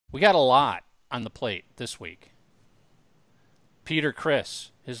We got a lot on the plate this week. Peter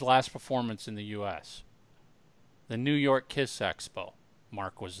Criss, his last performance in the U.S. The New York Kiss Expo.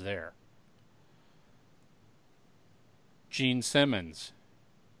 Mark was there. Gene Simmons,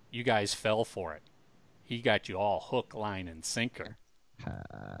 you guys fell for it. He got you all hook, line, and sinker.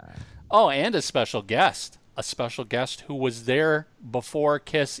 Oh, and a special guest. A special guest who was there before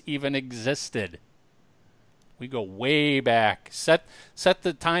Kiss even existed. We go way back. Set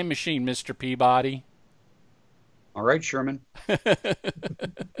the time machine, Mr. Peabody. All right, Sherman.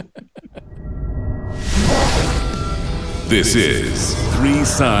 This is Three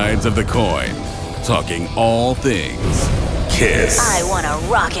Sides of the Coin, talking all things Kiss. I want to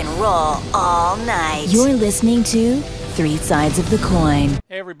rock and roll all night. You're listening to Three Sides of the Coin.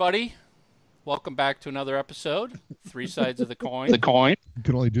 Hey, everybody. Welcome back to another episode. Three Sides of the Coin. You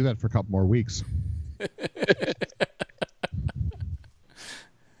can only do that for a couple more weeks.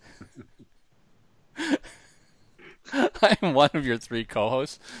 I'm one of your three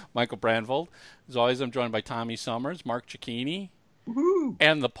co-hosts, Michael Brandvold. As always, I'm joined by Tommy Summers, Mark Cicchini,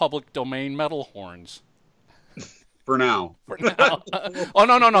 and the public domain metal horns. For now. For now. Oh,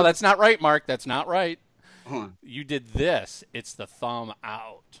 no. That's not right, Mark. That's not right. Huh. You did this. It's the thumb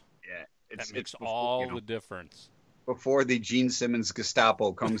out. Yeah, That makes all the difference. Before the Gene Simmons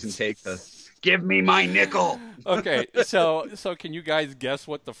Gestapo comes and takes us. Give me my nickel. Okay, so can you guys guess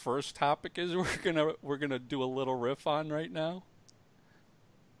what the first topic is we're gonna do a little riff on right now?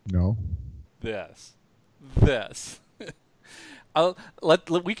 No. This.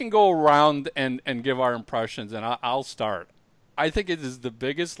 We can go around and give our impressions, and I'll start. I think it is the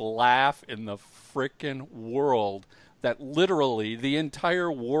biggest laugh in the frickin' world that literally the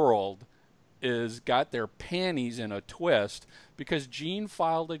entire world is got their panties in a twist because Gene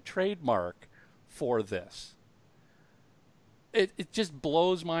filed a trademark for this. It just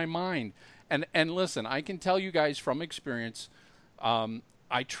blows my mind. And listen, I can tell you guys from experience, I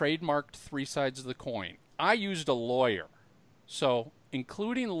trademarked Three Sides of the Coin. I used a lawyer. So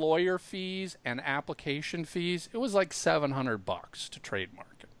including lawyer fees and application fees, it was like $700 to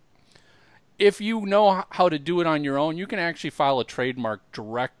trademark it. If you know how to do it on your own, you can actually file a trademark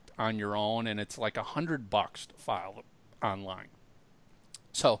direct on your own, and it's like $100 to file it online.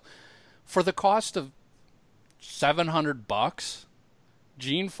 So for the cost of $700,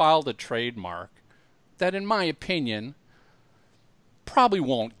 Gene filed a trademark that, in my opinion, probably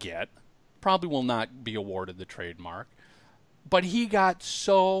will not be awarded the trademark. But he got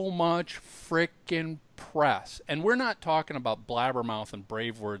so much frickin' press. And we're not talking about blabbermouth and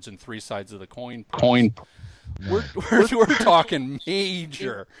brave words and Three Sides of the Coin. We're talking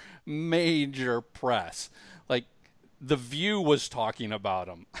major press. Like, The View was talking about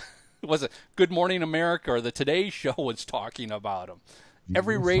him. Was it Good Morning America or the Today Show was talking about him?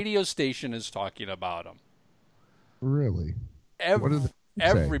 Every radio station is talking about him. Really?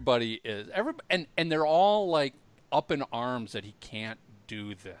 Everybody is. And they're all like up in arms that he can't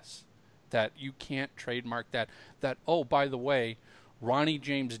do this. That you can't trademark that. That, oh, by the way, Ronnie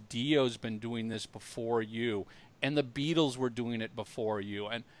James Dio's been doing this before you, and the Beatles were doing it before you,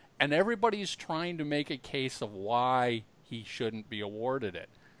 and everybody's trying to make a case of why he shouldn't be awarded it.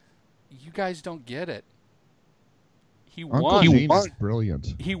 You guys don't get it. He won. Uncle Gene is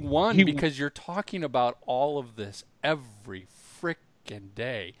brilliant. He won because you're talking about all of this every frickin'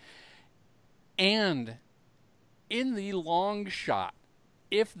 day. And in the long shot,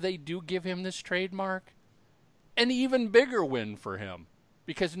 if they do give him this trademark, an even bigger win for him,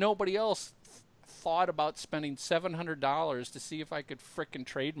 because nobody else thought about spending $700 to see if I could frickin'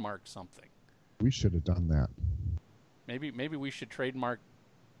 trademark something. We should have done that. Maybe we should trademark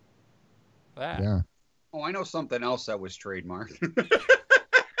that. Yeah. Oh, I know something else that was trademarked.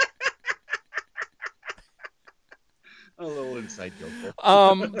 A little inside joke there.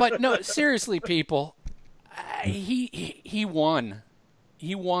 But no, seriously, people, he won.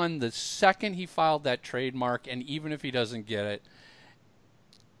 He won the second he filed that trademark, and even if he doesn't get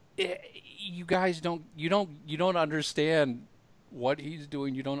it, you guys don't understand what he's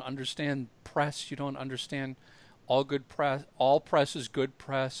doing. You don't understand press. You don't understand all good press. All press is good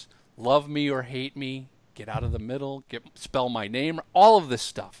press. Love me or hate me. Get out of the middle. Spell my name. All of this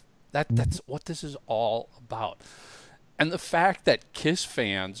stuff. That's what this is all about. And the fact that Kiss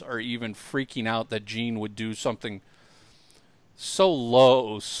fans are even freaking out that Gene would do something so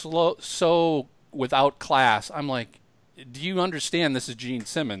low, so without class. I'm like, do you understand this is Gene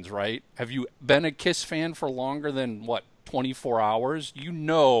Simmons, right? Have you been a Kiss fan for longer than, 24 hours? You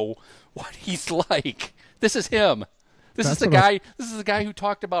know what he's like. This is him. This is the guy who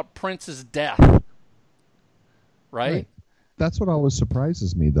talked about Prince's death. Right? That's what always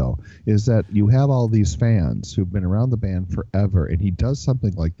surprises me, though, is that you have all these fans who've been around the band forever, and he does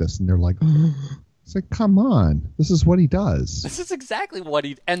something like this, and they're like, it's like, come on, this is what he does. This is exactly what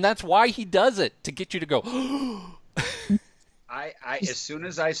and that's why he does it, to get you to go, I as soon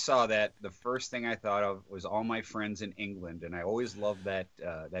as I saw that, the first thing I thought of was all my friends in England, and I always love that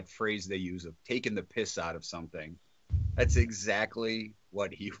that phrase they use of taking the piss out of something. That's exactly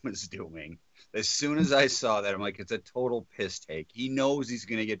what he was doing. As soon as I saw that, I'm like, it's a total piss take. He knows he's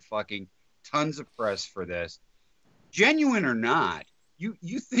going to get fucking tons of press for this, genuine or not. You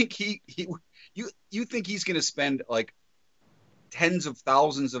think you think he's going to spend like tens of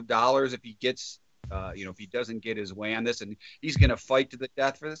thousands of dollars if he gets if he doesn't get his way on this, and he's going to fight to the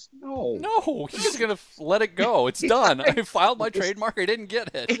death for this? No, he's going to let it go. It's done. I filed my trademark. I didn't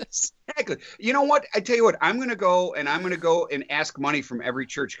get it. Exactly. You know what? I tell you what. I'm going to go and ask money from every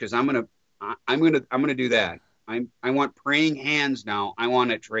church, because I'm going to do that. I want praying hands now. I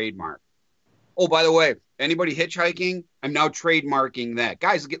want a trademark. Oh, by the way, anybody hitchhiking, I'm now trademarking that.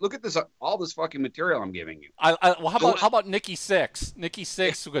 Guys, look at this, all this fucking material I'm giving you. Well, how about Nikki Sixx? Nikki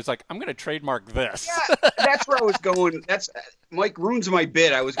Sixx was like, I'm going to trademark this. Yeah, that's where I was going. That's Mike ruins my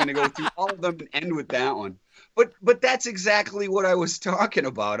bit. I was going to go through all of them and end with that one. But that's exactly what I was talking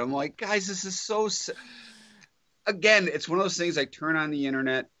about. I'm like, guys, this is so. Again, it's one of those things. I turn on the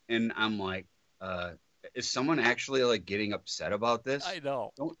internet and I'm like, is someone actually like getting upset about this? I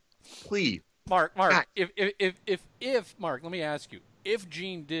know. Please. Mark, if Mark, let me ask you, if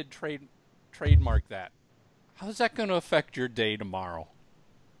Gene did trademark that, how's that going to affect your day tomorrow?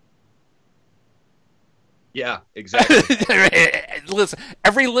 Yeah, exactly. Listen,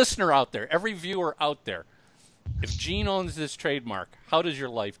 every listener out there, every viewer out there, if Gene owns this trademark, how does your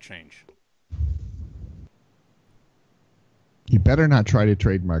life change? You better not try to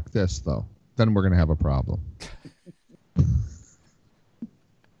trademark this, though. Then we're going to have a problem.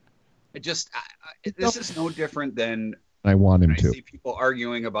 This is no different than I want him to. I see people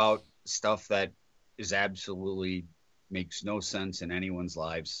arguing about stuff that is absolutely makes no sense in anyone's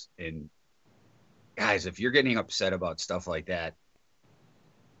lives. And guys, if you're getting upset about stuff like that,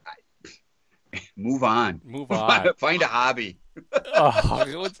 move on. Move on. Find a hobby.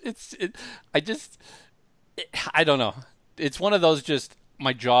 I don't know. It's one of those, just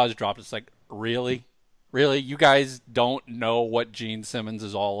my jaws dropped. It's like, really? You guys don't know what Gene Simmons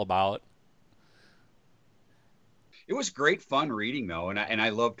is all about? It was great fun reading, though, and I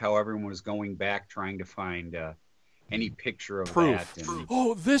loved how everyone was going back trying to find any picture of proof. That. And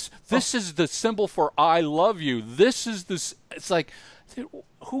this is the symbol for I love you. This is this. It's like,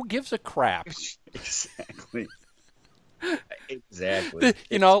 who gives a crap? Exactly. Exactly.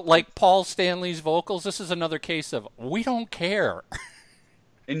 Like Paul Stanley's vocals. This is another case of we don't care.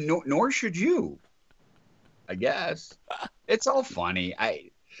 And nor should you. I guess it's all funny.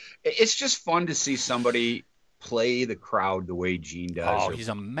 It's just fun to see somebody play the crowd the way Gene does. Oh, he's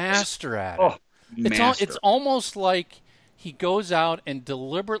a master at it. It's almost like he goes out and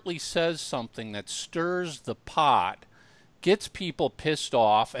deliberately says something that stirs the pot, gets people pissed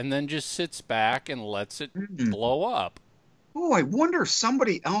off, and then just sits back and lets it blow up. Oh, I wonder if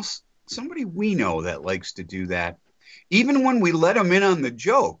somebody we know that likes to do that, even when we let them in on the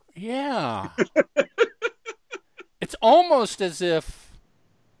joke. Yeah. It's almost as if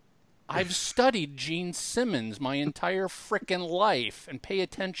I've studied Gene Simmons my entire frickin' life and pay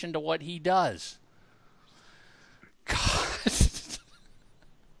attention to what he does. God.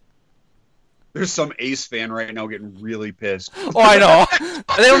 There's some Ace fan right now getting really pissed. Oh, I know.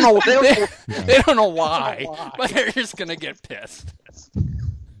 They don't know. They don't know why, but they're just gonna get pissed.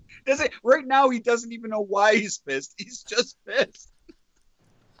 Right now, he doesn't even know why he's pissed. He's just pissed.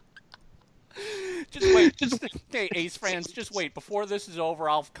 Just wait. Hey, Ace fans, just wait. Before this is over,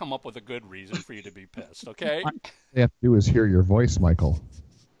 I'll come up with a good reason for you to be pissed, okay? All they have to do is hear your voice, Michael,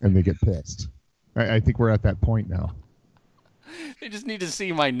 and they get pissed. I think we're at that point now. They just need to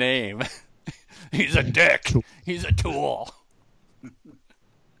see my name. He's a dick. He's a tool. I'm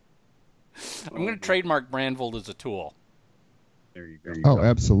going to trademark Brandvold as a tool. There you go. Oh,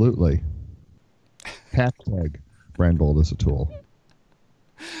 absolutely. Hashtag Brandvold as a tool.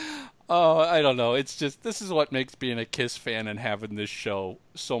 Oh, I don't know. It's just, this is what makes being a Kiss fan and having this show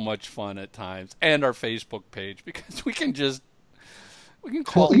so much fun at times, and our Facebook page, because we can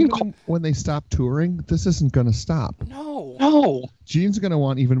call. Even when they stop touring, this isn't going to stop. No. Gene's going to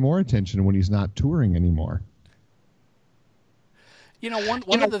want even more attention when he's not touring anymore.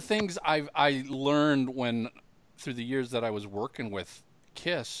 One of the things I learned through the years that I was working with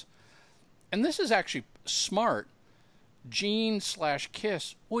Kiss, and this is actually smart, Gene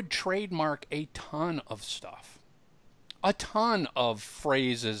 /Kiss would trademark a ton of stuff. a ton of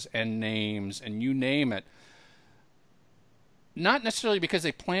phrases and names and you name it. Not necessarily because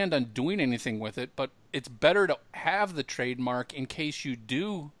they planned on doing anything with it, but it's better to have the trademark in case you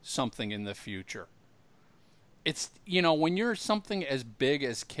do something in the future. It's, you know, when you're something as big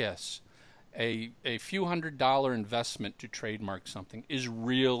as Kiss, a few $100 investment to trademark something is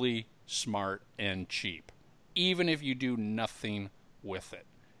really smart and cheap, even if you do nothing with it.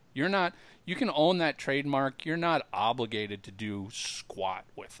 You can own that trademark. You're not obligated to do squat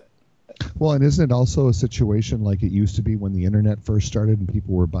with it. Well, and isn't it also a situation like it used to be when the internet first started and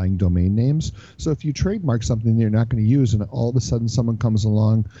people were buying domain names? So if you trademark something that you're not going to use and all of a sudden someone comes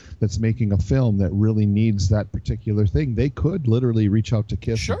along that's making a film that really needs that particular thing, they could literally reach out to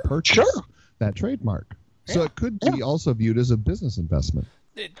Kiss and purchase that trademark. So it could be also viewed as a business investment.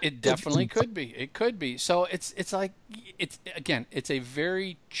 It definitely could be. It could be. So it's a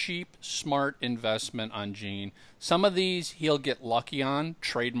very cheap, smart investment on Gene. Some of these he'll get lucky on,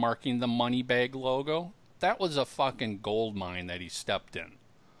 trademarking the Moneybag logo. That was a fucking gold mine that he stepped in.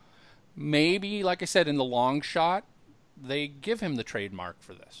 Maybe, like I said, in the long shot, they give him the trademark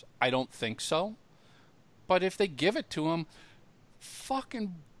for this. I don't think so. But if they give it to him,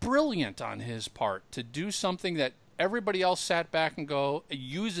 fucking brilliant on his part to do something that everybody else sat back and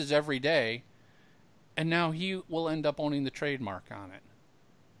uses every day, and now he will end up owning the trademark on it.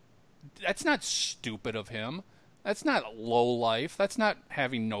 That's not stupid of him. That's not low life. That's not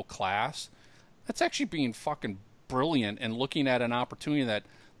having no class. That's actually being fucking brilliant and looking at an opportunity that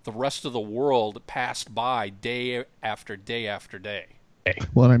the rest of the world passed by day after day after day.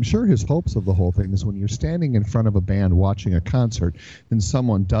 Well, and I'm sure his hopes of the whole thing is when you're standing in front of a band watching a concert and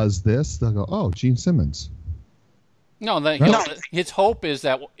someone does this, they'll go, "Oh, Gene Simmons." No, his hope is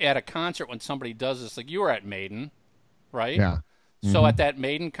that at a concert when somebody does this, like you were at Maiden, right? Yeah. Mm-hmm. So at that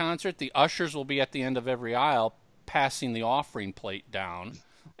Maiden concert, the ushers will be at the end of every aisle passing the offering plate down,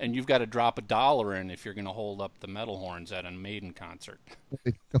 and you've got to drop $1 in if you're going to hold up the metal horns at a Maiden concert.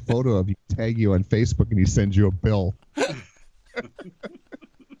 They take a photo of you, tag you on Facebook, and he sends you a bill.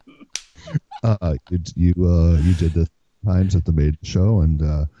 You did the times at the Maiden show, and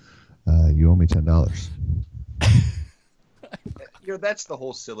you owe me $10. You know, that's the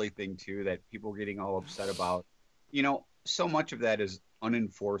whole silly thing too that people are getting all upset about. You know, so much of that is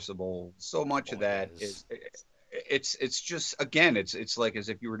unenforceable. So much of that is it's just, again, it's like as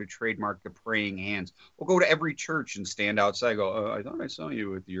if you were to trademark the praying hands. We'll go to every church and stand outside and go, I thought I saw you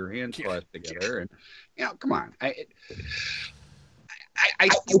with your hands clasped together. And, you know, come on. I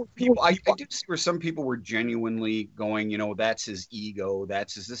feel people, I did see where some people were genuinely going, you know, that's his ego.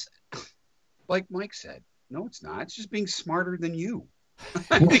 That's his this. Like Mike said, no, it's not. It's just being smarter than you.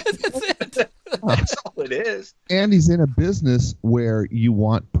 That's all it is. And he's in a business where you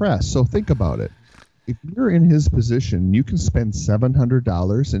want press. So think about it. If you're in his position, you can spend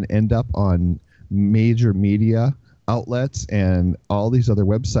 $700 and end up on major media outlets and all these other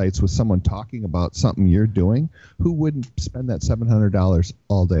websites with someone talking about something you're doing. Who wouldn't spend that $700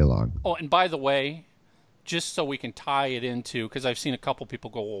 all day long? Oh, and by the way, just so we can tie it into, because I've seen a couple people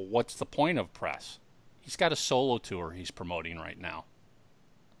go, well, what's the point of press? He's got a solo tour he's promoting right now.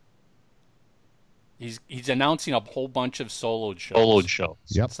 He's announcing a whole bunch of solo shows.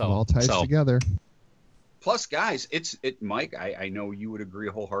 Yep, so, all ties together. Plus, guys, Mike, I know you would agree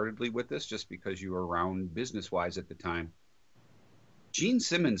wholeheartedly with this just because you were around business-wise at the time. Gene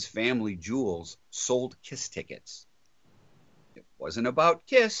Simmons' Family Jewels sold Kiss tickets. It wasn't about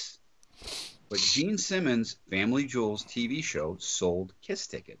Kiss, but Gene Simmons' Family Jewels TV show sold Kiss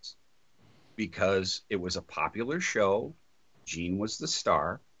tickets because it was a popular show. Gene was the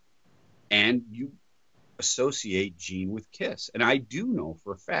star, and you associate Gene with Kiss. And I do know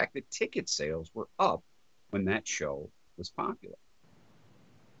for a fact that ticket sales were up when that show was popular.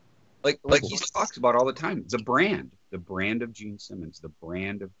 Like he talks about all the time, the brand of Gene Simmons, the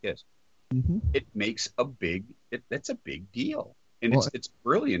brand of Kiss. Mm-hmm. It makes that's a big deal. And it's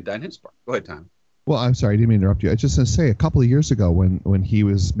brilliant on his part. Go ahead, Tom. Well, I'm sorry, I didn't mean to interrupt you. I was just going to say, a couple of years ago when he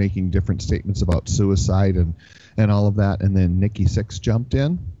was making different statements about suicide and all of that, and then Nikki Sixx jumped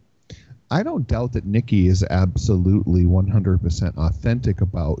in, I don't doubt that Nikki is absolutely 100% authentic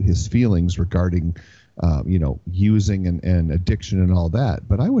about his feelings regarding, using and addiction and all that.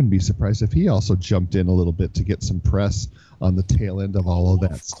 But I wouldn't be surprised if he also jumped in a little bit to get some press on the tail end of all of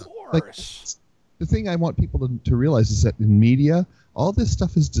that stuff. Like, the thing I want people to realize is that in media, all this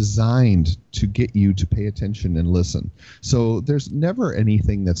stuff is designed to get you to pay attention and listen. So there's never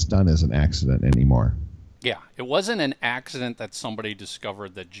anything that's done as an accident anymore. Yeah, it wasn't an accident that somebody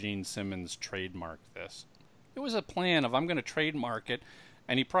discovered that Gene Simmons trademarked this. It was a plan of, I'm going to trademark it,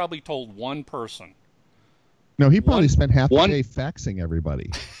 and he probably told one person, No, he probably spent half the day faxing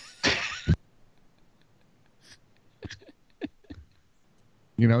everybody.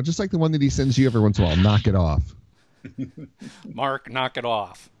 You know, just like the one that he sends you every once in a while. Knock it off. Mark, knock it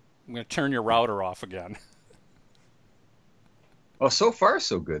off. I'm going to turn your router off again. Well, so far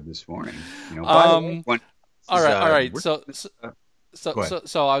so good this morning. You know, all right. So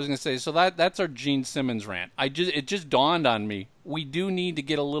I was going to say, so that's our Gene Simmons rant. It just dawned on me. We do need to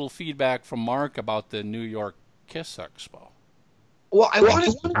get a little feedback from Mark about the New York Kiss Expo. Well, I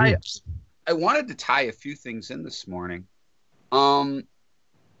wanted to tie a few things in this morning. I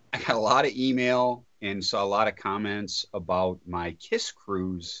got a lot of email and saw a lot of comments about my Kiss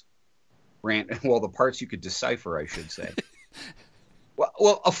Cruise rant. Well, the parts you could decipher, I should say.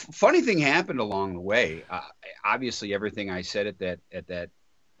 Well, a funny thing happened along the way. Obviously, everything I said at that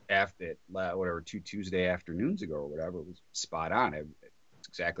whatever 2 Tuesday afternoons ago or whatever was spot on. It's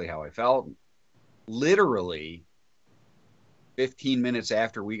exactly how I felt. Literally, 15 minutes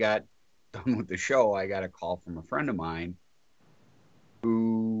after we got done with the show, I got a call from a friend of mine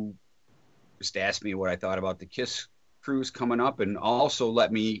who just asked me what I thought about the Kiss Cruise coming up, and also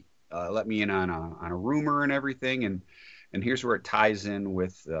let me in on a rumor and everything. And here's where it ties in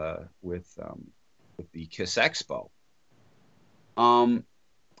with the Kiss Expo.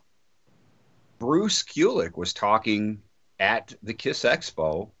 Bruce Kulick was talking at the Kiss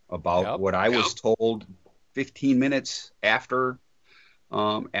Expo about what I was told 15 minutes after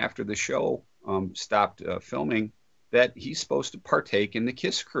the show stopped filming, that he's supposed to partake in the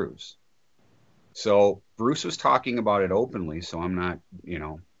Kiss Cruise. So Bruce was talking about it openly, so I'm not,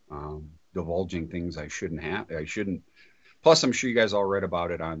 divulging things I shouldn't. Plus, I'm sure you guys all read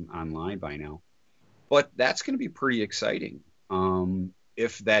about it online by now. But that's going to be pretty exciting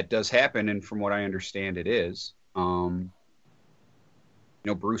if that does happen, and from what I understand it is.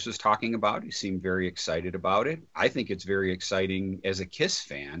 Bruce was talking about it. He seemed very excited about it. I think it's very exciting as a Kiss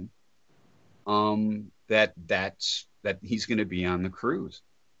fan that he's going to be on the cruise.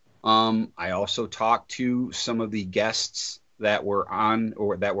 I also talked to some of the guests that were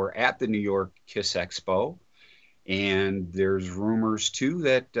at the New York Kiss Expo, and there's rumors too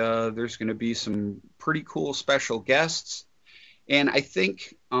that there's going to be some pretty cool special guests. And I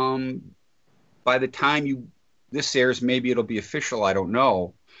think by the time this airs, maybe it'll be official. I don't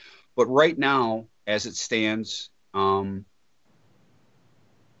know, but right now, as it stands, both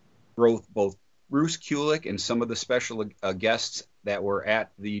Bruce Kulick and some of the special guests that were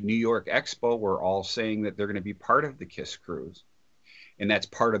at the New York Expo were all saying that they're going to be part of the Kiss Cruise. And that's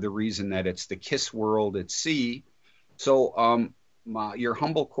part of the reason that it's the Kiss World at Sea. So your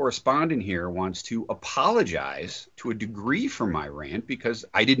humble correspondent here wants to apologize to a degree for my rant, because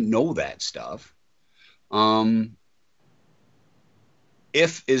I didn't know that stuff.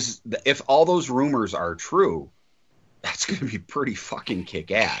 If all those rumors are true, that's going to be pretty fucking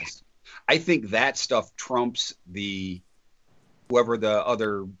kick-ass. I think that stuff trumps whoever the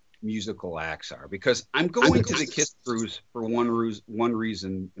other musical acts are, because I'm going to the Kiss Cruise for one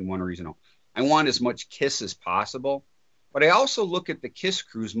reason and one reason only. I want as much Kiss as possible, but I also look at the Kiss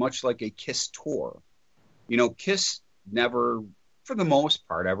Cruise much like a Kiss tour. Kiss never, for the most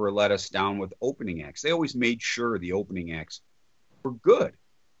part, ever let us down with opening acts. They always made sure the opening acts were good.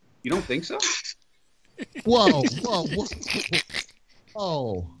 You don't think so? Whoa.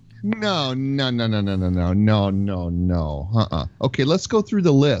 Oh. No. Okay, let's go through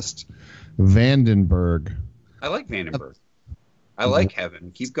the list. Vandenberg. I like Vandenberg. I like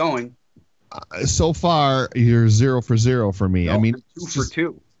Heaven. Keep going. So far, you're 0 for 0 for me. No, I mean, 2 for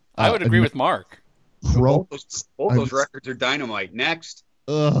 2. I would agree with Mark. Both those records are dynamite. Next.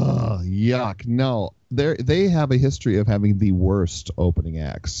 Ugh, yuck. No, they have a history of having the worst opening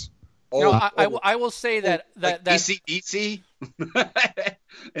acts. I will say that AC/DC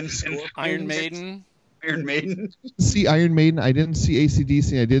and Iron Maiden. See Iron Maiden. I didn't see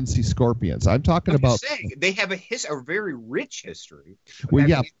AC/DC. I didn't see Scorpions. I'm talking about. They have a very rich history. Well,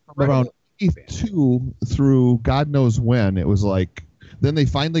 yeah, around 82 through God knows when, it was like. Then they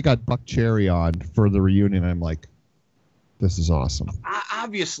finally got Buck Cherry on for the reunion. I'm like, this is awesome.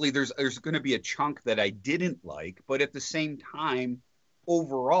 Obviously, there's going to be a chunk that I didn't like, but at the same time,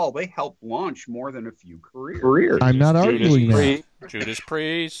 overall, they helped launch more than a few careers. I'm not arguing that. Judas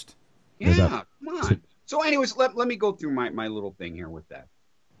Priest. Yeah, come on. So anyways, let me go through my little thing here with that.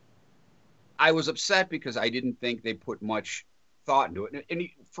 I was upset because I didn't think they put much thought into it. And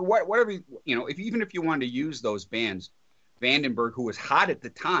for whatever, even if you wanted to use those bands, Vandenberg, who was hot at the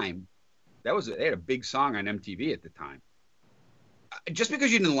time, they had a big song on MTV at the time. Just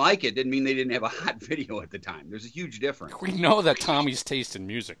because you didn't like it didn't mean they didn't have a hot video at the time. There's a huge difference. We know that Tommy's taste in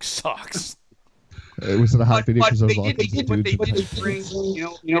music sucks. It was in a hot video because they those all kinds of dudes. didn't bring,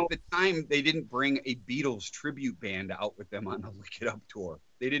 at the time, they didn't bring a Beatles tribute band out with them on the Lick It Up tour.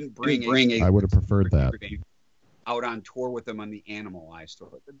 They didn't bring I would have preferred that. Out on tour with them on the Animalize tour.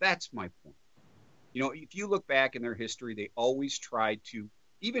 That's my point. If you look back in their history, they always tried to,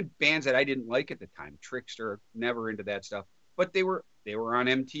 even bands that I didn't like at the time, Trickster, never into that stuff, but they were on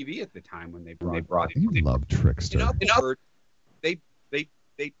MTV at the time when they brought it. You love Trickster. They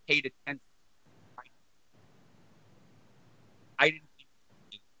paid attention. I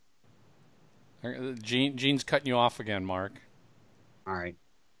didn't. Gene's cutting you off again, Mark. All right.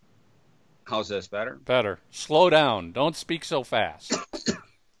 How's this better? Better. Slow down. Don't speak so fast.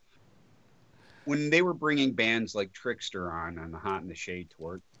 When they were bringing bands like Trickster on the Hot in the Shade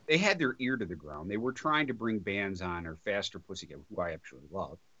tour, they had their ear to the ground. They were trying to bring bands on, or Faster Pussycat, who I actually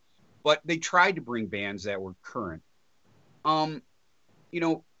love, but they tried to bring bands that were current.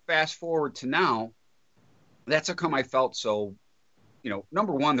 Fast forward to now, that's how come I felt so.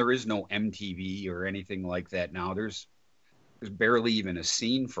 Number one, there is no MTV or anything like that now. There's barely even a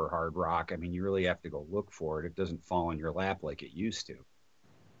scene for hard rock. I mean, you really have to go look for it. It doesn't fall in your lap like it used to.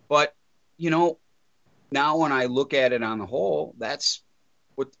 But, now when I look at it on the whole, that's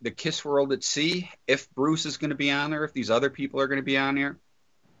what the Kiss world at sea, if Bruce is going to be on there, if these other people are going to be on there,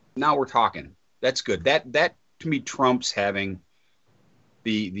 now we're talking. That's good. That to me trumps having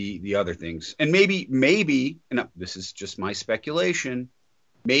the other things. And maybe, and this is just my speculation,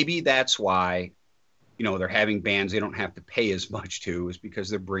 maybe that's why, they're having bands they don't have to pay as much to, is because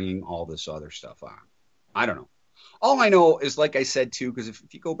they're bringing all this other stuff on. I don't know. All I know is, like I said, too, because if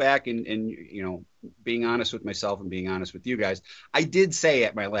you go back and being honest with myself and being honest with you guys, I did say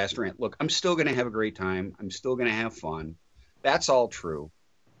at my last rant, look, I'm still going to have a great time. I'm still going to have fun. That's all true.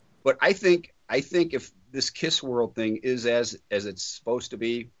 But I think if this Kiss World thing is as it's supposed to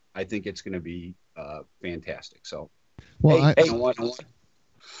be, I think it's going to be fantastic. So, well, you know what?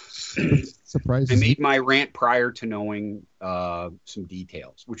 Surprising. I made my rant prior to knowing some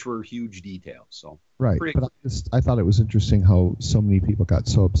details, which were huge details. So right, but I thought it was interesting how so many people got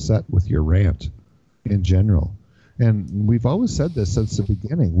so upset with your rant in general. And we've always said this since the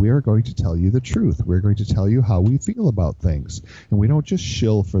beginning. We are going to tell you the truth. We're going to tell you how we feel about things. And we don't just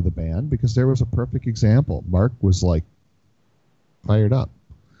shill for the band, because there was a perfect example. Mark was fired up,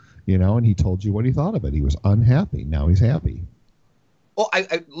 and he told you what he thought of it. He was unhappy. Now he's happy. Well,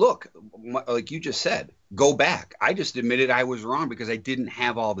 I look, like you just said, go back. I just admitted I was wrong because I didn't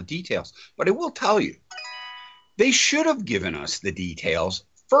have all the details. But I will tell you, they should have given us the details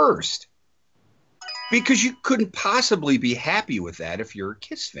first, because you couldn't possibly be happy with that if you're a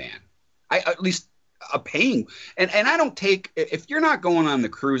Kiss fan. At least a paying. And I don't take, if you're not going on the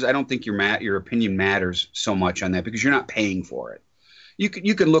cruise, I don't think your opinion matters so much on that, because you're not paying for it. You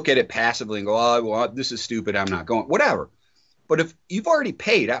can look at it passively and go, oh, well, this is stupid, I'm not going, whatever. But if you've already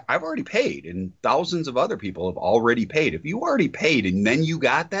paid, I've already paid, and thousands of other people have already paid. If you already paid and then you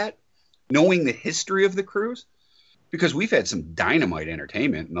got that, knowing the history of the cruise, because we've had some dynamite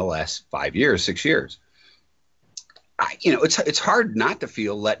entertainment in the last 5 years, 6 years. It's hard not to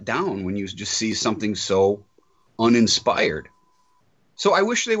feel let down when you just see something so uninspired. So I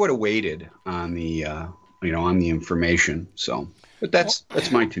wish they would have waited on the on the information. So. But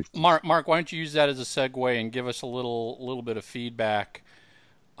that's my two. Mark, why don't you use that as a segue and give us a little bit of feedback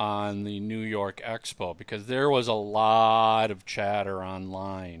on the New York Expo, because there was a lot of chatter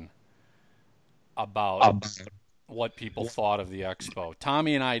online about what people thought of the Expo.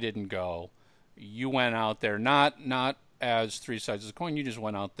 Tommy and I didn't go. You went out there not as Three Sides of the Coin. You just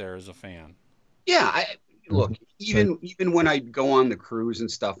went out there as a fan. Yeah, look, even when I go on the cruise and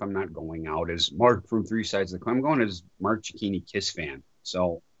stuff, I'm not going out as Mark from Three Sides of the Coin. I'm going as Mark Cicchini, Kiss fan.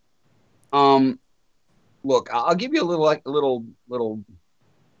 So, look, I'll give you a little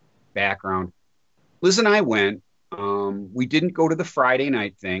background. Liz and I went. We didn't go to the Friday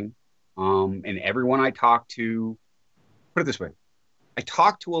night thing. And everyone I talked to, put it this way, I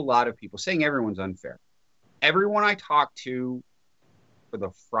talked to a lot of people, saying everyone's unfair. Everyone I talked to for the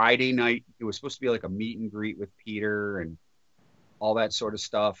Friday night, it was supposed to be like a meet and greet with Peter and all that sort of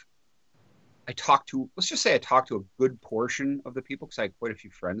stuff. Let's just say I talked to a good portion of the people, because I had quite a few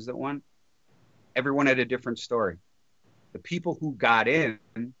friends that went. Everyone had a different story. The people who got in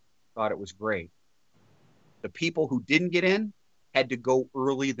thought it was great. The people who didn't get in had to go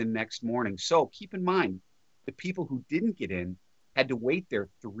early the next morning. So keep in mind, the people who didn't get in had to wait there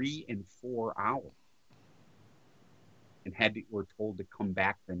 3 and 4 hours. And were told to come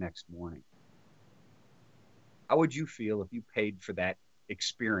back the next morning. How would you feel if you paid for that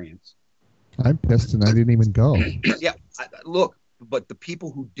experience? I'm pissed and I didn't even go. Yeah, look, but the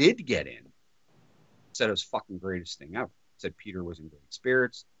people who did get in Said it was fucking greatest thing ever. Said Peter was in great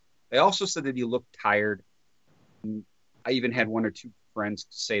spirits. They also said that he looked tired. And I even had one or two friends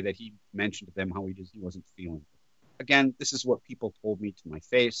say that he mentioned to them how he wasn't feeling good. Again, this is what people told me to my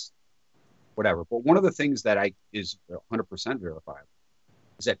face, whatever. But one of the things that is 100% verifiable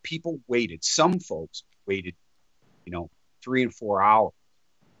is that people waited. Some folks waited, 3 and 4 hours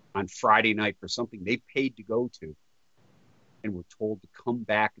on Friday night for something they paid to go to, and were told to come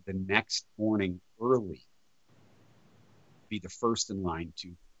back the next morning early, be the first in line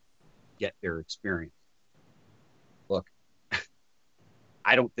to get their experience. Look,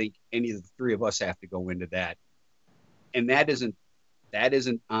 I don't think any of the three of us have to go into that. And that isn't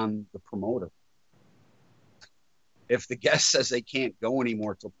on the promoter. If the guest says they can't go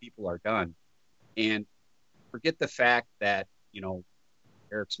anymore till people are done, and forget the fact that,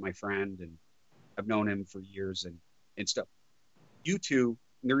 Eric's my friend and I've known him for years and stuff. You two,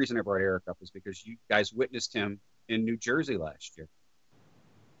 and the reason I brought Eric up is because you guys witnessed him in New Jersey last year.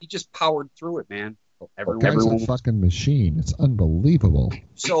 He just powered through it, man. Everyone's a fucking machine. It's unbelievable.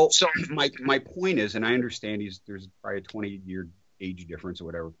 So my point is, and I understand there's probably a 20-year age difference or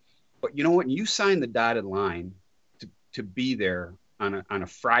whatever, but you know what? You sign the dotted line to be there on a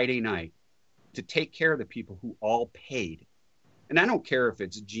Friday night to take care of the people who all paid. And I don't care if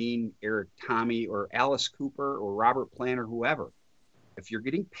it's Gene, Eric, Tommy, or Alice Cooper, or Robert Plant, or whoever. If you're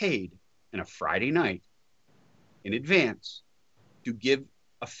getting paid on a Friday night in advance to give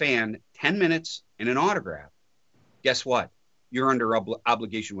a fan 10 minutes and an autograph, guess what? You're under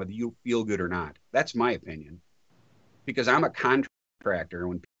obligation whether you feel good or not. That's my opinion. Because I'm a contractor.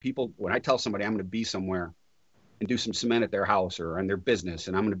 When I tell somebody I'm going to be somewhere and do some cement at their house or on their business,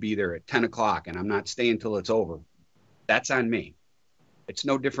 and I'm going to be there at 10 o'clock and I'm not staying till it's over, that's on me. It's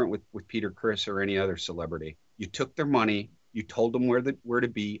no different with Peter Criss or any other celebrity. You took their money. You told them where to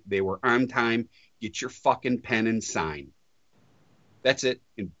be. They were on time. Get your fucking pen and sign. That's it.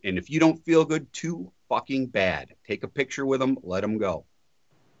 And if you don't feel good, too fucking bad. Take a picture with them. Let them go.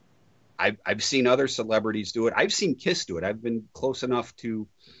 I've seen other celebrities do it. I've seen Kiss do it. I've been close enough to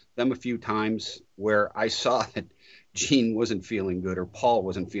them a few times where I saw that Gene wasn't feeling good or Paul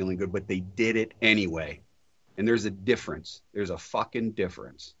wasn't feeling good, but they did it anyway. And there's a difference. There's a fucking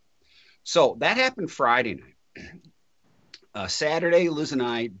difference. So that happened Friday night. Saturday, Liz and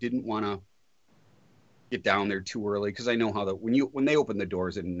I didn't want to get down there too early because I know how when they open the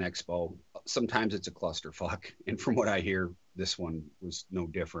doors at an expo, sometimes it's a clusterfuck. And from what I hear, this one was no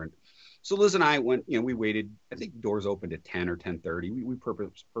different. So Liz and I went, we waited. I think the doors opened at 10 or 10:30. We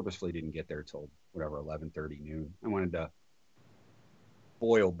purposefully didn't get there till 11:30 noon. I wanted to,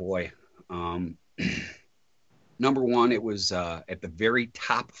 boy, oh boy. Number one, it was at the very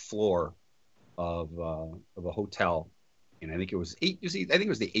top floor of a hotel, and I think it was the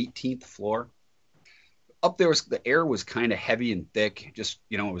 18th floor. Up there the air was kind of heavy and thick. Just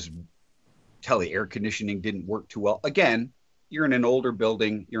it was the air conditioning didn't work too well. Again, you're in an older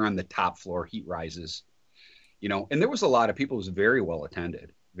building, you're on the top floor, heat rises, and there was a lot of people. It was very well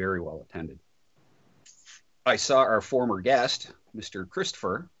attended, very well attended. I saw our former guest, Mr.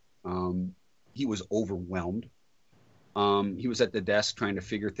 Christopher. He was overwhelmed. He was at the desk trying to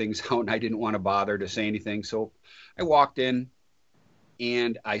figure things out, and I didn't want to bother to say anything. So I walked in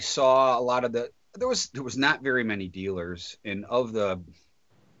and I saw a lot of there was not very many dealers, and of the,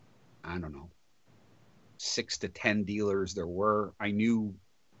 I don't know, 6 to 10 dealers there were, I knew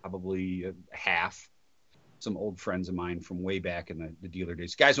probably half. Some old friends of mine from way back in the dealer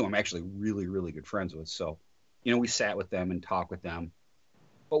days, guys who I'm actually really, really good friends with. So, we sat with them and talked with them.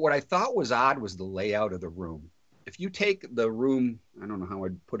 But what I thought was odd was the layout of the room. If you take the room, I don't know how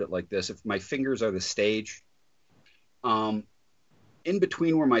I'd put it like this. If my fingers are the stage, in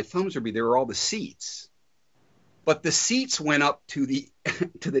between where my thumbs would be, there were all the seats. But the seats went up to the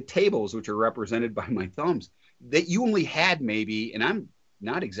to the tables, which are represented by my thumbs. That you only had maybe, and I'm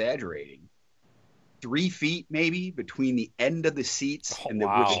not exaggerating, 3 feet maybe between the end of the seats and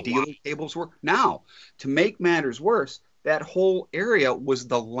where the dealer tables were. Now, to make matters worse, that whole area was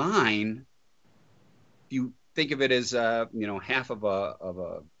the line. If you think of it as half of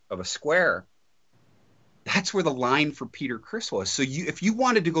a square, that's where the line for Peter Criss was. So if you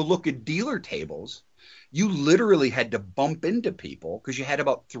wanted to go look at dealer tables, you literally had to bump into people because you had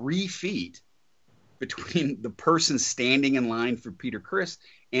about 3 feet between the person standing in line for Peter Criss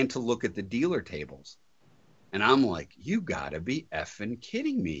and to look at the dealer tables. And I'm like, you gotta be effing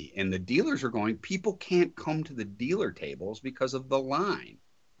kidding me. And the dealers are going, people can't come to the dealer tables because of the line.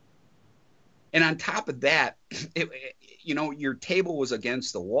 And on top of that, your table was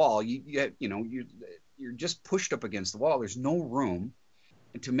against the wall. You're just pushed up against the wall. There's no room.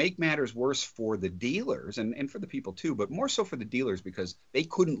 And to make matters worse for the dealers and for the people too, but more so for the dealers because they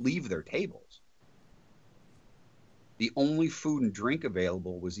couldn't leave their tables. The only food and drink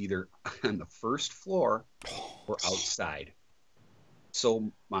available was either on the first floor or outside.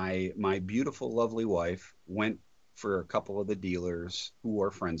 So my beautiful, lovely wife went for a couple of the dealers who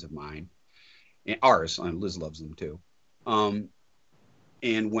are friends of mine, and ours, and Liz loves them too,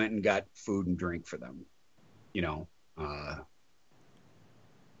 and went and got food and drink for them. You know,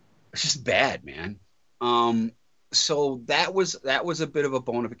 it's just bad, man. So that was a bit of a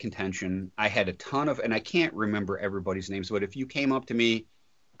bone of a contention. I had a ton of, and I can't remember everybody's names, but if you came up to me,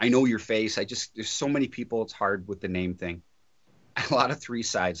 I know your face. There's so many people. It's hard with the name thing. A lot of Three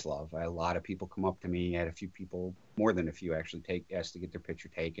Sides love. A lot of people come up to me. I had a few people, more than a few actually, asked to get their picture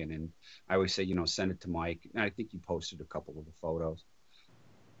taken. And I always say, send it to Mike. And I think you posted a couple of the photos.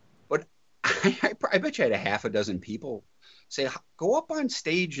 But I bet you had a half a dozen people say, go up on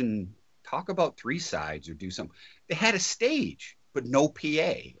stage and talk about Three Sides or do something. They had a stage, but no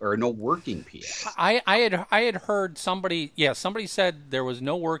PA or no working PA. I had heard somebody said there was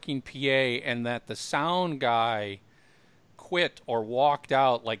no working PA and that the sound guy quit or walked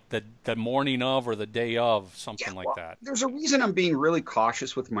out like the morning of or the day of, something like that. There's a reason I'm being really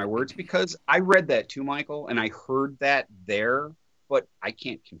cautious with my words, because I read that too, Michael, and I heard that there, but I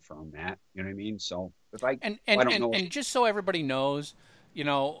can't confirm that. You know what I mean? So if I don't know. And just so everybody knows,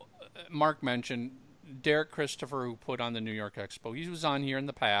 Mark mentioned Derek Christopher, who put on the New York Expo. He was on here in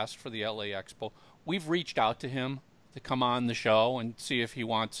the past for the LA Expo. We've reached out to him to come on the show and see if he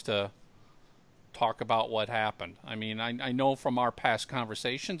wants to talk about what happened. I mean, I know from our past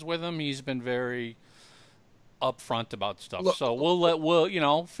conversations with him, he's been very upfront about stuff. Look, so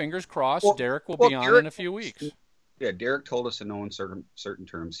we'll fingers crossed, Derek will be on in a few weeks. Yeah, Derek told us in no uncertain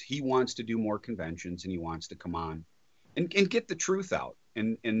terms he wants to do more conventions and he wants to come on and get the truth out.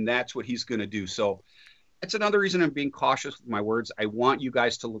 And that's what he's going to do. So that's another reason I'm being cautious with my words. I want you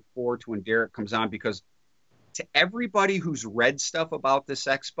guys to look forward to when Derek comes on, because to everybody who's read stuff about this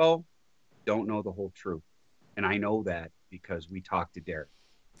expo, don't know the whole truth. And I know that because we talked to Derek.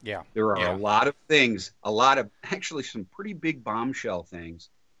 Yeah. There are a lot of things, actually some pretty big bombshell things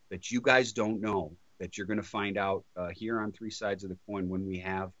that you guys don't know that you're going to find out here on Three Sides of the Coin when we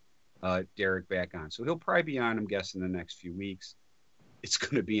have Derek back on. So he'll probably be on, I'm guessing, the next few weeks. It's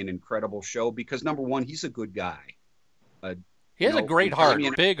going to be an incredible show because, number one, he's a good guy. He has a great heart,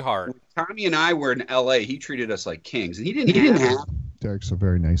 big heart. When Tommy and I were in L.A., he treated us like kings, and he didn't have. Derek's a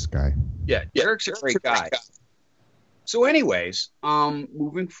very nice guy. Yeah, Derek's a great guy. So anyways,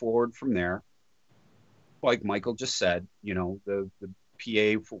 moving forward from there, like Michael just said, the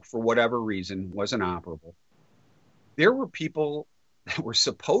PA, for whatever reason, wasn't operable. There were people that were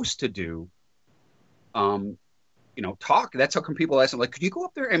supposed to do, talk. That's how come people asked him, like, could you go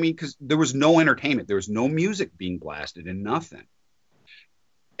up there? I mean, because there was no entertainment. There was no music being blasted and nothing.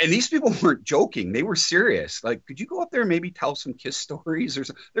 And these people weren't joking. They were serious. Like, could you go up there and maybe tell some Kiss stories?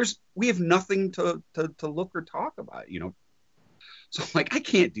 We have nothing to look or talk about, So I'm like, I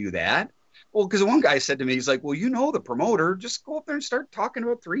can't do that. Well, because one guy said to me, he's like, well, the promoter, just go up there and start talking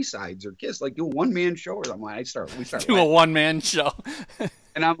about Three Sides or Kiss, like do a one-man show. Or I'm like, we start do a one-man show.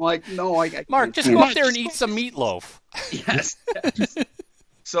 And I'm like, no, I Mark, just go up there and eat some meatloaf. Yes.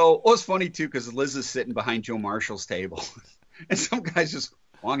 So it was funny too, because Liz is sitting behind Joe Marshall's table, and some guy's just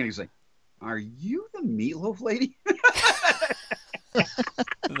walking. He's like, "Are you the meatloaf lady?" The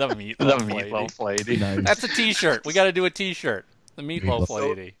meatloaf lady. Nice. That's a T-shirt. We got to do a T-shirt. The meatloaf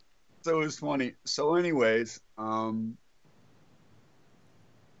lady. So it was funny. So anyways, I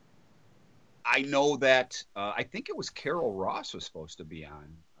know that I think it was Carol Ross was supposed to be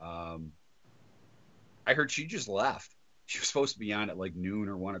on. I heard she just left. She was supposed to be on at like noon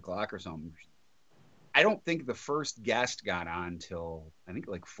or 1 o'clock or something. I don't think the first guest got on till I think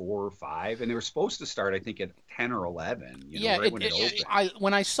like 4 or 5, and they were supposed to start I think at 10 or 11. Right when it opened.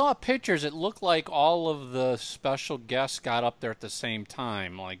 When I saw pictures, it looked like all of the special guests got up there at the same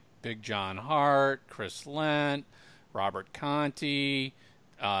time, like Big John Hart, Chris Lent, Robert Conti,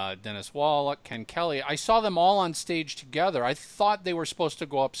 Dennis Wallach, Ken Kelly. I saw them all on stage together. I thought they were supposed to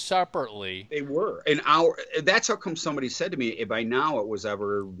go up separately. They were. That's how come somebody said to me, by now it was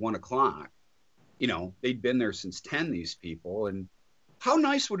ever 1 o'clock. They'd been there since 10, these people. And how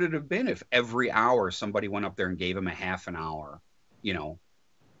nice would it have been if every hour somebody went up there and gave them a half an hour,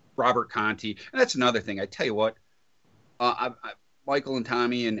 Robert Conti. And that's another thing. I tell you what, Michael and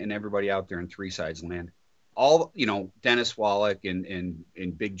Tommy and everybody out there in Three Sides land, all, Dennis Wallach and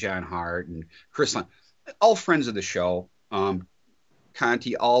Big John Hart and Chris Lund, all friends of the show,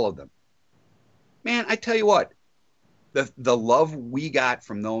 Conti, all of them. Man, I tell you what, the love we got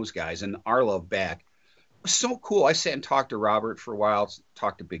from those guys and our love back was so cool. I sat and talked to Robert for a while,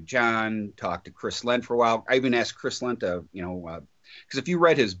 talked to Big John, talked to Chris Lent for a while. I even asked Chris Lent to, because if you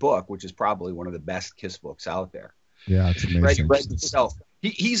read his book, which is probably one of the best Kiss books out there. Yeah, it's amazing. Read himself.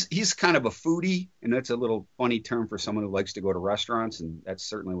 He's kind of a foodie, and that's a little funny term for someone who likes to go to restaurants, and that's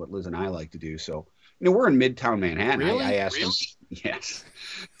certainly what Liz and I like to do. So, we're in Midtown Manhattan. Really? I asked him. Yes.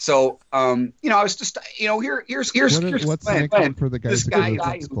 So, I was just, here's what's the nickname for the guys that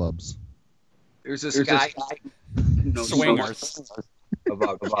go to the clubs? There's this guy who knows Swingers.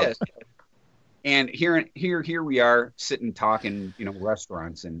 about Kiss. And here we are sitting talking,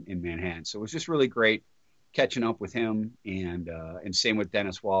 restaurants in Manhattan. So it was just really great catching up with him, and same with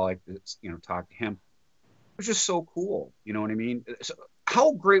Dennis Wall. Talk to him. It was just so cool. You know what I mean? So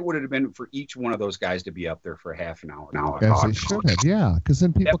how great would it have been for each one of those guys to be up there for half an hour? Yes, they should have. Yeah, because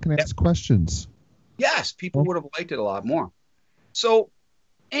then people can ask questions. Yes, people would have liked it a lot more. So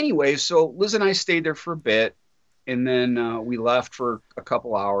anyway, so Liz and I stayed there for a bit, and then we left for a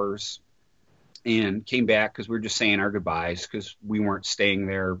couple hours and came back because we were just saying our goodbyes because we weren't staying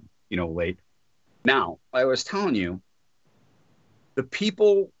there, late. Now, I was telling you, the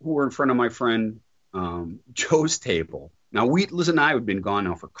people who were in front of my friend Joe's table. Now, Liz and I had been gone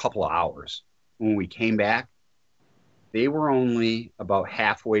now for a couple of hours. When we came back, they were only about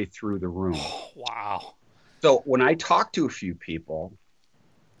halfway through the room. Oh, wow. So when I talked to a few people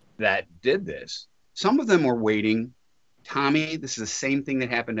that did this, some of them were waiting. Tommy, this is the same thing that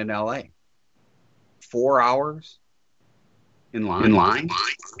happened in L.A. 4 hours in line.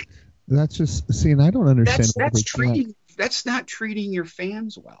 That's just and I don't understand. That's not treating your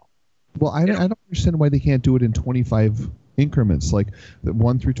fans well. Well, I don't understand why they can't do it in 25 increments, like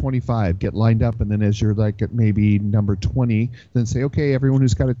 1 through 25. Get lined up, and then as you're like at maybe number 20, then say, okay, everyone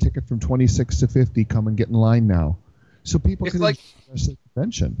who's got a ticket from 26 to 50, come and get in line now, so people can enjoy the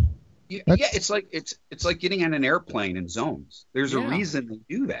convention. Yeah, it's like getting on an airplane in zones. There's a reason they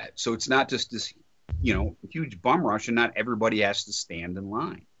do that, so it's not just this, huge bum rush, and not everybody has to stand in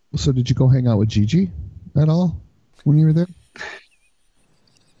line. So did you go hang out with Gigi at all when you were there?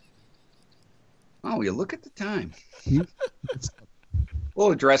 Oh, you look at the time.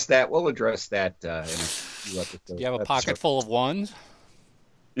 We'll address that. In a few episodes. You have a pocket full of ones?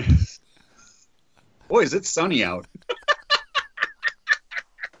 Boys, it's sunny out.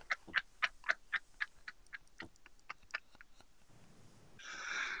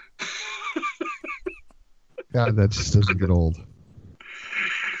 God, that just doesn't get old.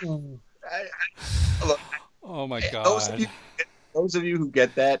 Oh my God! Those of you who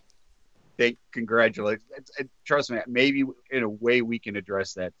get that, congratulations. Trust me, maybe in a way we can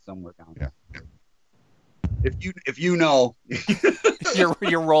address that somewhere down there. Yeah. If you know,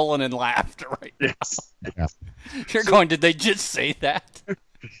 you're rolling in laughter right now. Yes. Yeah. You're going. Did they just say that?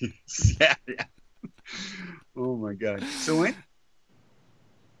 Yeah. Oh my God.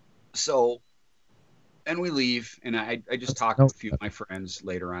 And we leave, and I just talked to a few of my friends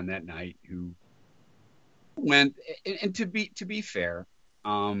later on that night who went. And to be fair,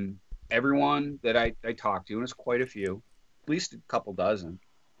 everyone that I talked to, and it's quite a few, at least a couple dozen,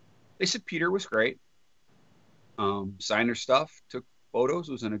 they said Peter was great. Signed their stuff, took photos,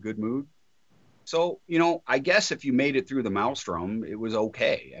 was in a good mood. So, I guess if you made it through the maelstrom, it was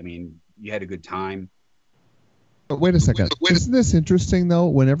okay. I mean, you had a good time. But wait a second. Isn't this interesting, though?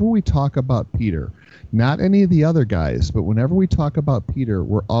 Whenever we talk about Peter, not any of the other guys, but whenever we talk about Peter,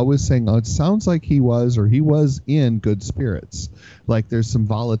 we're always saying, oh, it sounds like he was in good spirits. Like there's some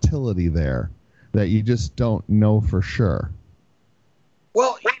volatility there that you just don't know for sure.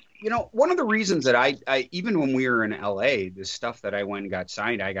 Well, one of the reasons that I even when we were in LA, the stuff that I went and got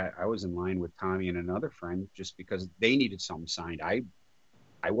signed, I was in line with Tommy and another friend just because they needed something signed.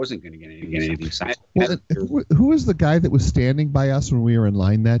 I wasn't going to get anything signed. Well, who was the guy that was standing by us when we were in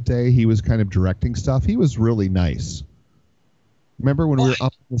line that day? He was kind of directing stuff. He was really nice. Remember when we were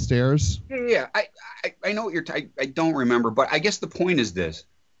up the stairs? Yeah. I know what you're I don't remember, but I guess the point is this.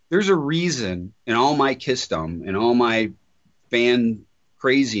 There's a reason in all my Kissdom and all my fan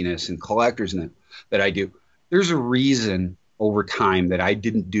craziness and collectors and that I do. There's a reason over time that I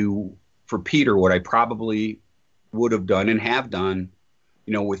didn't do for Peter what I probably would have done and have done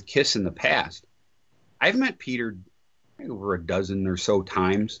with Kiss in the past. I've met Peter over a dozen or so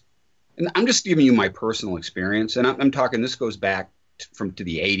times, and I'm just giving you my personal experience. And I'm talking. This goes back to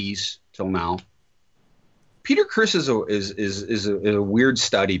the '80s till now. Peter Criss is a weird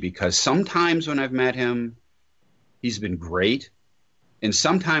study because sometimes when I've met him, he's been great, and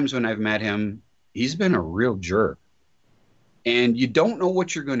sometimes when I've met him, he's been a real jerk. And you don't know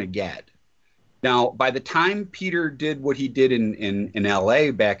what you're going to get. Now, by the time Peter did what he did in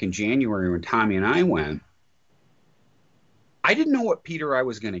LA back in January when Tommy and I went, I didn't know what Peter I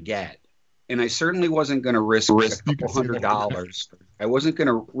was going to get. And I certainly wasn't going to risk a couple $100. I wasn't going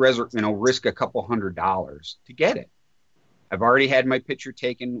to risk a couple $100 to get it. I've already had my picture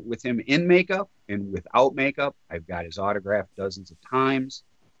taken with him in makeup and without makeup. I've got his autograph dozens of times.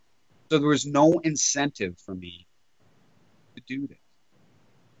 So there was no incentive for me to do this.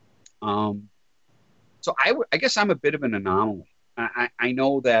 So I guess I'm a bit of an anomaly. I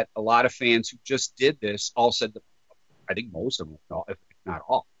know that a lot of fans who just did this all said that, I think most of them, if not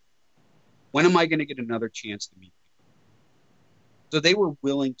all, when am I going to get another chance to meet you? So they were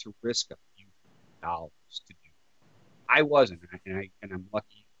willing to risk a few dollars to do it. I wasn't, and I'm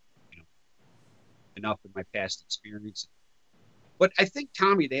lucky, enough in my past experience. But I think,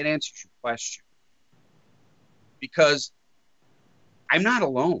 Tommy, that answers your question, because I'm not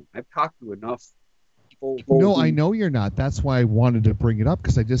alone. I've talked to enough people. No, I know you're not. That's why I wanted to bring it up,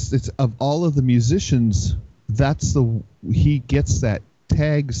 because it's of all of the musicians, he gets that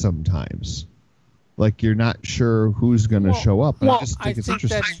tag sometimes. Like, you're not sure who's going to show up. Well, I just think it's that's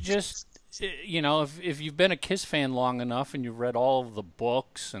interesting. just, if you've been a Kiss fan long enough and you've read all of the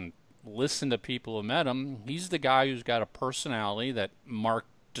books and listened to people who met him, he's the guy who's got a personality that Mark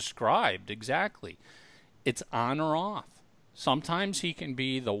described exactly. It's on or off. Sometimes he can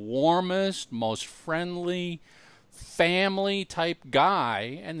be the warmest, most friendly, family-type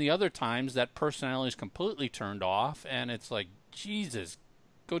guy, and the other times that personality is completely turned off, and it's like, Jesus,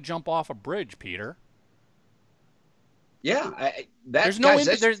 go jump off a bridge, Peter. Yeah, there's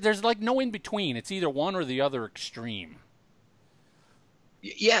like no in between. It's either one or the other extreme.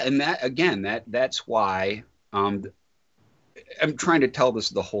 Yeah, and that's why I'm trying to tell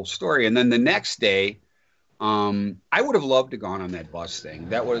the whole story. And then the next day, I would have loved to gone on that bus thing.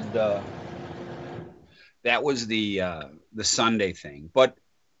 That was the Sunday thing. But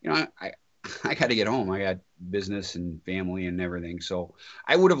I got to get home. I got business and family and everything. So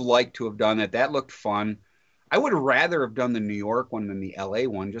I would have liked to have done that. That looked fun. I would have rather have done the New York one than the LA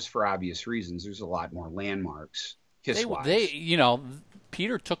one, just for obvious reasons. There's a lot more landmarks.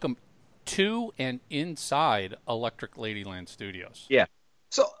 Peter took them to and inside Electric Ladyland Studios. Yeah.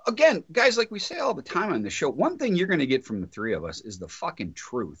 So again, guys, like we say all the time on the show, one thing you're going to get from the three of us is the fucking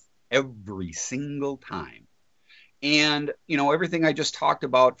truth every single time. And, everything I just talked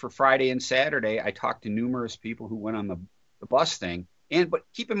about for Friday and Saturday, I talked to numerous people who went on the bus thing. But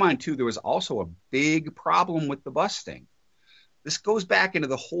keep in mind, too, there was also a big problem with the bus thing. This goes back into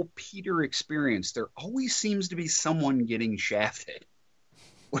the whole Peter experience. There always seems to be someone getting shafted.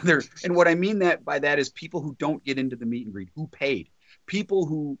 And what I mean by that is people who don't get into the meet and greet, who paid. People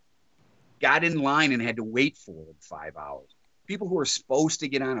who got in line and had to wait for 5 hours. People who are supposed to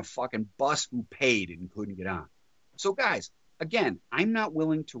get on a fucking bus who paid and couldn't get on. So, guys, again, I'm not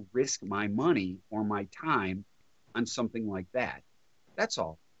willing to risk my money or my time on something like that. That's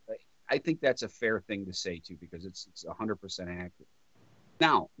all. I think that's a fair thing to say, too, because it's 100% accurate.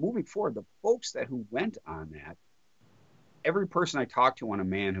 Now, moving forward, the folks who went on that, every person I talked to on a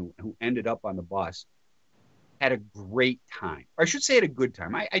man who ended up on the bus had a great time. Or I should say had a good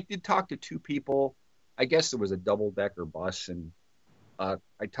time. I did talk to two people. I guess there was a double-decker bus, and I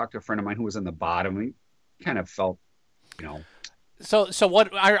talked to a friend of mine who was on the bottom. He kind of felt, So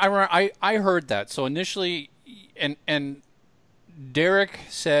what I heard that. So initially, and Derek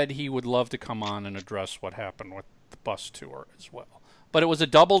said he would love to come on and address what happened with the bus tour as well. But it was a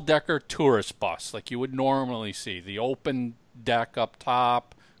double-decker tourist bus, like you would normally see. The open deck up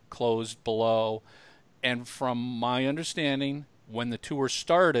top, closed below. And from my understanding, when the tour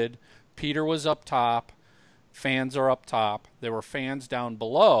started, Peter was up top, fans are up top. There were fans down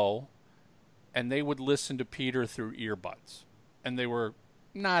below, and they would listen to Peter through earbuds. And they were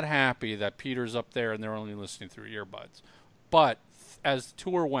not happy that Peter's up there and they're only listening through earbuds. But as the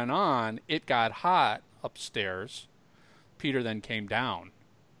tour went on, it got hot upstairs. Peter then came down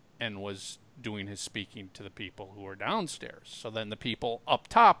and was doing his speaking to the people who were downstairs. So then the people up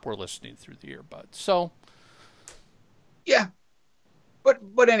top were listening through the earbuds. So, yeah.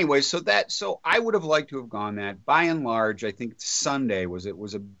 But anyway, so I would have liked to have gone that. By and large, I think Sunday was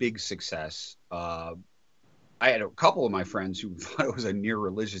a big success. I had a couple of my friends who thought it was a near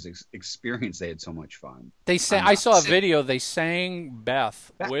religious experience. They had so much fun. They sang. I saw a video. They sang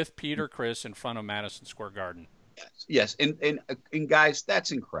Beth with Peter Criss in front of Madison Square Garden. Yes, and guys,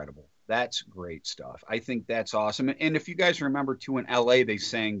 that's incredible. That's great stuff. I think that's awesome. And if you guys remember too, in LA, they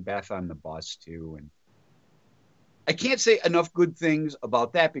sang Beth on the bus too. And I can't say enough good things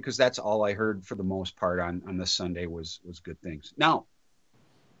about that because that's all I heard for the most part on the Sunday was good things. Now,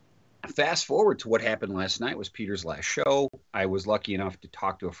 fast forward to what happened last night was Peter's last show. I was lucky enough to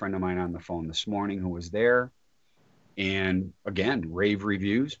talk to a friend of mine on the phone this morning who was there. And again, rave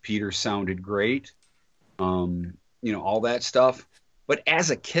reviews. Peter sounded great. All that stuff. But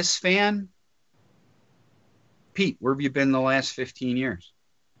as a Kiss fan, Pete, where have you been the last 15 years?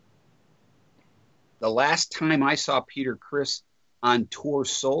 The last time I saw Peter Criss on tour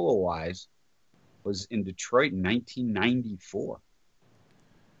solo-wise was in Detroit in 1994.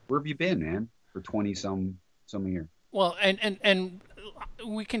 Where have you been, man, for 20-some years? Well, and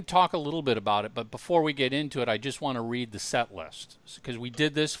we can talk a little bit about it, but before we get into it, I just want to read the set list, because we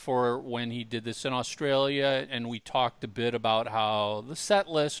did this for when he did this in Australia, and we talked a bit about how the set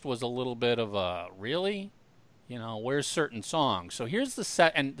list was a little bit of a, really? Where's certain songs? So here's the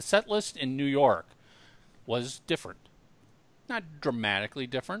set, and the set list in New York was different. Not dramatically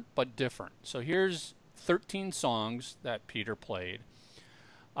different, but different. So here's 13 songs that Peter played.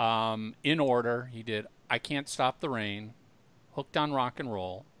 In order, he did I Can't Stop the Rain, Hooked on Rock and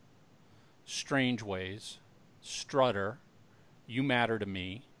Roll, Strange Ways, Strutter, You Matter to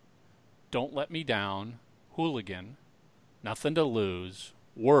Me, Don't Let Me Down, Hooligan, Nothing to Lose,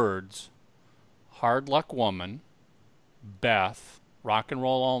 Words, Hard Luck Woman, Beth, Rock and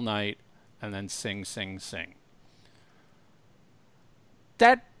Roll All Night, and then Sing, Sing, Sing.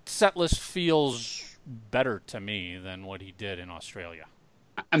 That set list feels better to me than what he did in Australia.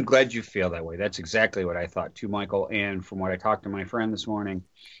 I'm glad you feel that way. That's exactly what I thought too, Michael. And from what I talked to my friend this morning,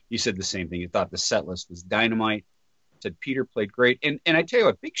 you said the same thing. You thought the set list was dynamite. Said Peter played great. And I tell you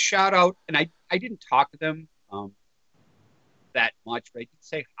what, big shout out. And I didn't talk to them that much, but I did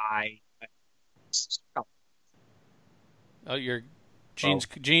say hi. Oh,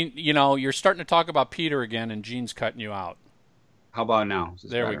 Gene, you're starting to talk about Peter again, and Gene's cutting you out. How about now?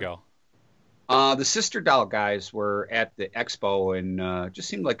 There we go. The Sister Doll guys were at the expo and just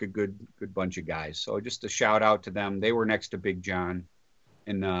seemed like a good bunch of guys. So just a shout out to them. They were next to Big John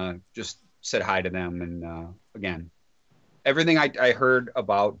and just said hi to them. And again, everything I heard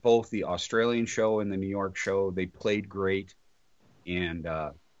about both the Australian show and the New York show, they played great. And,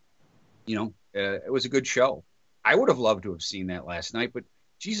 it was a good show. I would have loved to have seen that last night, but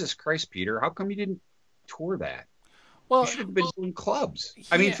Jesus Christ, Peter, how come you didn't tour that? Well, you should have been doing clubs. Yeah.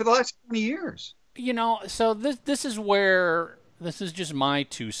 I mean, for the last 20 years. So this is just my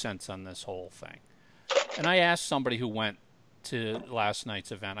 2 cents on this whole thing. And I asked somebody who went to last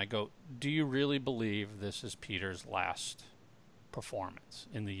night's event, I go, do you really believe this is Peter's last performance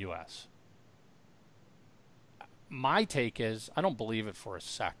in the U.S.? My take is, I don't believe it for a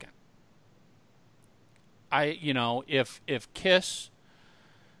second. If Kiss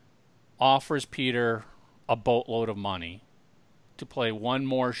offers Peter a boatload of money to play one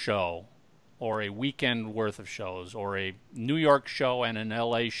more show or a weekend worth of shows or a New York show and an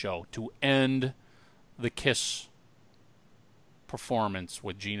LA show to end the Kiss performance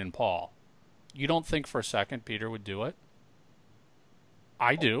with Gene and Paul, you don't think for a second Peter would do it?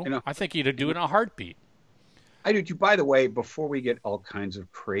 I do. I think he'd do it in a heartbeat. I do too. By the way, before we get all kinds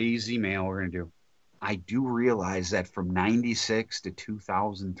of crazy mail we're going to do, I do realize that from 96 to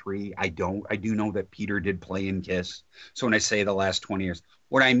 2003, I do know that Peter did play in Kiss. So when I say the last 20 years,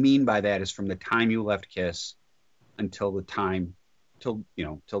 what I mean by that is from the time you left Kiss until this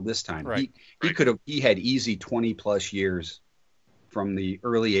time. Right. He had easy 20 plus years from the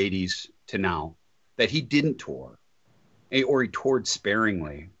early 80s to now that he didn't tour, or he toured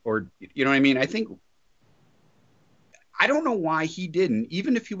sparingly, or, you know what I mean? I don't know why he didn't,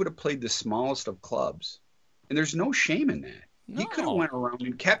 even if he would have played the smallest of clubs. And there's no shame in that. No. He could have went around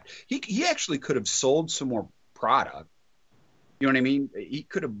and he actually could have sold some more product. You know what I mean? He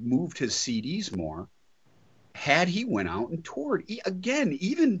could have moved his CDs more had he went out and toured. Again,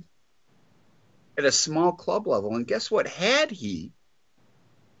 even at a small club level. And guess what? Had he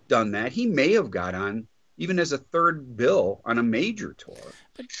done that, he may have got on even as a third bill on a major tour.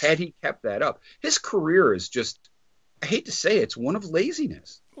 Had he kept that up. His career is just, I hate to say it, it's one of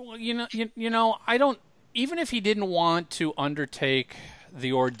laziness. Well, I don't, even if he didn't want to undertake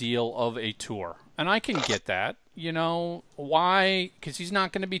the ordeal of a tour, and I can get that, why? Because he's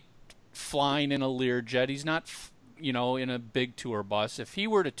not going to be flying in a Learjet. He's not, in a big tour bus. If he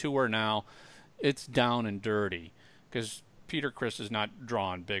were to tour now, it's down and dirty because Peter Criss is not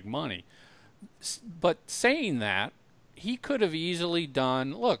drawing big money. But saying that, he could have easily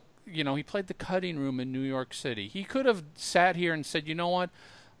done, look, he played the Cutting Room in New York City. He could have sat here and said, you know what,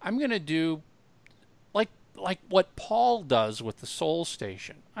 I'm going to do like what Paul does with the Soul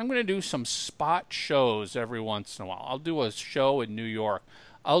Station. I'm going to do some spot shows every once in a while. I'll do a show in New York.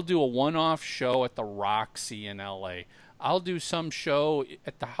 I'll do a one-off show at the Roxy in LA. I'll do some show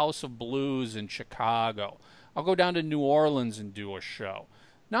at the House of Blues in Chicago. I'll go down to New Orleans and do a show.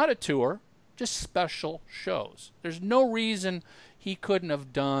 Not a tour, just special shows. There's no reason he couldn't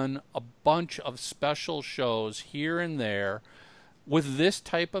have done a bunch of special shows here and there with this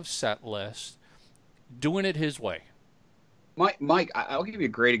type of set list, doing it his way. Mike, I'll give you a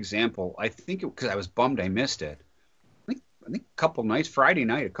great example. I think because I was bummed I missed it. I think a couple nights, Friday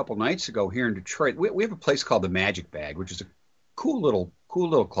night, a couple nights ago here in Detroit, we have a place called the Magic Bag, which is a cool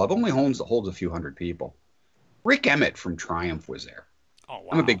little club. Only holds a few hundred people. Rick Emmett from Triumph was there. Oh, wow.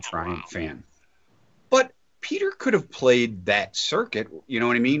 I'm a big Triumph fan. But Peter could have played that circuit, you know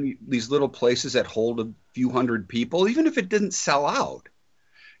what I mean? These little places that hold a few hundred people, even if it didn't sell out.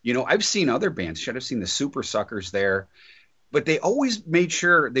 You know, I've seen other bands. Should have seen the Super Suckers there. But they always made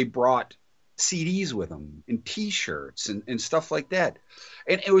sure they brought CDs with them and T-shirts and stuff like that.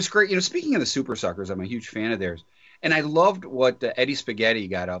 And it was great. You know, speaking of the Super Suckers, I'm a huge fan of theirs. And I loved what Eddie Spaghetti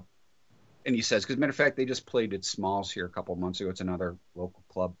got up. And he says, because matter of fact, they just played at Smalls here a couple of months ago. It's another local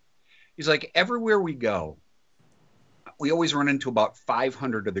club. He's like, everywhere we go, we always run into about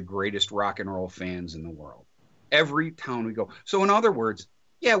 500 of the greatest rock and roll fans in the world. Every town we go. So in other words,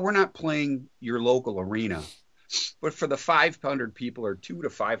 yeah, we're not playing your local arena. But for the 500 people or 200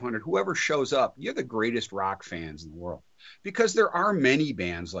 to 500, whoever shows up, you're the greatest rock fans in the world. Because there are many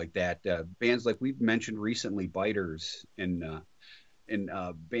bands like that. Bands like we've mentioned recently, Biters and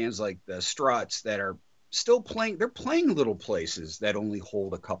bands like the Struts that are still playing. They're playing little places that only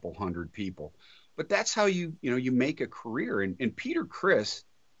hold a couple hundred people. But that's how you make a career. And Peter Criss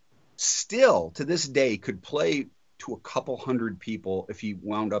still to this day could play to a couple hundred people if he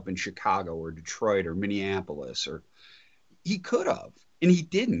wound up in Chicago or Detroit or Minneapolis, or he could have, and he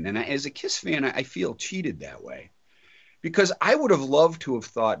didn't. And as a Kiss fan, I feel cheated that way, because I would have loved to have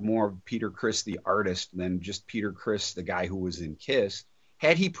thought more of Peter Criss, the artist, than just Peter Criss, the guy who was in Kiss,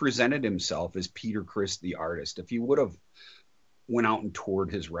 had he presented himself as Peter Criss, the artist. If he would have went out and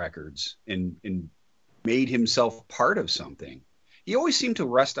toured his records and made himself part of something. He always seemed to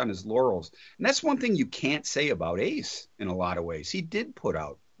rest on his laurels. And that's one thing you can't say about Ace in a lot of ways. He did put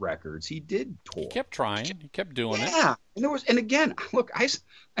out records. He did tour. He kept trying. He kept doing it. Yeah. And again, look, I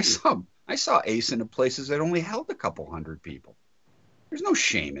saw Ace in places that only held a couple hundred people. There's no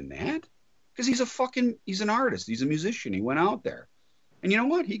shame in that, because he's an artist. He's a musician. He went out there. And you know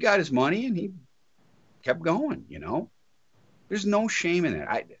what? He got his money and he kept going, you know. There's no shame in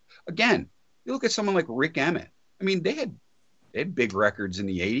that. Again, you look at someone like Rick Emmett. I mean, they had big records in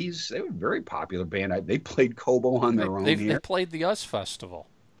the 80s. They were a very popular band. They played Kobo on their own here. They played the US Festival.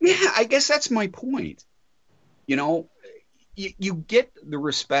 Yeah, I guess that's my point. You know, you get the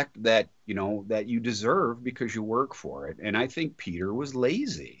respect that you deserve because you work for it. And I think Peter was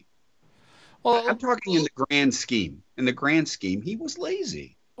lazy. Well, I'm talking in the grand scheme. In the grand scheme, he was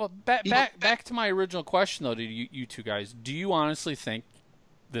lazy. Well, back to my original question, though, to you two guys. Do you honestly think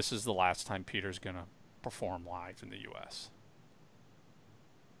this is the last time Peter's going to perform live in the U.S.?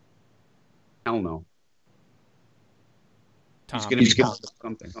 Hell no. Tom, he's going to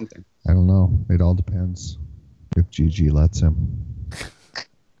be something. I don't know. It all depends if Gigi lets him.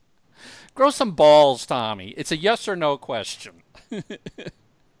 Grow some balls, Tommy. It's a yes or no question.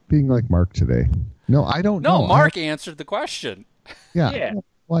 Being like Mark today. No, I don't know. No, Mark answered the question. Yeah. I have no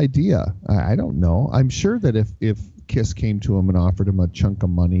idea. I don't know. I'm sure that if Kiss came to him and offered him a chunk of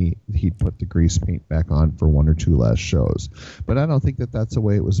money, he'd put the grease paint back on for one or two last shows. But I don't think that that's the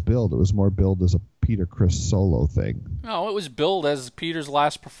way it was billed. It was more billed as a Peter Criss solo thing. No, it was billed as Peter's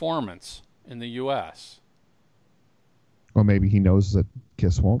last performance in the U.S. Or maybe he knows that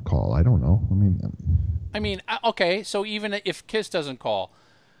Kiss won't call. I don't know. I mean, okay, so even if Kiss doesn't call,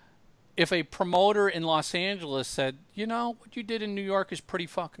 if a promoter in Los Angeles said, you know, what you did in New York is pretty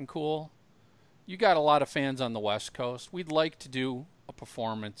fucking cool. You got a lot of fans on the West Coast. We'd like to do a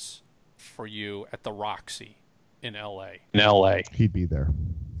performance for you at the Roxy in L.A. He'd be there.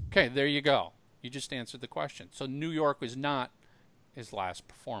 Okay, there you go. You just answered the question. So New York was not his last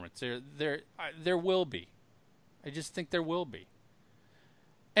performance. There will be. I just think there will be.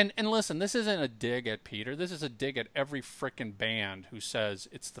 And listen, this isn't a dig at Peter. This is a dig at every frickin' band who says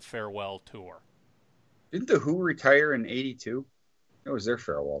it's the farewell tour. Didn't the Who retire in '82? That was their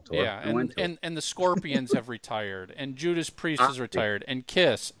farewell tour. Yeah, and the Scorpions have retired, and Judas Priest has retired, and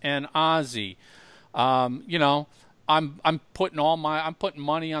Kiss, and Ozzy. You know, I'm putting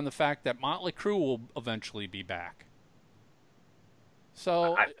money on the fact that Motley Crue will eventually be back.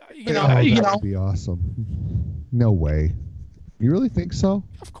 So that would be awesome. No way. You really think so?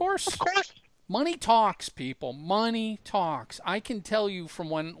 Of course. Money talks, people. Money talks. I can tell you from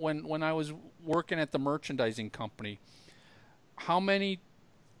when I was working at the merchandising company, how many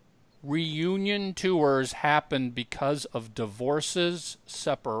reunion tours happened because of divorces,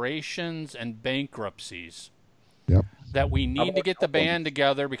 separations, and bankruptcies. Yep. That we need to get the band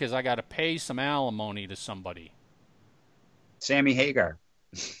together because I got to pay some alimony to somebody. Sammy Hagar.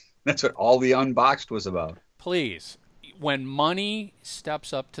 That's what all the Unboxed was about. Please, when money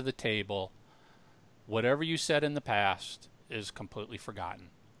steps up to the table, whatever you said in the past is completely forgotten.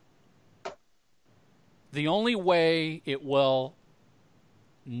 The only way it will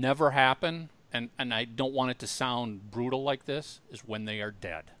never happen, and I don't want it to sound brutal like this, is when they are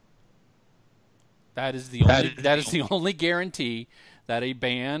dead. That is the only guarantee that a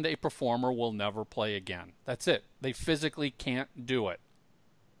band, a performer will never play again. That's it. They physically can't do it.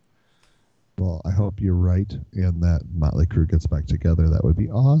 Well, I hope you're right, and that Motley Crue gets back together. That would be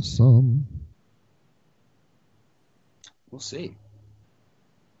awesome. We'll see.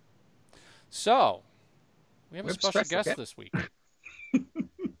 So, we have a special guest this week.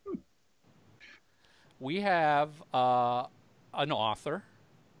 We have an author.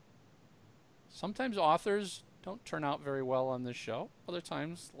 Sometimes authors don't turn out very well on this show. Other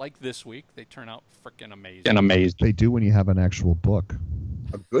times, like this week, they turn out freaking amazing. They do when you have an actual book.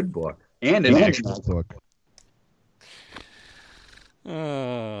 A good book. And an actual book.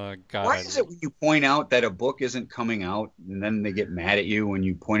 Oh, God. Why is it when you point out that a book isn't coming out, and then they get mad at you when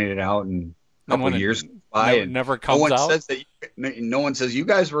you pointed it out, and a couple of years go by, and never comes out? No one says you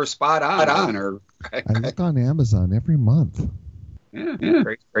guys were spot on. Or I look on Amazon every month. Yeah.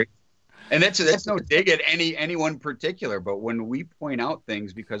 Great. And that's no dig at anyone particular, but when we point out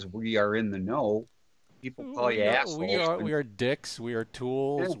things because we are in the know, people call you assholes. We are dicks. We are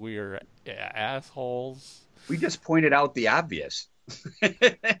tools. Yeah. We are assholes. We just pointed out the obvious.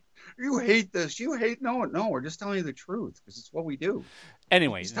 You hate this. No. We're just telling you the truth because it's what we do.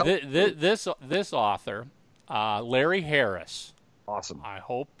 Anyways, this author, Larry Harris. Awesome. I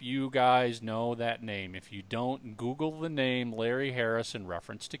hope you guys know that name. If you don't, Google the name Larry Harris in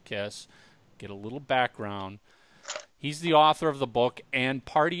reference to Kiss. Get a little background. He's the author of the book And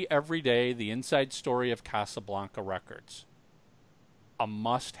Party Every Day, The Inside Story of Casablanca Records. A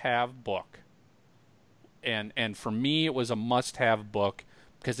must-have book. And for me, it was a must-have book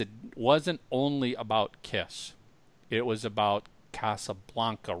because it wasn't only about Kiss. It was about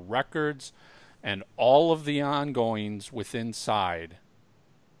Casablanca Records and all of the ongoings inside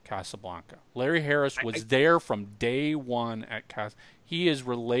Casablanca. Larry Harris was there from day one at Casablanca. He is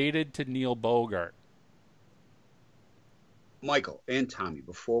related to Neil Bogart. Michael and Tommy,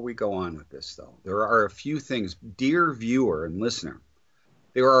 before we go on with this, though, there are a few things, dear viewer and listener,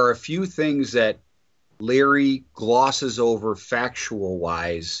 there are a few things that Larry glosses over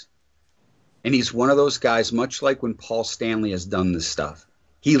factual-wise, and he's one of those guys, much like when Paul Stanley has done this stuff.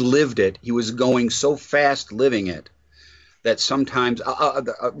 He lived it. He was going so fast living it that sometimes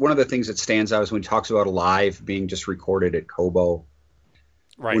one of the things that stands out is when he talks about live being just recorded at Kobo.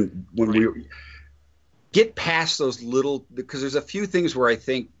 Right. When we get past those little, because there's a few things where I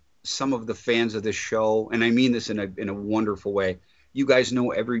think some of the fans of this show, and I mean this in a wonderful way, you guys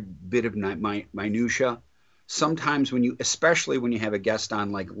know every bit of my minutia. Sometimes especially when you have a guest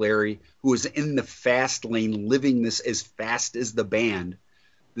on like Larry, who is in the fast lane, living this as fast as the band,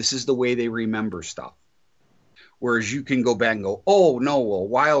 this is the way they remember stuff. Whereas you can go back and go, oh no, well,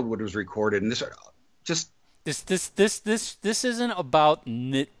 Wildwood was recorded, and this isn't about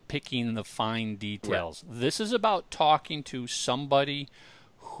nitpicking the fine details. Right. This is about talking to somebody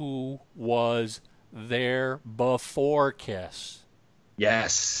who was there before Kiss.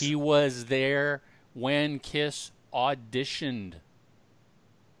 Yes. He was there when Kiss auditioned,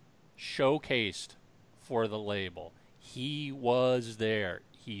 showcased for the label. He was there.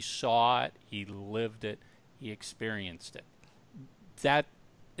 He saw it. He lived it. He experienced it. That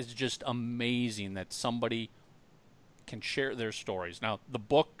is just amazing that somebody can share their stories. Now, the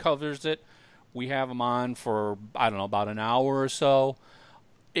book covers it. We have them on for, I don't know, about an hour or so.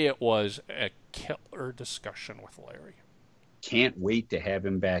 It was a killer discussion with Larry. Can't wait to have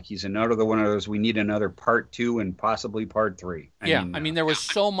him back. He's another one of those, we need another part 2 and possibly part 3. I mean, there was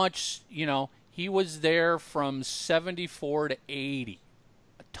so much, he was there from 74 to 80.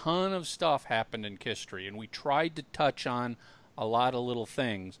 A ton of stuff happened in history, and we tried to touch on a lot of little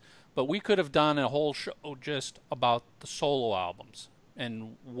things. But we could have done a whole show just about the solo albums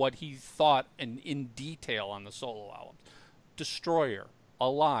and what he thought in detail on the solo albums. Destroyer,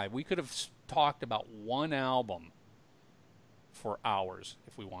 Alive. We could have talked about one album for hours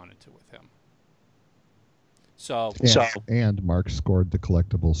if we wanted to with him. And Mark scored the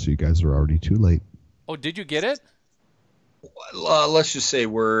collectibles, so you guys are already too late. Oh, did you get it? Let's just say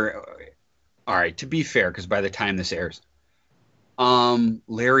we're all right. To be fair, because by the time this airs,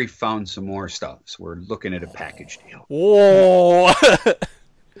 Larry found some more stuff, so we're looking at a package deal. Whoa!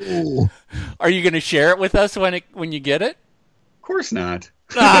 Are you going to share it with us when you get it? Of course not.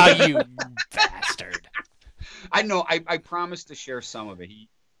 Ah, you bastard! I know. I promised to share some of it.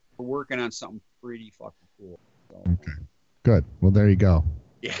 We're working on something pretty fucking cool. So. Okay. Good. Well, there you go.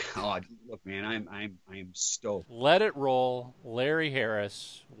 Yeah. Oh, look, man, I'm stoked. Let it roll. Larry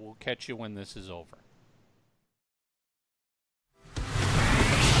Harris. We'll catch you when this is over.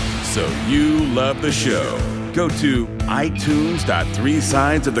 So you love the show. Go to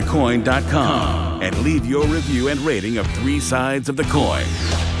itunes.threesidesofthecoin.com and leave your review and rating of Three Sides of the Coin.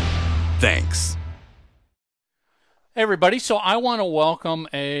 Thanks. Hey, everybody. So I want to welcome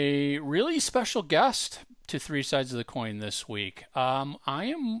a really special guest to Three Sides of the Coin this week.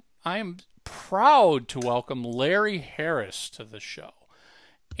 I am proud to welcome Larry Harris to the show.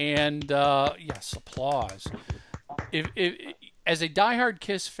 And yes, applause. If as a diehard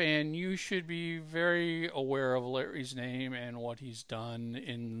Kiss fan, you should be very aware of Larry's name and what he's done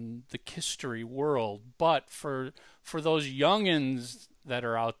in the Kisstory world. But for those youngins that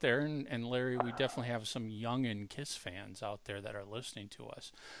are out there, and Larry, we definitely have some youngin Kiss fans out there that are listening to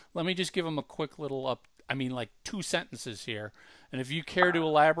us. Let me just give them a quick little like 2 sentences here. And if you care to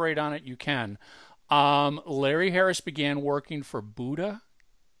elaborate on it, you can. Larry Harris began working for Buddah,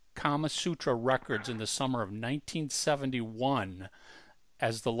 Sutra Records in the summer of 1971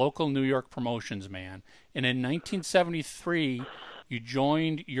 as the local New York promotions man. And in 1973, you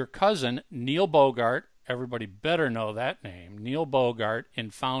joined your cousin, Neil Bogart. Everybody better know that name, Neil Bogart, in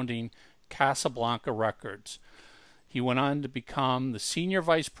founding Casablanca Records. He went on to become the senior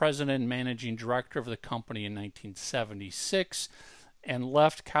vice president and managing director of the company in 1976 and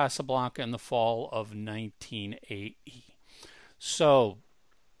left Casablanca in the fall of 1980. So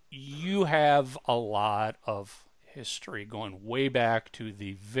you have a lot of history going way back to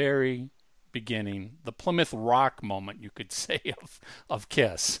the very beginning, the Plymouth Rock moment, you could say, of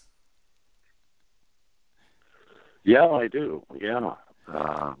Kiss. Yeah, I do. Yeah.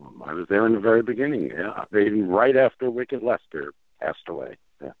 I was there in the very beginning. Yeah. Even right after Wicked Lester passed away.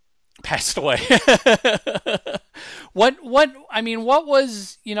 Yeah. Passed away. What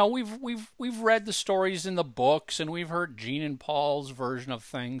was, we've read the stories in the books and we've heard Gene and Paul's version of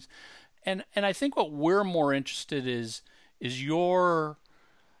things. And I think what we're more interested is your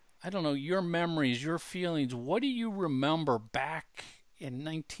memories, your feelings. What do you remember back in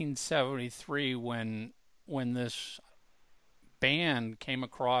 1973 when this band came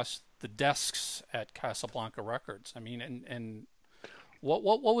across the desks at Casablanca Records? I mean, and what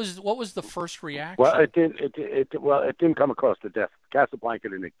was the first reaction? Well, it didn't come across the desk. Casablanca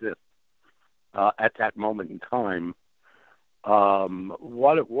didn't exist at that moment in time.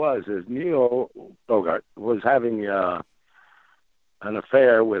 What it was is Neil Bogart was having an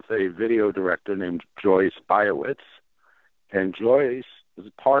affair with a video director named Joyce Eyewitness, and Joyce's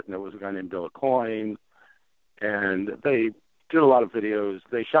partner was a guy named Bill Coyne, and they did a lot of videos.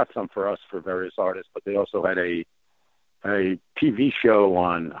 They shot some for us for various artists, but they also had a TV show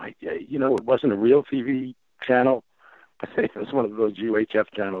on, it wasn't a real TV channel. I think it was one of those UHF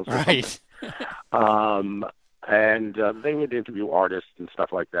channels. Right. And they would interview artists and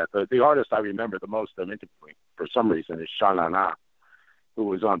stuff like that. The artist I remember the most of interviewing, for some reason, is Sha-Na-Na, who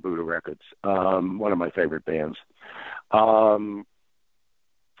was on Buddah Records, one of my favorite bands. But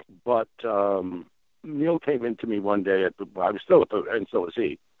Neil came into me one day, I was still at Buddah, and so was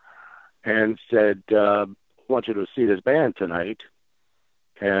he, and said, I want you to see this band tonight.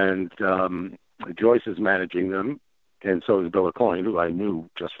 And Joyce is managing them, and so is Bill Coyne, who I knew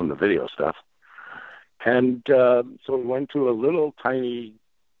just from the video stuff. And so we went to a little tiny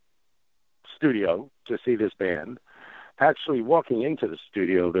studio to see this band. Actually, walking into the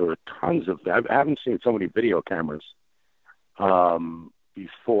studio, there were tons of, I haven't seen so many video cameras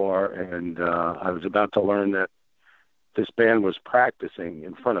before, and I was about to learn that this band was practicing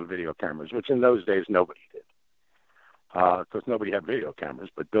in front of video cameras, which in those days nobody did, because nobody had video cameras,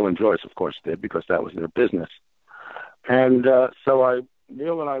 but Bill and Joyce, of course, did, because that was their business. And so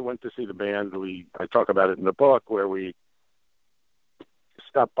Neil and I went to see the band. I talk about it in the book, where we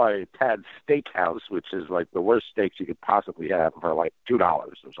stopped by Tad's Steakhouse, which is like the worst steaks you could possibly have, for like $2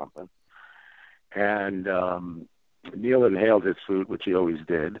 or something. And Neil inhaled his food, which he always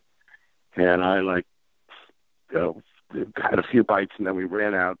did, and I had a few bites, and then we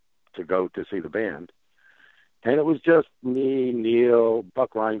ran out to go to see the band. And it was just me, Neil,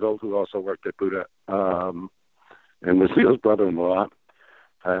 Buck Reingold, who also worked at Buddah, and was Neil's brother-in-law,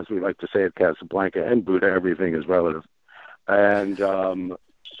 as we like to say at Casablanca, and Buddah, everything is relative. And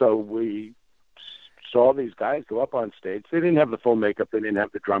so we saw these guys go up on stage. They didn't have the full makeup. They didn't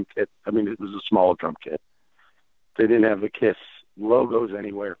have the drum kit. I mean, it was a small drum kit. They didn't have the KISS logos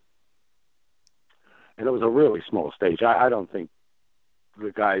anywhere. And it was a really small stage. I don't think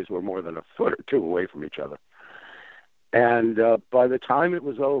the guys were more than a foot or two away from each other. And by the time it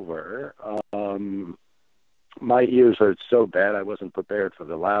was over, my ears hurt so bad I wasn't prepared for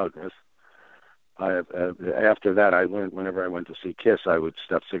the loudness. After that, I learned whenever I went to see KISS, I would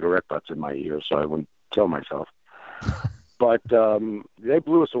stuff cigarette butts in my ears so I wouldn't kill myself. But they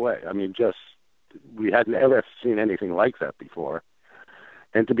blew us away. I mean, we hadn't ever seen anything like that before.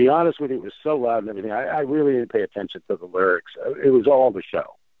 And to be honest with you, it was so loud and everything. I really didn't pay attention to the lyrics. It was all the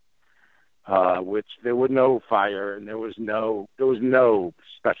show, which there was no fire and there was no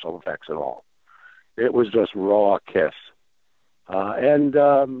special effects at all. It was just raw KISS. And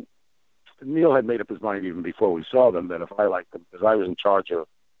Neil had made up his mind even before we saw them that if I liked them, because I was in charge of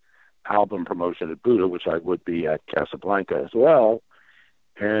album promotion at Buddah, which I would be at Casablanca as well,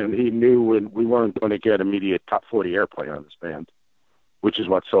 and he knew we weren't going to get immediate top 40 airplay on this band, which is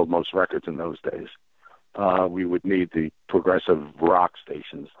what sold most records in those days. We would need the progressive rock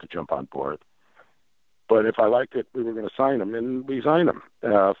stations to jump on board. But if I liked it, we were going to sign them, and we signed them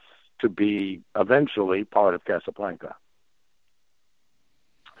to be eventually part of Casablanca.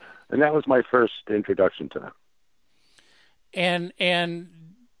 And that was my first introduction to them. And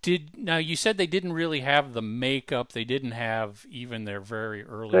now you said they didn't really have the makeup. They didn't have even their very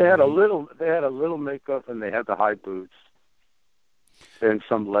early. They had a little makeup, and they had the high boots and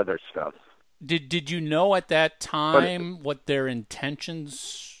some leather stuff. Did you know at that time what their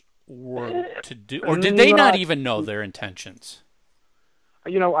intentions were to do, or did they not even know their intentions? I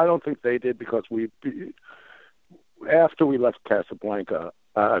don't think they did, because after we left Casablanca,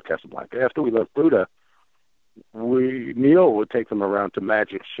 after we left Buddah, Neil would take them around to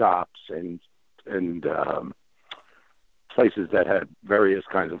magic shops and places that had various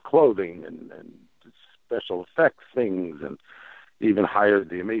kinds of clothing and special effects things, and even hired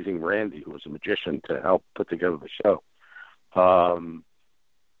the amazing Randy, who was a magician, to help put together the show.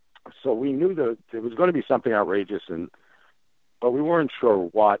 So we knew that there was going to be something outrageous, but we weren't sure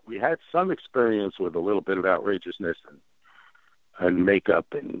what. We had some experience with a little bit of outrageousness and makeup,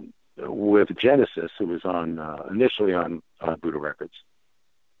 and with Genesis, who was initially on Buddah Records.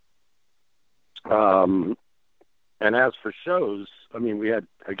 And as for shows, I mean, we had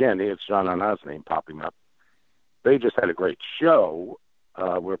John Anna's name popping up. They just had a great show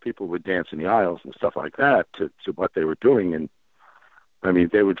where people would dance in the aisles and stuff like that to what they were doing. And I mean,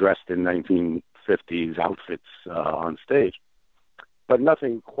 they were dressed in 1950s outfits on stage, but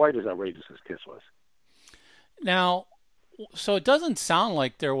nothing quite as outrageous as KISS was. Now, so it doesn't sound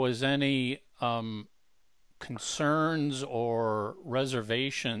like there was any concerns or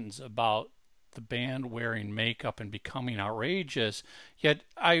reservations about the band wearing makeup and becoming outrageous. Yet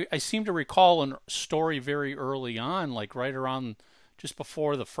I seem to recall a story very early on, like right around just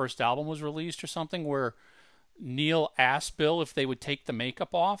before the first album was released or something, where Neil asked Bill if they would take the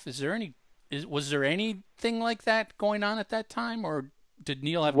makeup off. Was there anything like that going on at that time, or did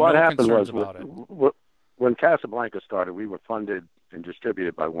Neil have no concerns about it? When Casablanca started, we were funded and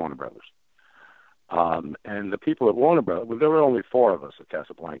distributed by Warner Brothers. And the people at Warner Brothers, there were only four of us at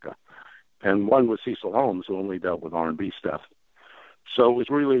Casablanca. And one was Cecil Holmes, who only dealt with R&B stuff. So it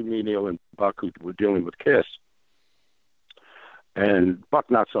was really me, Neil, and Buck who were dealing with KISS. And Buck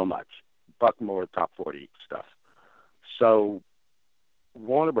not so much. Buck more top 40 stuff. So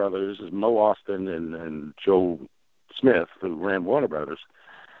Warner Brothers, Mo Austin and Joe Smith, who ran Warner Brothers,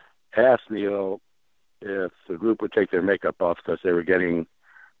 asked Neil if the group would take their makeup off because they were getting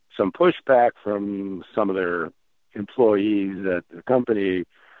some pushback from some of their employees at the company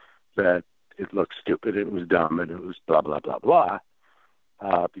that it looked stupid, it was dumb, and it was blah, blah, blah, blah,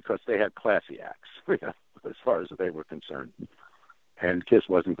 because they had classy acts, as far as they were concerned. And KISS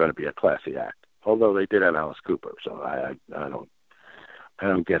wasn't going to be a classy act, although they did have Alice Cooper, so I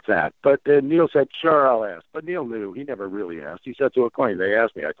don't get that. But Neil said, sure, I'll ask. But Neil knew. He never really asked. He said to Accoin, they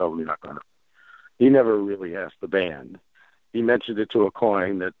asked me. I told him you're not going to. He never really asked the band. He mentioned it to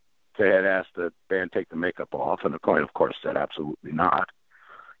Accoin that they had asked the band take the makeup off, and Accoin, of course, said absolutely not.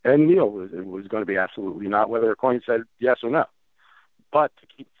 And Neil was going to be absolutely not, whether Accoin said yes or no. But to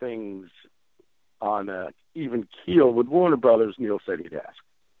keep things on an even keel with Warner Brothers, Neil said he'd ask.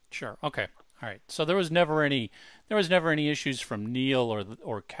 Sure. Okay. All right. So there was never any issues from Neil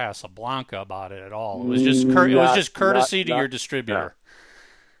or Casablanca about it at all. It was just courtesy to your distributor.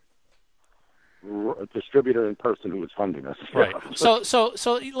 distributor and person who was funding us. Right. So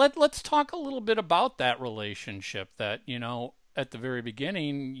let's talk a little bit about that relationship. That, you know, at the very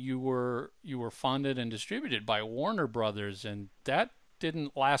beginning, you were funded and distributed by Warner Brothers, and that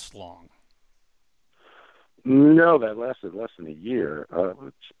didn't last long. No, that lasted less than a year.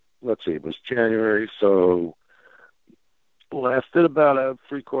 Let's see, it was January, so lasted about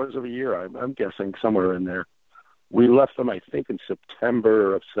 3/4 of a year. I'm guessing somewhere in there. We left them, I think, in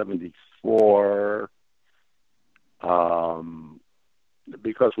September of '74,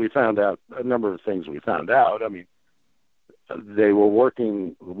 because we found out a number of things. We found out. I mean, they were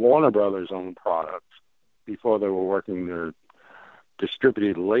working Warner Brothers' own product before they were working their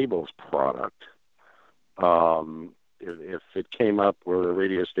distributed labels product. If it came up where a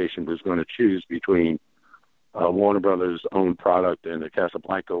radio station was going to choose between Warner Brothers' own product and the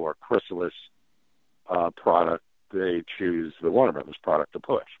Casablanca or Chrysalis product, they choose the Warner Brothers product to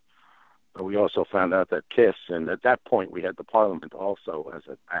push. But we also found out that Kiss, and at that point we had the Parliament also as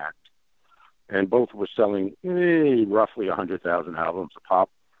an act, and both were selling roughly 100,000 albums a pop.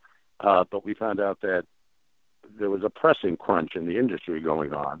 But we found out that there was a pressing crunch in the industry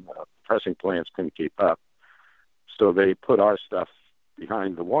going on. Pressing plants couldn't keep up. So they put our stuff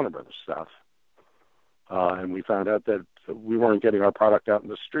behind the Warner Brothers stuff. And we found out that we weren't getting our product out in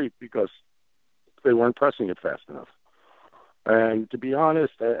the street because they weren't pressing it fast enough. And to be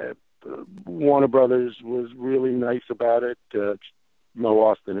honest, Warner Brothers was really nice about it. Mo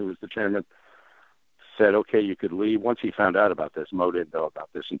Austin, who was the chairman, said, okay, you could leave. Once he found out about this, Mo didn't know about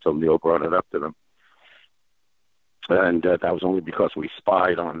this until Neil brought it up to them. And that was only because we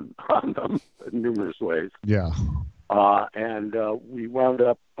spied on them in numerous ways. Yeah. And we wound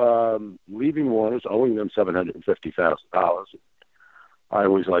up leaving Warner's, owing them $750,000. I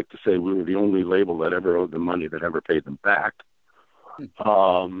always like to say we were the only label that ever owed them money that ever paid them back.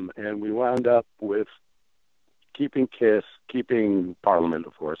 And we wound up with keeping Kiss, keeping Parliament,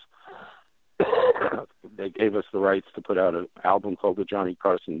 of course. They gave us the rights to put out an album called the Johnny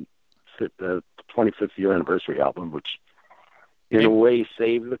Carson 25th year anniversary album, which in a way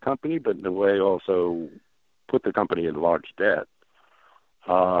saved the company, but in a way also put the company in large debt.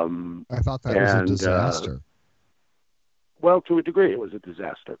 I thought that was a disaster. Well, to a degree, it was a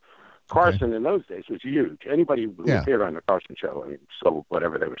disaster. Carson in those days was huge. Anybody who appeared on the Carson show, I mean, sold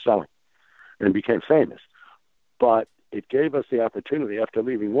whatever they were selling and became famous. But it gave us the opportunity after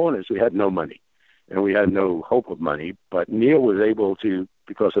leaving Warner's. We had no money and we had no hope of money, but Neil was able to,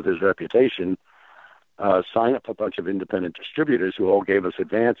 because of his reputation, sign up a bunch of independent distributors who all gave us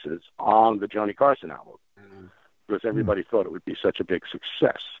advances on the Johnny Carson album because everybody thought it would be such a big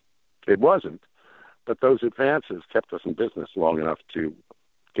success. It wasn't, but those advances kept us in business long enough to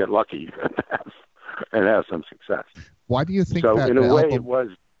get lucky and have some success. Why do you think so? That in a album... way, it was.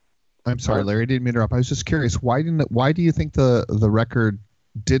 I'm sorry, Larry, I didn't mean to interrupt. I was just curious. Why do you think the record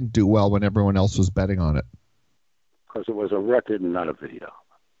didn't do well when everyone else was betting on it? Because it was a record and not a video.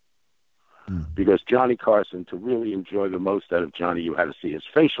 Because Johnny Carson, to really enjoy the most out of Johnny, you had to see his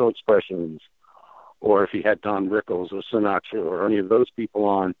facial expressions, or if he had Don Rickles or Sinatra or any of those people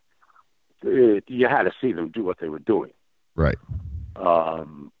on, you had to see them do what they were doing. Right.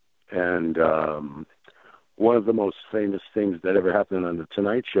 One of the most famous things that ever happened on The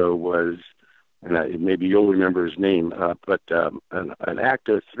Tonight Show was, and maybe you'll remember his name, but an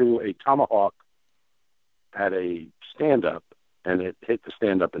actor threw a tomahawk at a stand-up, and it hit the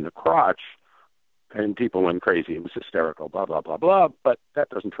stand-up in the crotch, and people went crazy. It was hysterical, blah, blah, blah, blah, but that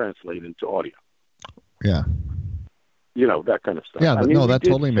doesn't translate into audio. Yeah. You know, that kind of stuff. Yeah, that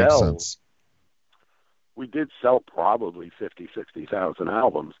totally makes sense. We did sell probably 50, 60,000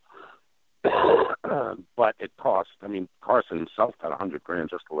 albums, but it cost, I mean, Carson himself got $100,000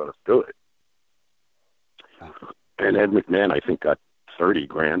 just to let us do it. And Ed McMahon, I think, got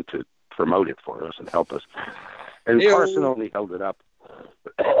 $30,000 to promote it for us and help us. And Carson only held it up.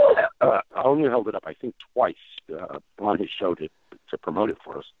 I think, twice on his show to promote it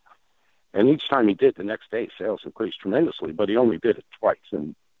for us. And each time he did, the next day sales increased tremendously, but he only did it twice.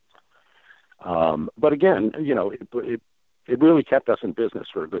 And but again, you know, it really kept us in business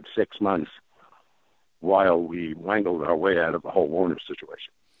for a good 6 months while we wangled our way out of the whole Warner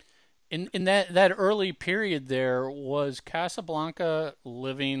situation. In that early period there, was Casablanca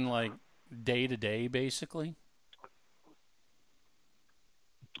living like day to day, basically?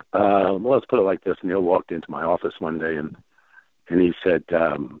 Well, let's put it like this. Neil walked into my office one day and he said,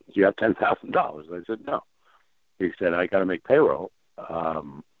 "Do you have $10,000?" I said, "No." He said, "I got to make payroll."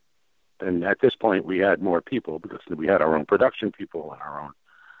 And at this point, we had more people because we had our own production people and our own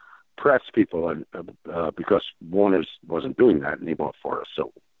press people, and because Warner's wasn't doing that anymore for us.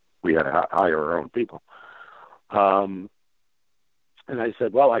 So we had to hire our own people. And I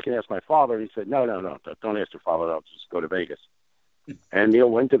said, well, I can ask my father. He said, no, don't ask your father. I'll just go to Vegas. And Neil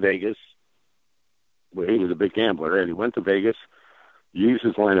went to Vegas. Well, he was a big gambler, and he went to Vegas, used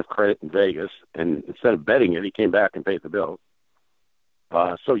his line of credit in Vegas, and instead of betting it, he came back and paid the bill.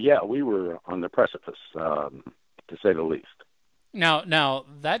 So, yeah, we were on the precipice, to say the least. Now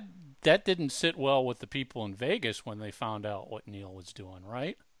that didn't sit well with the people in Vegas when they found out what Neil was doing,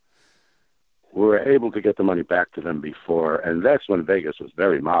 right? We were able to get the money back to them before, and that's when Vegas was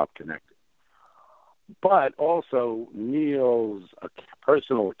very mob-connected. But also, Neil's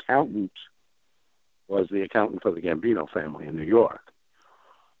personal accountant was the accountant for the Gambino family in New York.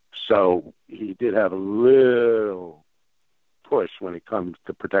 So he did have a little push when it comes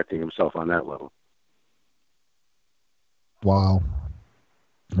to protecting himself on that level. Wow.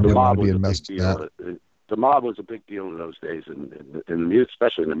 The mob was a big deal. The mob was a big deal in those days, in the music,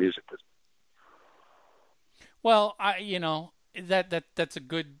 especially in the music business. Well, that's a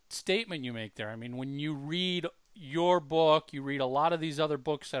good statement you make there. I mean, when you read your book, you read a lot of these other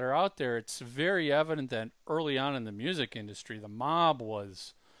books that are out there, it's very evident that early on in the music industry, the mob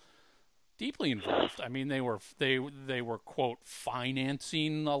was deeply involved. I mean, they were quote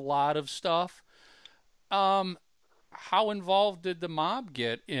financing a lot of stuff. How involved did the mob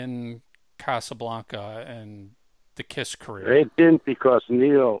get in Casablanca and the Kiss career? It didn't, because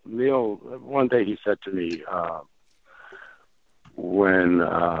Neil, one day he said to me, when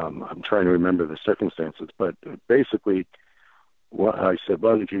I'm trying to remember the circumstances, but basically, I said,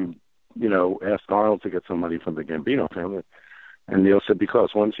 why don't you, ask Arnold to get some money from the Gambino family? And Neil said,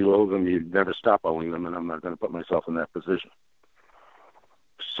 because once you owe them, you never stop owing them, and I'm not going to put myself in that position.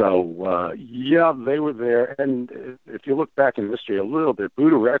 So, yeah, they were there. And if you look back in history a little bit,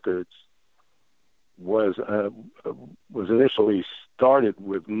 Buddah Records was initially started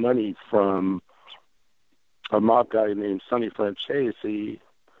with money from a mob guy named Sonny Francesi,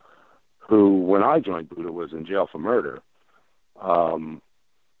 who, when I joined Buddah, was in jail for murder.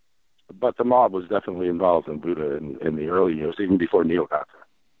 But the mob was definitely involved in Buddah in the early years, even before Neil got there.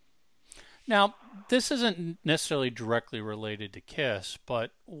 Now, this isn't necessarily directly related to Kiss,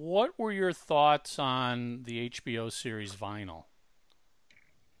 but what were your thoughts on the HBO series Vinyl?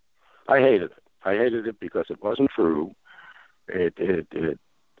 I hated it. I hated it because it wasn't true.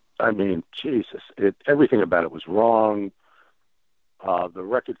 I mean, Jesus, everything about it was wrong. The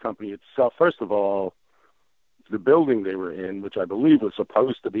record company itself, first of all, the building they were in, which I believe was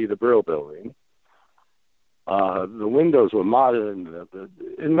supposed to be the Brill building, the windows were modern.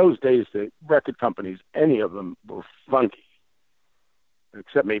 In those days, the record companies, any of them, were funky,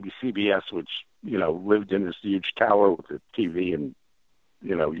 except maybe CBS, which, lived in this huge tower with a TV and,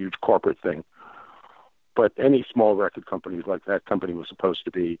 huge corporate thing. But any small record companies like that company was supposed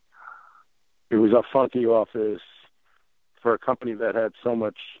to be, it was a funky office for a company that had so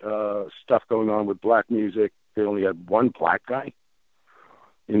much stuff going on with black music. They only had one black guy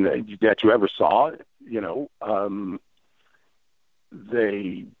that you ever saw.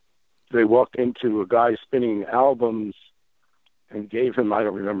 They walked into a guy spinning albums and gave him, I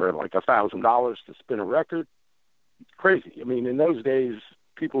don't remember, like $1,000 to spin a record. Crazy. I mean, in those days,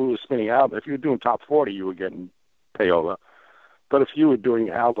 people who were spinning albums, if you were doing top 40, you were getting payola. But if you were doing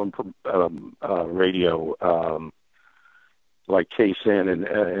album radio, like KSN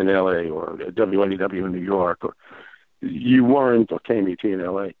in LA or WNEW in New York, or you weren't, or KMET in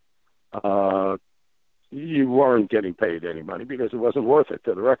LA, you weren't getting paid any money because it wasn't worth it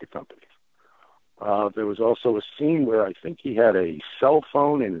to the record companies. There was also a scene where I think he had a cell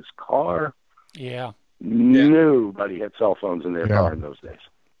phone in his car. Yeah. Nobody had cell phones in their car in those days.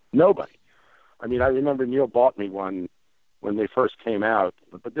 Nobody. I mean, I remember Neil bought me one when they first came out,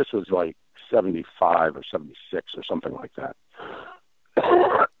 but this was like 75 or 76 or something like that.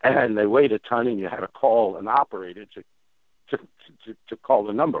 And they weighed a ton, and you had to call an operator to call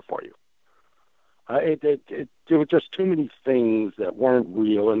the number for you. There were just too many things that weren't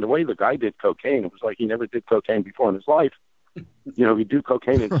real. And the way the guy did cocaine, it was like he never did cocaine before in his life. He'd do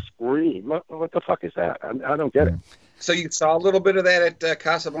cocaine and scream. What the fuck is that? I don't get it. So you saw a little bit of that at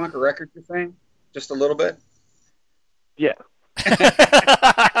Casablanca Records, you're saying? Just a little bit? Yeah.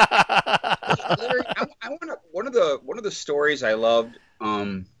 Larry, one of the stories I loved,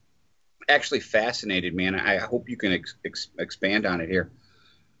 actually fascinated me, and I hope you can expand on it here.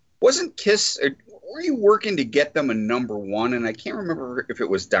 Wasn't Kiss? Were you working to get them a number one? And I can't remember if it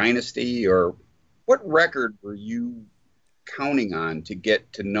was Dynasty or what record were you counting on to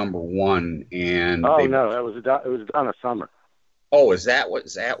get to number one? And no, it was Donna Summer. Oh, is that what?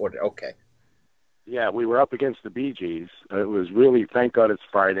 Okay. we were up against the Bee Gees. It was really, thank God it's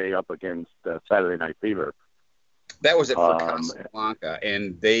Friday, up against Saturday Night Fever. That was it for Casablanca,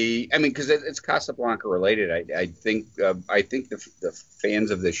 and because it's Casablanca related. I think the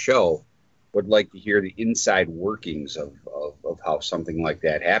fans of the show would like to hear the inside workings of how something like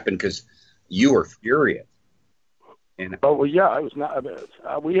that happened, because you were furious. And I was not.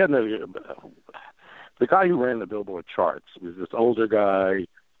 We had the guy who ran the Billboard charts was this older guy.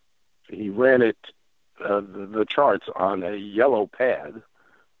 He ran the charts on a yellow pad,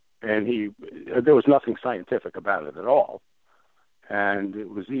 and there was nothing scientific about it at all. And it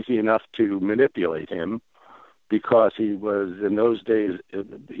was easy enough to manipulate him, because he was, in those days,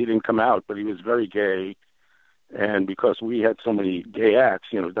 he didn't come out, but he was very gay. And because we had so many gay acts,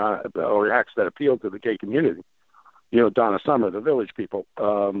 or acts that appealed to the gay community, Donna Summer, the Village People,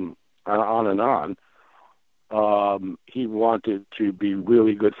 on and on. He wanted to be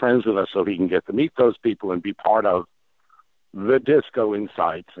really good friends with us so he can get to meet those people and be part of the disco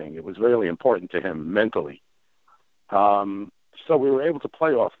inside thing. It was really important to him mentally. So we were able to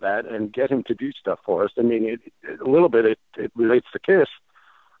play off that and get him to do stuff for us. I mean, a little bit it relates to Kiss.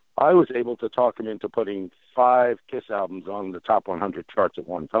 I was able to talk him into putting 5 Kiss albums on the top 100 charts at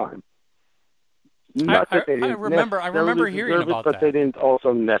one time. I remember hearing about that. But they didn't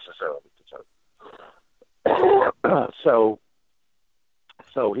also necessarily deserve it.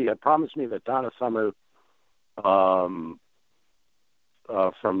 So he had promised me that Donna Summer from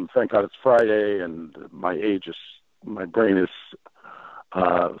Thank God It's Friday, and my brain is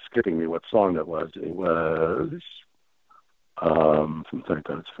skipping me what song that was. It was from Thank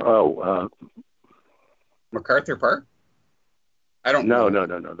God It's MacArthur Park? I don't know. No.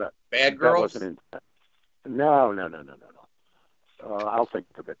 That Bad Girls? That wasn't in, no. I'll think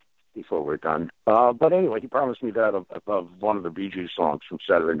of it before we're done. But anyway, he promised me that of one of the Bee Gees songs from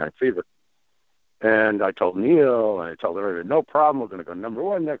Saturday Night Fever. And I told Neil, and I told everybody, no problem, we're going to go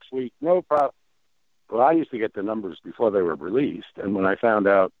 #1 next week, no problem. Well, I used to get the numbers before they were released, and when I found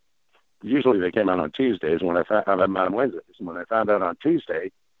out, usually they came out on Tuesdays, and when I found out on Wednesdays, and when I found out on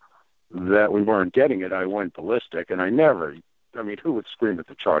Tuesday that we weren't getting it, I went ballistic, and who would scream at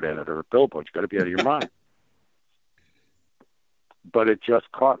the chart editor at Billboard? You got to be out of your mind. But it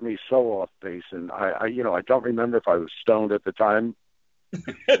just caught me so off base, and I don't remember if I was stoned at the time.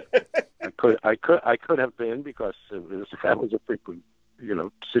 I could have been, because that was a frequent,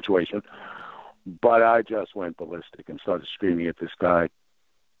 situation. But I just went ballistic and started screaming at this guy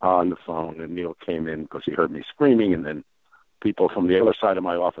on the phone, and Neil came in because he heard me screaming, and then people from the other side of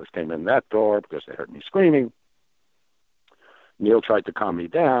my office came in that door because they heard me screaming. Neil tried to calm me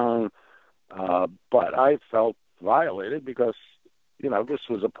down, but I felt violated because, this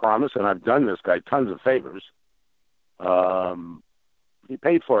was a promise, and I've done this guy tons of favors. He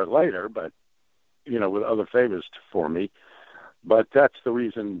paid for it later, but, with other favors for me. But that's the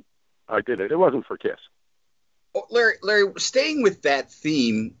reason I did it. It wasn't for Kiss. Oh, Larry, staying with that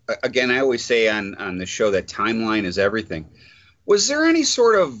theme, again, I always say on the show that timeline is everything. Was there any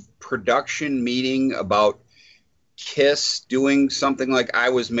sort of production meeting about Kiss doing something like I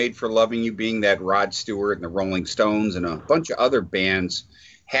Was Made for Loving You, being that Rod Stewart and the Rolling Stones and a bunch of other bands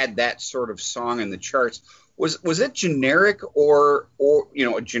had that sort of song in the charts? Was it generic or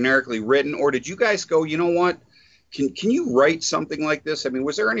generically written, or did you guys go, you know what, can you write something like this? I mean,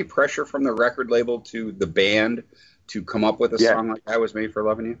 was there any pressure from the record label to the band to come up with a song like I Was Made for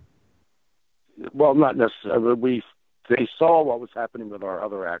Loving You? Well, not necessarily. They saw what was happening with our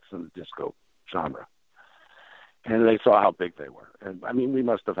other acts in the disco genre, and they saw how big they were. And we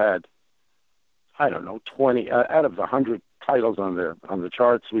must have had, 20 out of the 100 titles on the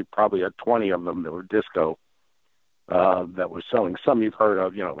charts. We probably had 20 of them that were disco, that were selling. Some you've heard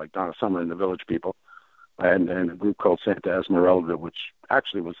of, like Donna Summer and the Village People, and a group called Santa Esmeralda, which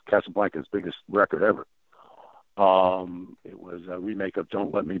actually was Casablanca's biggest record ever. It was a remake of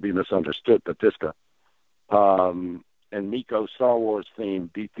Don't Let Me Be Misunderstood, but disco. And Miko's Star Wars theme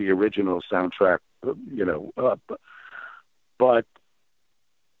beat the original soundtrack, but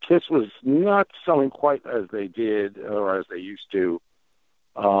Kiss was not selling quite as they did or as they used to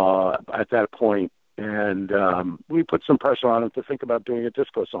at that point, and we put some pressure on them to think about doing a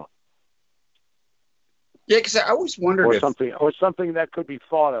disco song. Yeah, because I always wondered or something that could be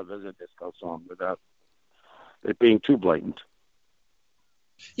thought of as a disco song without it being too blatant.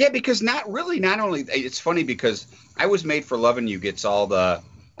 Yeah, because not only, it's funny because I Was Made for Loving You gets all the,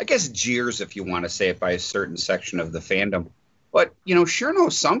 I guess, jeers, if you want to say it, by a certain section of the fandom. But, Sure Know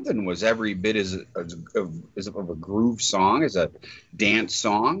Something was every bit as of a groove song, as a dance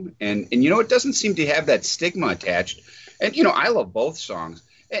song. And it doesn't seem to have that stigma attached. And I love both songs.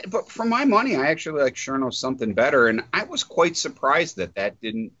 But for my money, I actually like Sure Know Something Better, and I was quite surprised that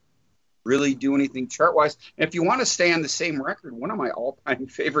didn't really do anything chart-wise. And if you want to stay on the same record, one of my all-time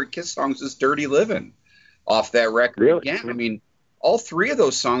favorite Kiss songs is Dirty Livin' off that record. Really? Again, I mean, all three of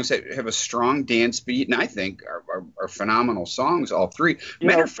those songs have a strong dance beat, and I think are phenomenal songs, all three.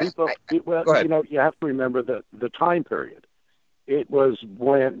 Matter of fact, go ahead. You have to remember the time period. It was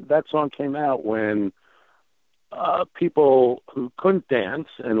when that song came out when people who couldn't dance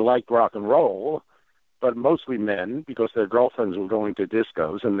and liked rock and roll, but mostly men, because their girlfriends were going to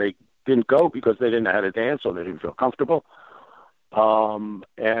discos, and they didn't go because they didn't know how to dance or they didn't feel comfortable.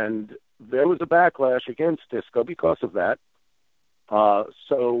 And there was a backlash against disco because of that.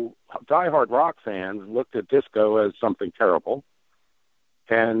 So diehard rock fans looked at disco as something terrible,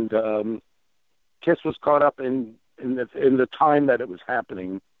 and Kiss was caught up in the time that it was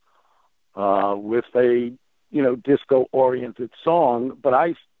happening with a disco-oriented song. But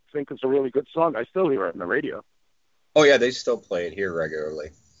I think it's a really good song. I still hear it on the radio. Oh yeah, they still play it here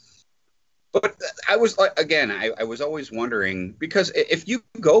regularly. But I was I was always wondering, because if you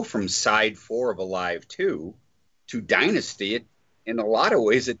go from side 4 of Alive 2 to Dynasty, in a lot of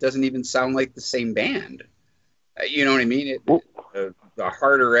ways, it doesn't even sound like the same band. You know what I mean? The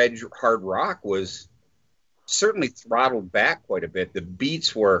harder edge, hard rock was certainly throttled back quite a bit. The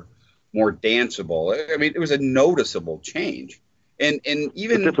beats were more danceable. I mean, it was a noticeable change. And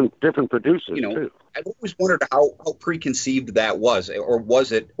even different producers, too. I've always wondered how preconceived that was, or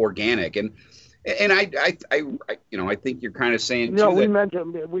was it organic? And I think you're kind of saying too. We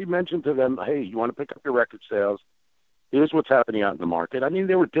mentioned to them, hey, you want to pick up your record sales? Here's what's happening out in the market. I mean,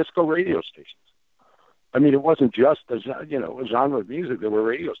 there were disco radio stations. I mean, it wasn't just a genre of music. There were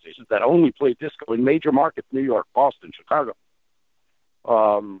radio stations that only played disco in major markets: New York, Boston, Chicago.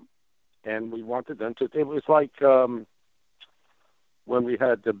 And we wanted them to. It was like when we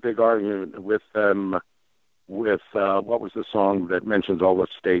had the big argument with them with what was the song that mentions all the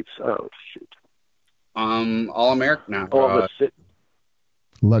states? Oh shoot! All American now.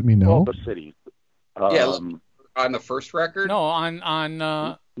 Let Me Know. All the cities. On the first record? No, on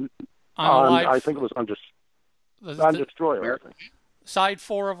Live. I think it was on Destroyer. I think. Side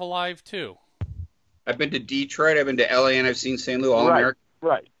 4 of Alive 2. I've been to Detroit. I've been to LA, and I've seen St. Louis. All American.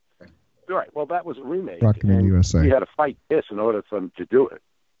 Right. Well, that was a remake. Rockin' in the USA. We had to fight this in order for them to do it.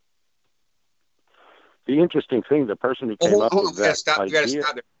 The interesting thing, the person who came up with that idea. You got to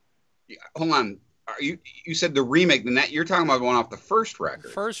stop there. Hold on. You said the remake, then you're talking about one off the first record. The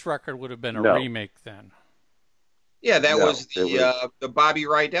first record would have been a remake then. Yeah, that was the Bobby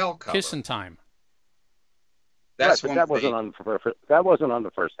Rydell cover. Kissin' Time. That's that wasn't on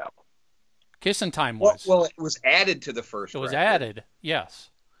the first album. Kissin' Time was. Well, it was added to the first. It was record. added,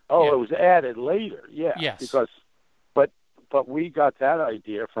 yes. Oh, yeah. It was added later, yeah. Yes. But we got that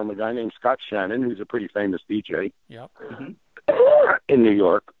idea from a guy named Scott Shannon, who's a pretty famous DJ. Yep. In New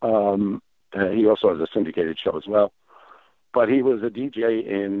York. He also has a syndicated show as well. But he was a DJ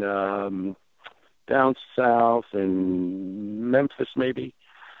in down south in Memphis, maybe.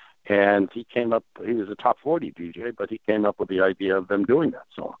 And he was a top 40 DJ, but he came up with the idea of them doing that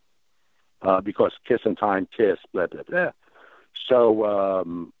song. Because Kissin' Time, Kiss, blah, blah, blah.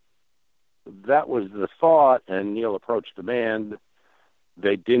 So that was the thought, and Neil approached the band.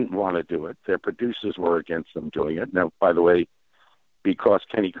 They didn't want to do it. Their producers were against them doing it. Now, by the way, because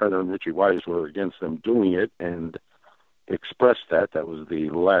Kenny Carter and Richie Wise were against them doing it and expressed that was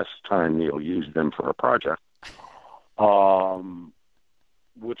the last time Neil used them for a project,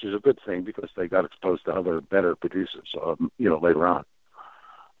 which is a good thing because they got exposed to other better producers, later on.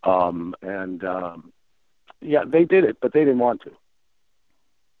 They did it, but they didn't want to.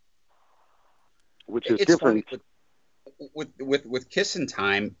 Which is different. With Kissin'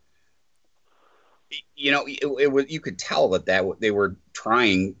 Time, it was, you could tell that they were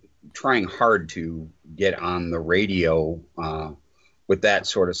trying hard to get on the radio with that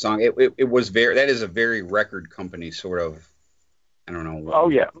sort of song. It was that is a very record company sort of, I don't know. Oh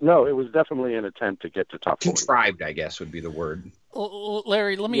yeah, no, it was definitely an attempt to get to top 40. Contrived, I guess, would be the word.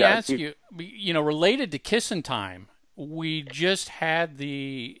 Larry, let me ask you. Related to Kissin' Time, we just had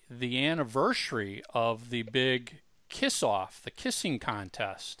the anniversary of the big kiss-off, the kissing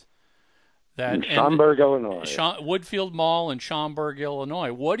contest. In Schaumburg, Illinois. Woodfield Mall in Schaumburg,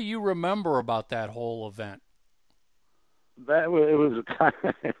 Illinois. What do you remember about that whole event? It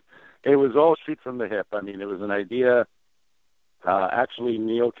was all shoot from the hip. I mean, it was an idea. Actually,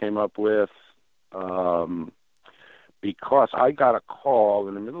 Neil came up with because I got a call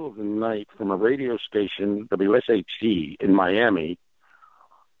in the middle of the night from a radio station, WSHC in Miami,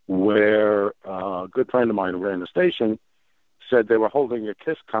 where a good friend of mine who ran the station said they were holding a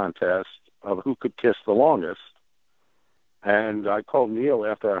kiss contest of who could kiss the longest. And I called Neil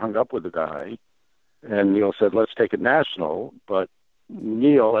after I hung up with the guy, and Neil said, let's take it national. But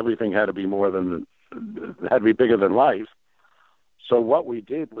Neil, everything had to be bigger than life. So what we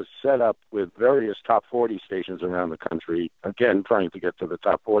did was set up with various top 40 stations around the country, again, trying to get to the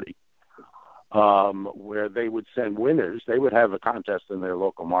top 40, where they would send winners. They would have a contest in their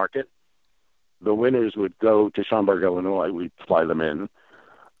local market. The winners would go to Schaumburg, Illinois. We'd fly them in.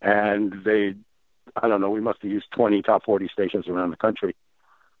 And I don't know, we must have used 20 top 40 stations around the country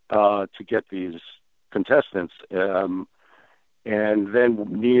to get these contestants. And then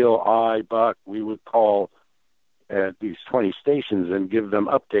Neil, Buck, we would call at these 20 stations and give them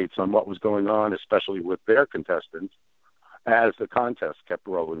updates on what was going on, especially with their contestants, as the contest kept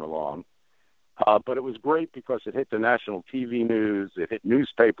rolling along. But it was great because it hit the national TV news, it hit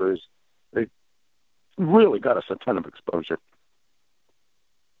newspapers. It really got us a ton of exposure.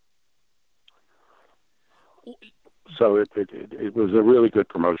 So it was a really good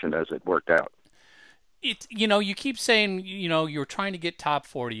promotion as it worked out. You keep saying, you're trying to get top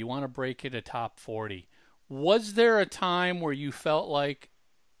 40. You want to break it at top 40. Was there a time where you felt like,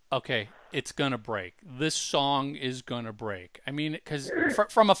 okay, it's going to break. This song is going to break? I mean, because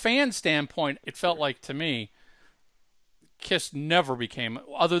from a fan standpoint, it felt like to me, Kiss never became,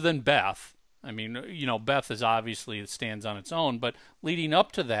 other than Beth. I mean, Beth is obviously, it stands on its own, but leading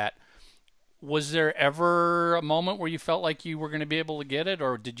up to that, was there ever a moment where you felt like you were going to be able to get it,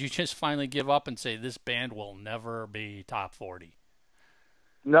 or did you just finally give up and say, this band will never be top 40?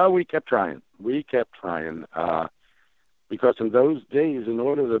 No, we kept trying. Because in those days, in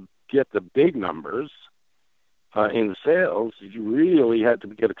order to get the big numbers in sales, you really had to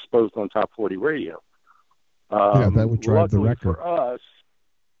get exposed on top 40 radio. That would drive the record. For us,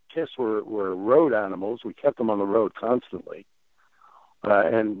 Kiss were road animals. We kept them on the road constantly.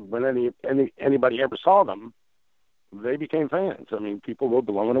 And when anybody ever saw them, they became fans. I mean, people were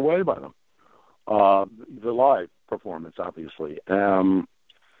blown away by them. The live performance, obviously.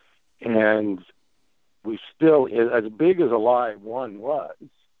 And we still, as big as a live one was,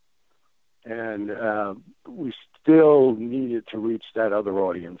 and we still needed to reach that other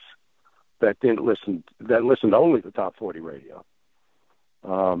audience that listened only to top 40 radio.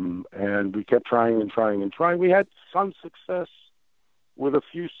 And we kept trying and trying and trying. We had some success with a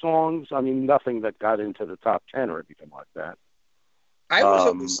few songs. I mean, nothing that got into the top 10 or anything like that. I was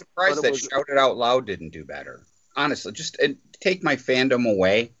always surprised that Shout It Out Loud didn't do better. Honestly, just take my fandom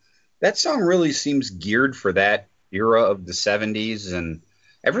away. That song really seems geared for that era of the 70s, and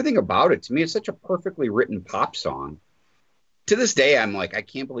everything about it, to me, it's such a perfectly written pop song. To this day, I'm like, I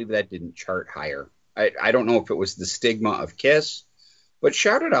can't believe that didn't chart higher. I don't know if it was the stigma of Kiss, but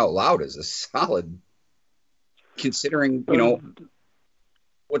Shout It Out Loud is a solid, considering,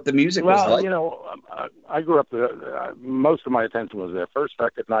 what the music was like. I grew up, most of my attention was their first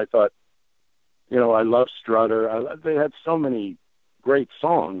record, and I thought, I love Strutter. They had so many great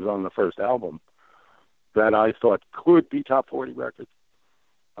songs on the first album that I thought could be top 40 records.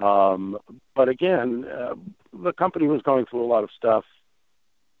 But again, the company was going through a lot of stuff.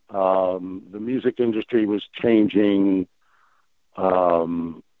 The music industry was changing. Hippies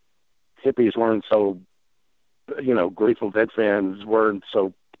weren't so, Grateful Dead fans weren't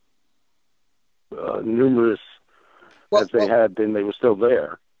so numerous as they had been. They were still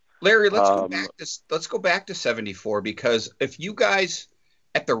there. Larry, let's go back to 74, because if you guys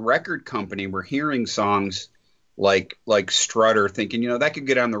at the record company were hearing songs like Strutter, thinking, that could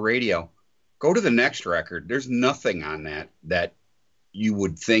get on the radio, go to the next record. There's nothing on that you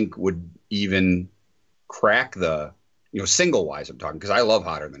would think would even crack the, single wise I'm talking, because I love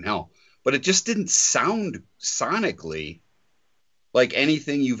Hotter Than Hell, but it just didn't sound sonically like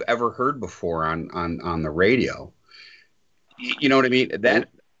anything you've ever heard before on the radio. You know what I mean? That.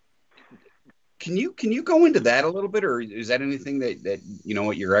 Can you go into that a little bit, or is that anything that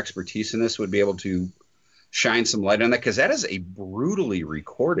what your expertise in this would be able to shine some light on that? Because that is a brutally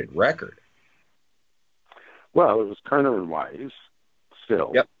recorded record. Well, it was Kerner and Wise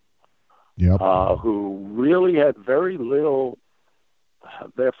still. Yep. Who really had very little.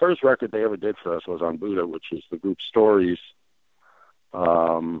 Their first record they ever did for us was on Buddah, which is the group Stories.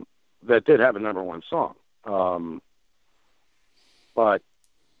 That did have a #1 song. But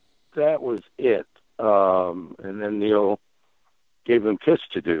that was it. And then Neil gave them Kiss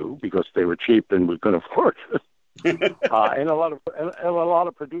to do because they were cheap and we couldn't afford it. And a lot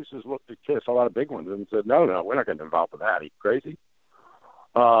of producers looked at Kiss, a lot of big ones, and said, "No, we're not going to involve with that. Are you crazy?"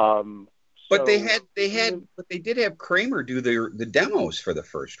 But they did have Kramer do the demos for the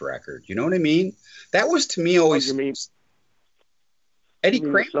first record. You know what I mean? That was to me always. What do you mean? Eddie You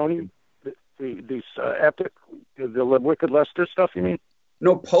mean Kramer. Sony, these epic, the Wicked Lester stuff. You mean?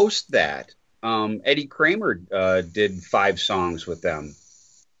 No, post that. Eddie Kramer did 5 songs with them.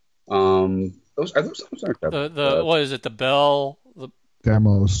 Those songs aren't The what is it? The bell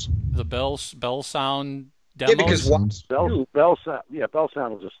Demos. the bell sound yeah, demos. because Bell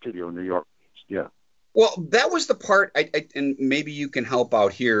Sound was a studio in New York. Yeah. well, that was the part, and maybe you can help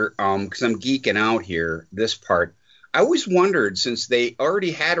out here, because I'm geeking out here. This part, I always wondered, since they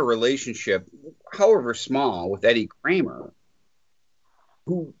already had a relationship, however small, with Eddie Kramer,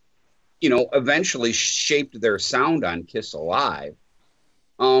 who, eventually shaped their sound on Kiss Alive.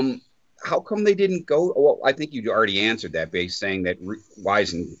 How come they didn't go? Well, I think you already answered that by saying that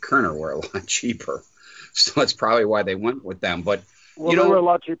Wise and Kerner were a lot cheaper, so that's probably why they went with them. But Well, they were a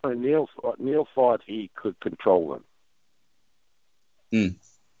lot cheaper, and Neil thought he could control them.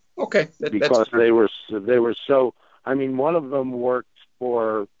 Okay, because they were so. I mean, one of them worked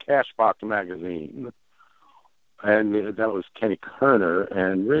for Cashbox magazine, and that was Kenny Kerner,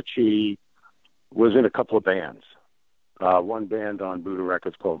 and Richie was in a couple of bands. One band on Buddah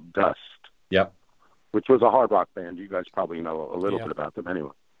Records called Dust. Yep. Which was a hard rock band. You guys probably know a little bit about them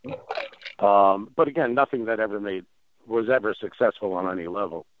anyway. But again, nothing that was ever successful on any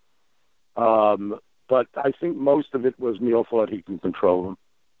level. But I think most of it was Neil thought he can control them.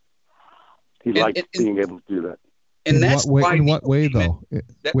 He liked being able to do that. And that's why. In what way, though?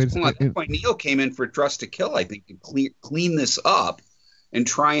 That's why Neil came in for Trust to Kill, I think, to clean this up and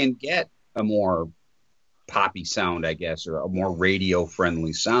try and get a more poppy sound, I guess, or a more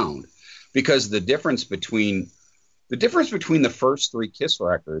radio-friendly sound. Because the difference between the first 3 Kiss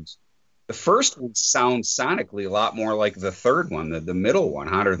records, the first one sounds sonically a lot more like the third one. The middle one,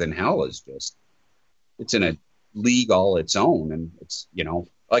 Hotter Than Hell, is just, it's in a league all its own. And it's,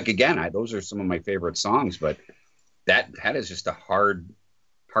 like, again, those are some of my favorite songs, but that is just a hard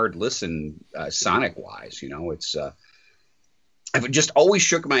listen, sonic wise. It's I've just always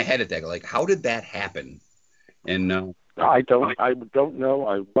shook my head at that. Like, how did that happen? And I don't know.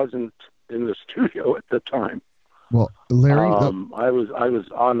 I wasn't in the studio at the time. Well, Larry, I was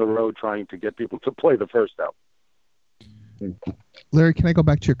on the road trying to get people to play the first album. Larry, can I go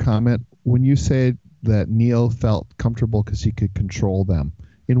back to your comment when you said that Neil felt comfortable because he could control them?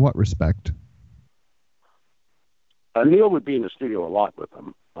 In what respect? Neil would be in the studio a lot with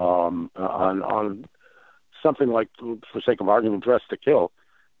them on something like, for sake of argument, Dress to Kill.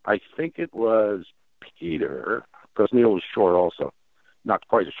 I think it was Peter, because Neil was short also, not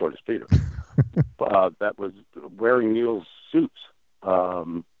quite as short as Peter. That was wearing Neil's suits,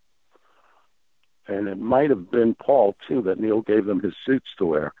 and it might have been Paul too that Neil gave them his suits to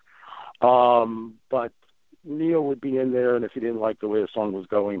wear. But Neil would be in there, and if he didn't like the way the song was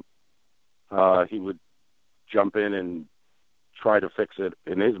going, he would jump in and try to fix it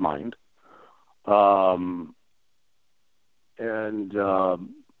in his mind.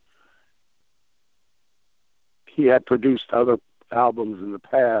 He had produced other albums in the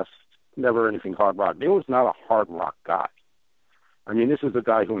past, never anything hard rock. Neil was not a hard rock guy. I mean, this is the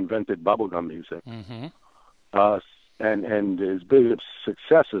guy who invented bubblegum music. Mm-hmm. And his biggest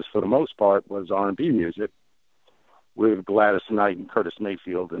successes, for the most part, was R&B music with Gladys Knight and Curtis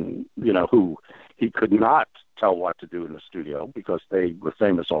Mayfield, and, who he could not tell what to do in the studio because they were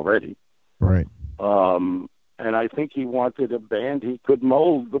famous already. Right. And I think he wanted a band he could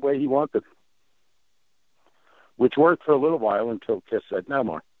mold the way he wanted, which worked for a little while until Kiss said no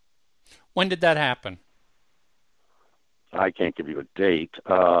more. When did that happen? I can't give you a date,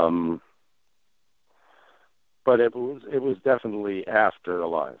 but it was definitely after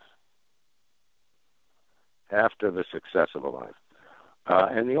Alive, after the success of Alive.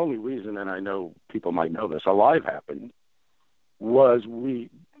 And the only reason, and I know people might know this, Alive happened, was we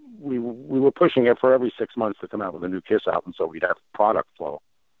were pushing it for every 6 months to come out with a new Kiss album, so we'd have product flow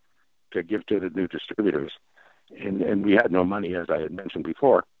to give to the new distributors. And we had no money, as I had mentioned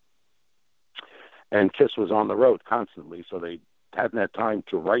before. And Kiss was on the road constantly, so they hadn't had time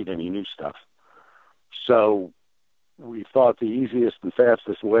to write any new stuff. So we thought the easiest and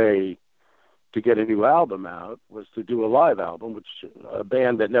fastest way to get a new album out was to do a live album, which a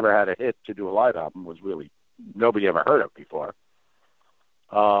band that never had a hit to do a live album was really nobody ever heard of before.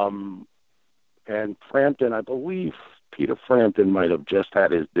 And Frampton, I believe Peter Frampton might have just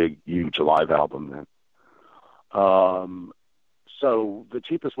had his big, huge live album then. So the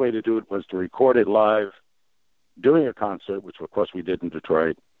cheapest way to do it was to record it live during a concert, which of course we did in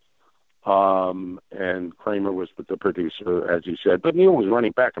Detroit. And Kramer was the producer, as you said, but Neil was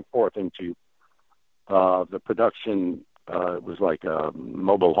running back and forth into the production. It was like a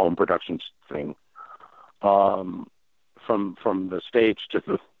mobile home production thing from from the stage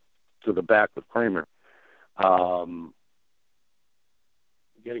to the back with Kramer,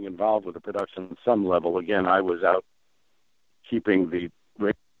 getting involved with the production on some level. Again, I was out keeping the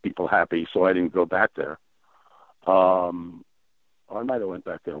people happy, so I didn't go back there. I might have went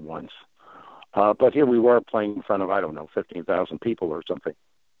back there once. But here we were playing in front of, 15,000 people or something,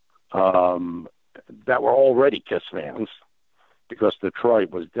 that were already Kiss fans, because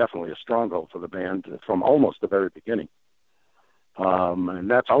Detroit was definitely a stronghold for the band from almost the very beginning. And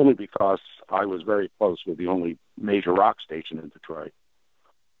that's only because I was very close with the only major rock station in Detroit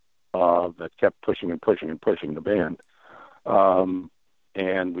that kept pushing and pushing and pushing the band.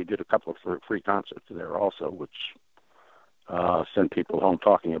 And we did a couple of free concerts there also, which sent people home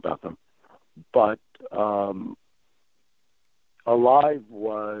talking about them. But Alive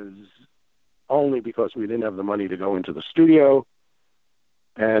was only because we didn't have the money to go into the studio,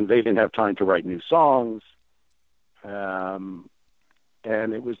 and they didn't have time to write new songs.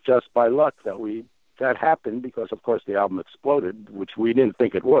 And it was just by luck that happened, because, of course, the album exploded, which we didn't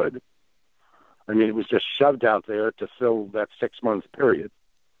think it would. I mean, it was just shoved out there to fill that 6-month period,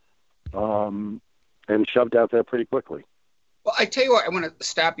 and shoved out there pretty quickly. Well, I tell you what, I want to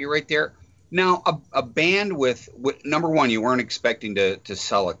stop you right there. Now, a band with number one, you weren't expecting to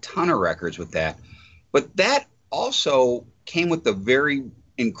sell a ton of records with that, but that also came with a very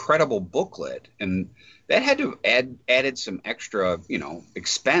incredible booklet, and that had to added some extra,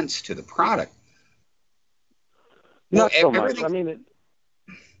 expense to the product. Not so much. I mean,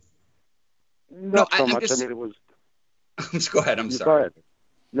 not so much. I mean, it was. Go ahead. I'm sorry. Go ahead.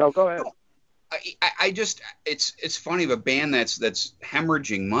 No, go ahead. No, I just it's funny, the band that's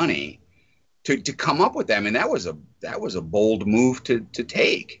hemorrhaging money to come up with them, and that was a bold move to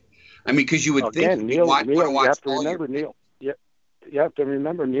take. I mean, because you would think Neil, you have to remember Neil. You have to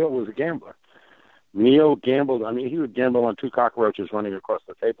remember Neil was a gambler. Neil gambled. I mean, he would gamble on 2 cockroaches running across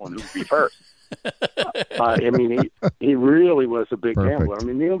the table and who would be first. I mean, he really was a big gambler. I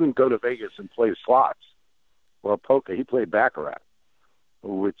mean, Neil didn't go to Vegas and play slots or poker. He played baccarat,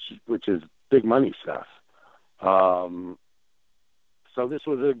 which is big money stuff. So this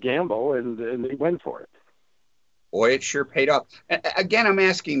was a gamble, and he went for it. Boy, it sure paid off. Again, I'm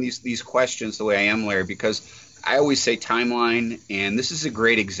asking these questions the way I am, Larry, because I always say timeline, and this is a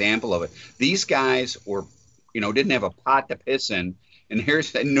great example of it. These guys were, didn't have a pot to piss in, and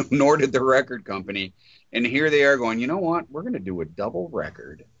nor did the record company. And here they are going, you know what? We're going to do a double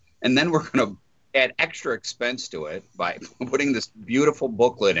record, and then we're going to add extra expense to it by putting this beautiful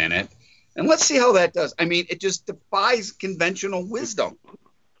booklet in it. And let's see how that does. I mean, it just defies conventional wisdom.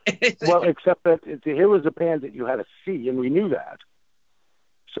 Well, except that here was a band that you had to see, and we knew that.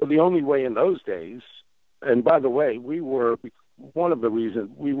 So the only way in those days, and by the way, we were one of the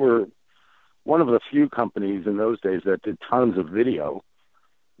few companies in those days that did tons of video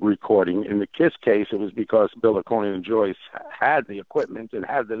recording. In the Kiss case, it was because Bill Aucoin and Joyce had the equipment and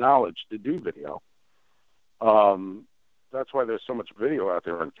had the knowledge to do video. That's why there's so much video out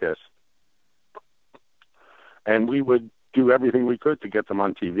there on Kiss. And we would do everything we could to get them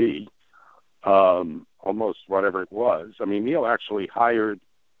on TV, almost whatever it was. I mean, Neil actually hired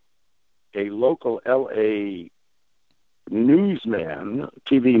a local L.A. newsman,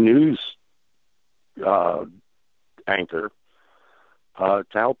 TV news anchor, to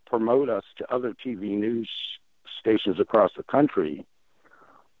help promote us to other TV news stations across the country,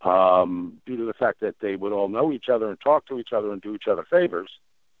 due to the fact that they would all know each other and talk to each other and do each other favors.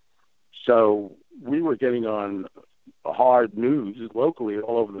 So we were getting on hard news locally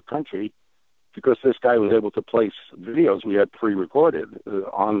all over the country because this guy was able to place videos we had pre-recorded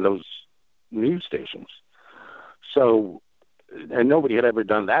on those news stations. So, and nobody had ever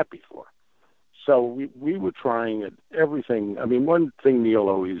done that before. So we were trying at everything. I mean, one thing Neil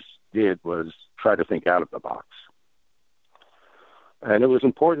always did was try to think out of the box. And it was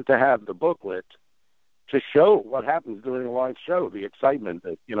important to have the booklet to show what happens during a live show, the excitement,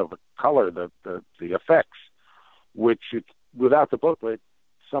 the color, the effects, which without the booklet,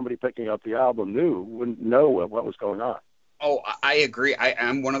 somebody picking up the album wouldn't know what was going on. Oh, I agree.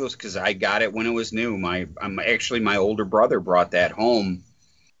 I'm one of those, because I got it when it was new. My older brother brought that home,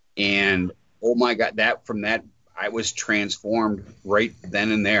 and oh my God, I was transformed right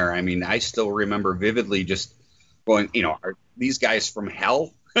then and there. I mean, I still remember vividly just going, are these guys from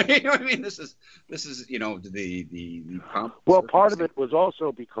hell? You know what I mean? This is the well, part of it was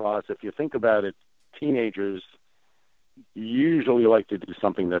also because if you think about it, teenagers usually like to do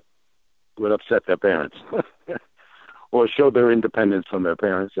something that would upset their parents or show their independence from their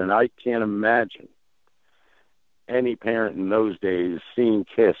parents. And I can't imagine any parent in those days seeing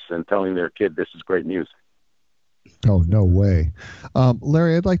Kiss and telling their kid this is great music. Oh, no way.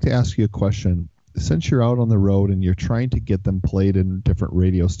 Larry, I'd like to ask you a question. Since you're out on the road and you're trying to get them played in different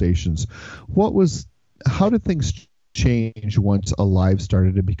radio stations, how did things change once a live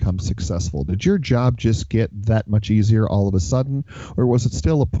started to become successful? Did your job just get that much easier all of a sudden, or was it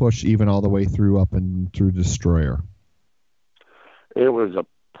still a push even all the way through up and through Destroyer? It was a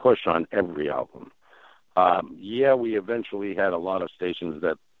push on every album. Yeah, we eventually had a lot of stations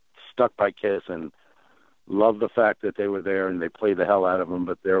that stuck by Kiss and loved the fact that they were there and they played the hell out of them,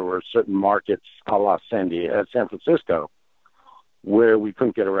 but there were certain markets, a la San Francisco, where we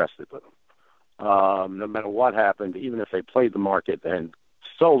couldn't get arrested with them. No matter what happened, even if they played the market and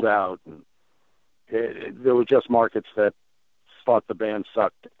sold out, there were just markets that thought the band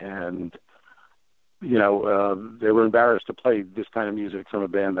sucked, and they were embarrassed to play this kind of music from a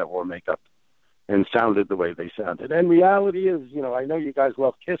band that wore makeup and sounded the way they sounded. And reality is, I know you guys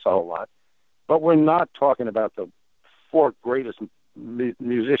love Kiss a whole lot, but we're not talking about the four greatest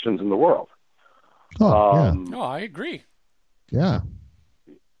musicians in the world. No, I agree. Yeah.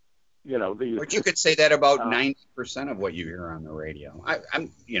 But you could say that about 90% of what you hear on the radio.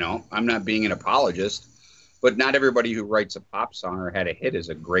 I'm not being an apologist, but not everybody who writes a pop song or had a hit is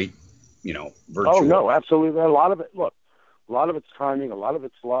a great, virtuoso. Oh no, absolutely. A lot of it's timing, a lot of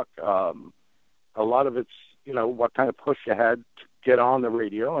it's luck, a lot of it's what kind of push you had to get on the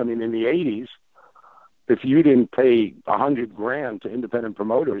radio. I mean, in the '80s, if you didn't pay $100,000 to independent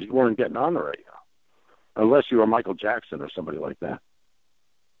promoters, you weren't getting on the radio, unless you were Michael Jackson or somebody like that.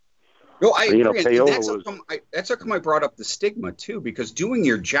 No, I agree. And that's how come I brought up the stigma, too, because doing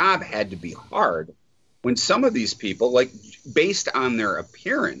your job had to be hard when some of these people, like based on their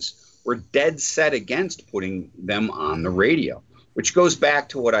appearance, were dead set against putting them on the radio, which goes back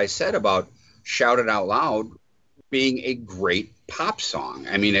to what I said about Shout It Out Loud being a great pop song.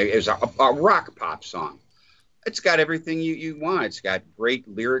 I mean, it's a rock pop song. It's got everything you want. It's got great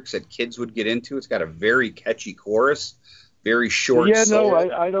lyrics that kids would get into. It's got a very catchy chorus. Very short. Yeah, no,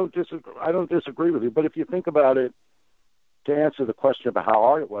 I don't disagree. I don't disagree with you. But if you think about it, to answer the question about how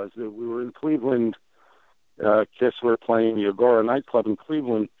hard it was, we were in Cleveland. Kiss were playing the Agora nightclub in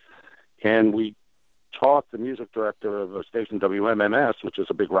Cleveland, and we talked the music director of a station, WMMS, which is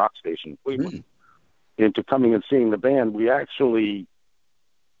a big rock station in Cleveland, into coming and seeing the band. We actually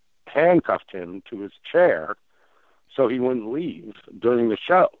handcuffed him to his chair so he wouldn't leave during the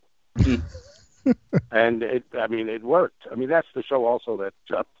show. And it worked. I mean, that's the show also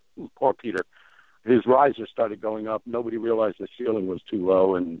that poor Peter, his riser started going up. Nobody realized the ceiling was too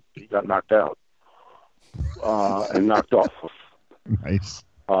low, and he got knocked out and knocked off. Nice.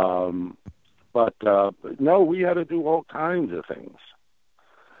 But no, we had to do all kinds of things,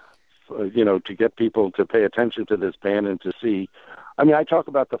 to get people to pay attention to this band and to see. I mean, I talk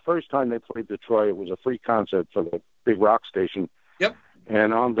about the first time they played Detroit. It was a free concert for the big rock station. Yep.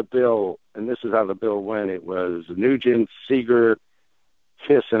 And on the bill, and this is how the bill went, it was Nugent, Seeger,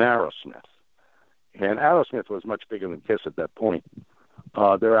 Kiss, and Aerosmith. And Aerosmith was much bigger than Kiss at that point.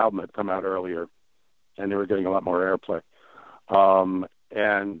 Their album had come out earlier, and they were getting a lot more airplay.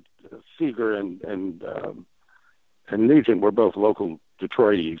 And Seeger and Nugent were both local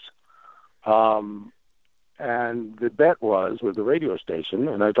Detroities. And the bet was with the radio station,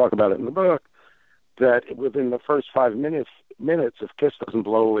 and I talk about it in the book, that within the first 5 minutes, if Kiss doesn't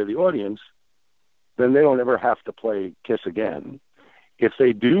blow away the audience, then they don't ever have to play Kiss again. If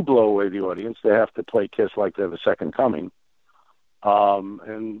they do blow away the audience, they have to play Kiss like they're the second coming.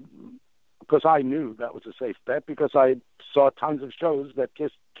 And because I knew that was a safe bet, because I saw tons of shows that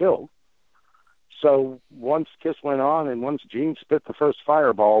Kiss killed. So once Kiss went on and once Gene spit the first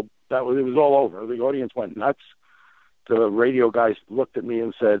fireball, it was all over. The audience went nuts. The radio guys looked at me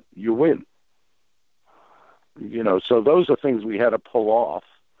and said, "You win." So those are things we had to pull off.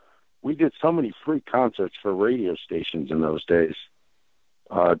 We did so many free concerts for radio stations in those days,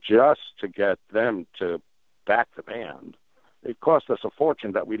 just to get them to back the band. It cost us a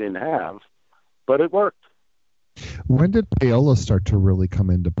fortune that we didn't have, but it worked. When did payola start to really come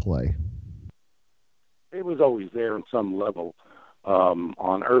into play? It was always there in some level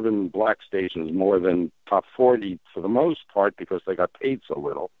on urban black stations more than top 40 for the most part, because they got paid so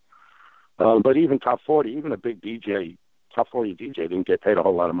little. But even top 40, even a big DJ, top 40 DJ didn't get paid a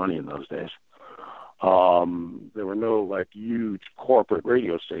whole lot of money in those days. There were no huge corporate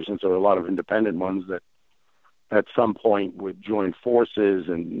radio stations. There were a lot of independent ones that at some point would join forces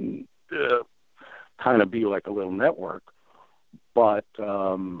and kind of be like a little network. But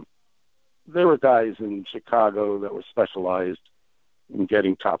there were guys in Chicago that were specialized in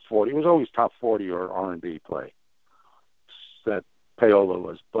getting top 40. It was always top 40 or R&B play that payola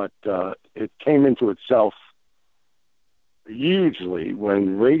was, but it came into itself hugely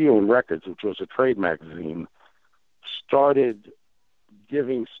when Radio and Records, which was a trade magazine, started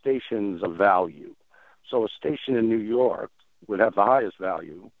giving stations a value. So a station in New York would have the highest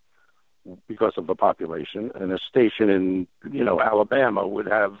value because of the population, and a station in, Alabama would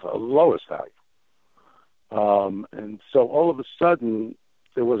have the lowest value. And so all of a sudden,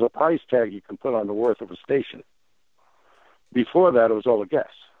 there was a price tag you can put on the worth of a station. Before that, it was all a guess.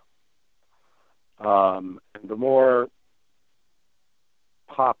 And the more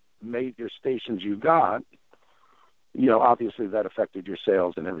pop major stations you got, obviously that affected your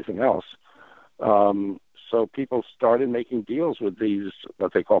sales and everything else. So people started making deals with these,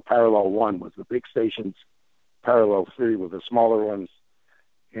 what they call Parallel 1 was the big stations, Parallel 3 were the smaller ones.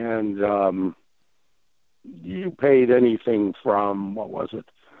 And you paid anything from, what was it?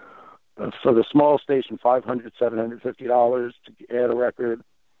 For the small station, $500, $750 to add a record.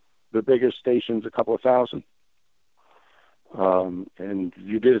 The bigger stations, a couple of thousand. And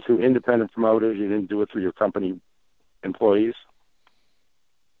you did it through independent promoters. You didn't do it through your company employees.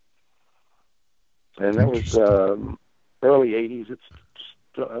 And that was early 80s.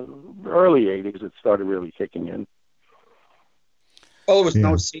 Early 80s it started really kicking in. Well, it was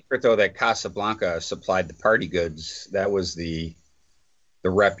no secret, though, that Casablanca supplied the party goods. That was the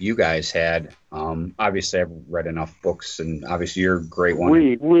rep you guys had. Obviously, I've read enough books, and obviously you're a great one.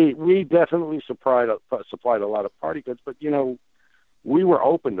 We definitely supplied a lot of party goods, but, we were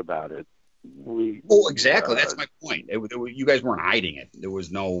open about it. Exactly. That's my point. You guys weren't hiding it. There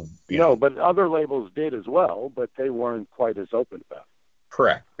was no... No, but other labels did as well, but they weren't quite as open about it.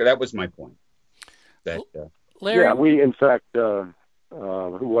 Correct. That was my point. Larry? Yeah, we, in fact, who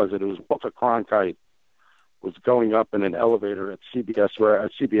was it? It was Walter Cronkite was going up in an elevator at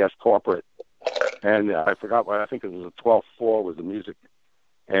CBS Corporate, and I forgot what, I think it was the 12th floor was the music.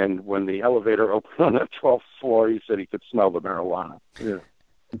 And when the elevator opened on the 12th floor, he said he could smell the marijuana. Yeah.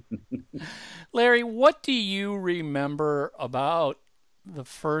 Larry, what do you remember about the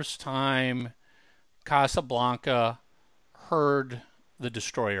first time Casablanca heard the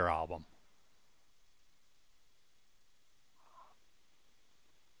Destroyer album?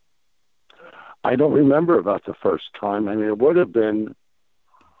 I don't remember about the first time. I mean, it would have been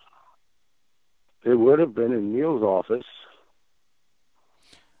in Neil's office.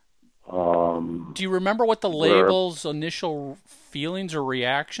 Do you remember what the label's initial feelings or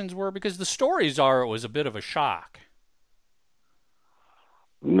reactions were? Because the stories are it was a bit of a shock.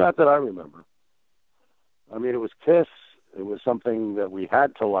 Not that I remember. I mean, it was Kiss. It was something that we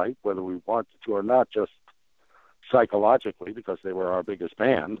had to like, whether we wanted to or not, just psychologically, because they were our biggest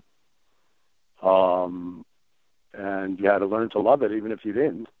band. And you had to learn to love it, even if you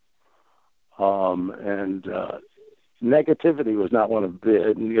didn't. Negativity was not one of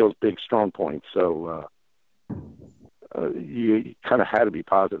Neil's big strong points, so you kind of had to be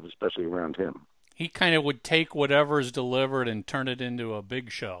positive, especially around him. He kind of would take whatever's delivered and turn it into a big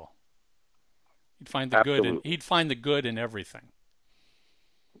show. He'd find the good. He'd find the good in everything.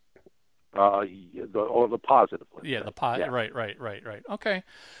 Or the positive. Yeah, right. Okay.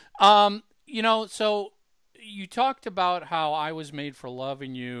 So you talked about how I Was Made for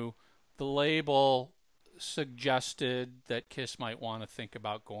Loving You. The label suggested that Kiss might want to think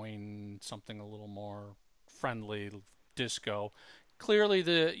about going something a little more friendly, disco. Clearly,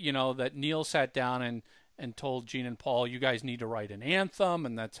 that Neil sat down and told Gene and Paul, you guys need to write an anthem,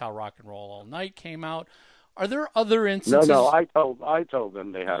 and that's how Rock and Roll All Night came out. Are there other instances? No, I told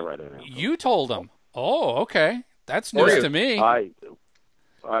them they had to write an anthem. You told them? Oh, okay. That's news to me. I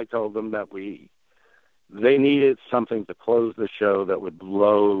told them that they needed something to close the show that would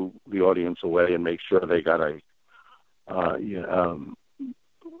blow the audience away and make sure they got a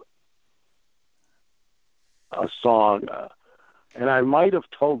song. And I might have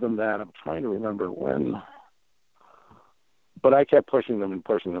told them that. I'm trying to remember when. But I kept pushing them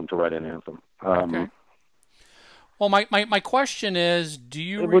to write an anthem. Okay. Well, my question is, do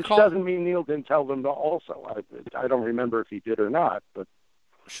you recall... Which doesn't mean Neil didn't tell them to also. I don't remember if he did or not, but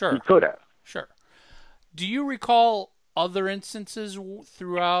sure, he could have. Sure. Do you recall other instances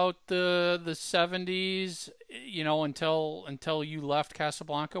throughout the 70s, until you left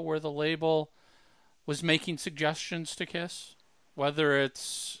Casablanca, where the label was making suggestions to Kiss? Whether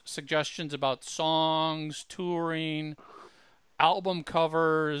it's suggestions about songs, touring, album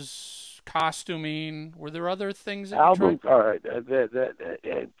covers, costuming, were there other things that you tried? All right.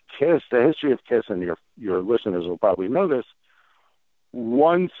 Kiss, the history of Kiss, and your listeners will probably know this.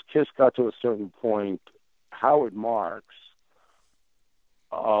 Once Kiss got to a certain point, Howard Marks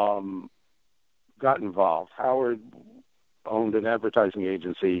got involved. Howard owned an advertising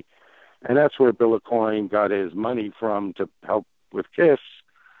agency, And that's where Bill Aucoin got his money from to help with Kiss.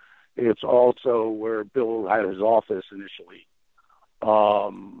 It's also where Bill had his office initially.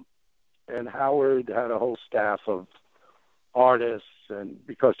 And Howard had a whole staff of artists, and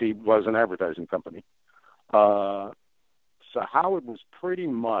because he was an advertising company. So Howard was pretty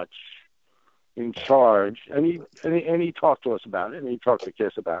much in charge, and he talked to us about it, and he talked to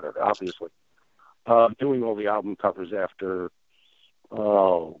Kiss about it, obviously. Doing all the album covers after,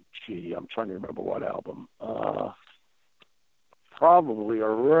 I'm trying to remember what album. Probably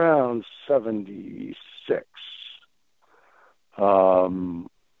around 76.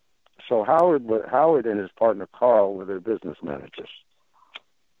 So Howard and his partner Carl were their business managers.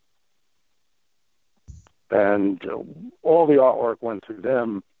 And all the artwork went through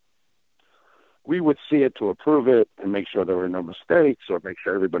them. We would see it to approve it and make sure there were no mistakes or make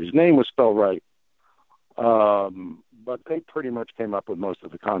sure everybody's name was spelled right. But they pretty much came up with most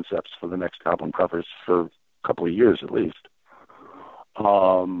of the concepts for the next album covers for a couple of years at least.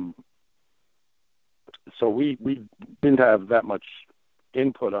 So we didn't have that much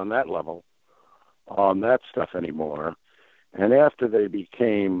input on that level, on that stuff anymore. And after they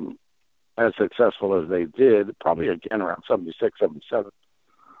became as successful as they did, probably again around 76, 77,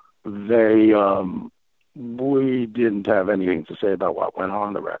 we didn't have anything to say about what went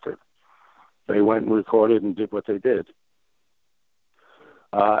on the record. They went and recorded and did what they did.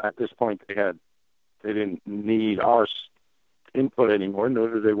 At this point, they didn't need our input anymore,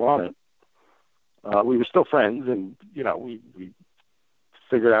 nor did they want it. We were still friends, and we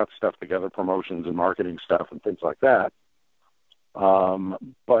figured out stuff together, promotions and marketing stuff and things like that.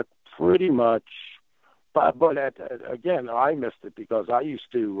 But pretty much, again, I missed it because I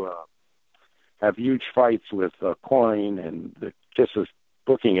used to have huge fights with Coyne and the Kiss's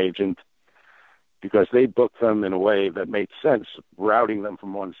booking agent because they booked them in a way that made sense, routing them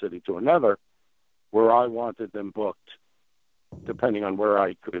from one city to another, where I wanted them booked depending on where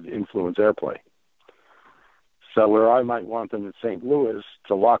I could influence airplay. So where I might want them in St. Louis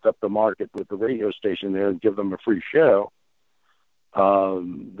to lock up the market with the radio station there and give them a free show,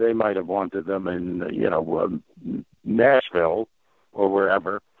 they might have wanted them in, Nashville or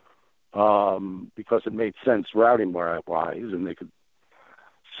wherever, because it made sense routing-wise, and they could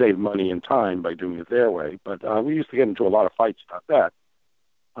save money and time by doing it their way. But we used to get into a lot of fights about that.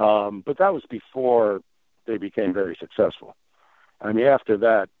 But that was before they became very successful. I mean, after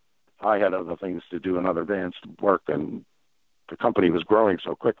that, I had other things to do and other bands to work, and the company was growing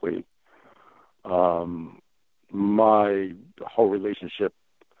so quickly. My whole relationship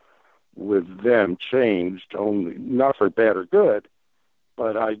with them changed, only not for bad or good,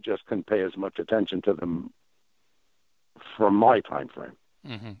 but I just couldn't pay as much attention to them from my time frame.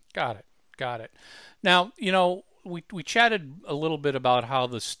 Mm-hmm. Got it. Now, we chatted a little bit about how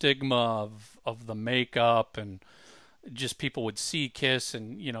the stigma of the makeup and just people would see Kiss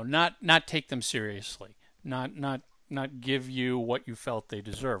and not take them seriously, not give you what you felt they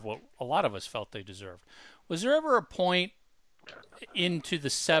deserved, what a lot of us felt they deserved. Was there ever a point into the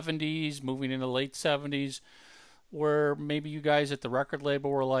 70s, moving into the late 70s, where maybe you guys at the record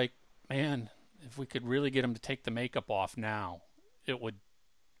label were like, man, if we could really get them to take the makeup off now, it would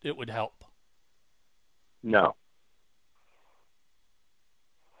help? No,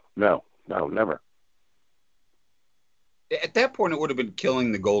 never. At that point, it would have been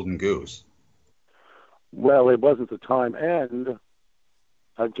killing the golden goose. Well, it wasn't the time, and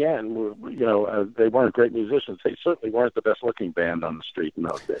again, they weren't great musicians. They certainly weren't the best-looking band on the street in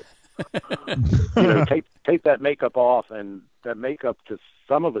those days. Take that makeup off, and that makeup to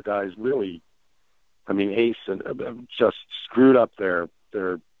some of the guys really, I mean, Ace and just screwed up their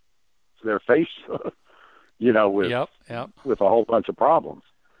face, with a whole bunch of problems.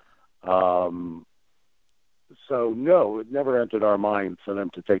 So no, it never entered our mind for them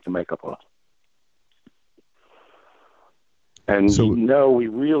to take the makeup off. And no, we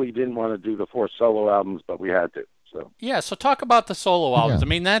really didn't want to do the 4 solo albums, but we had to. So talk about the solo albums. I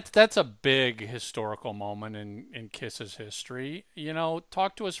mean, that's a big historical moment in Kiss's history.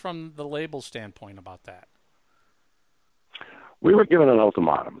 Talk to us from the label standpoint about that. We were given an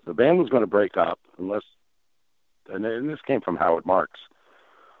ultimatum. The band was going to break up unless, and this came from Howard Marks,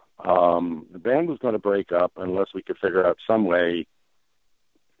 the band was going to break up unless we could figure out some way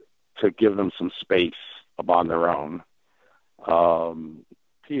to give them some space upon their own.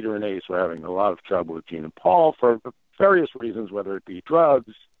 Peter and Ace were having a lot of trouble with Gene and Paul for various reasons, whether it be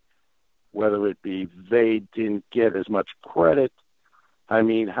drugs, whether it be they didn't get as much credit. I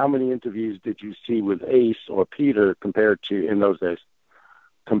mean, how many interviews did you see with Ace or Peter in those days,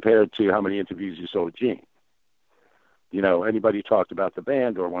 compared to how many interviews you saw with Gene? anybody talked about the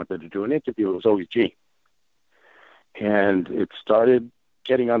band or wanted to do an interview, it was always Gene. And it started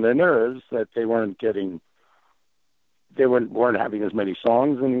getting on their nerves that they weren't having as many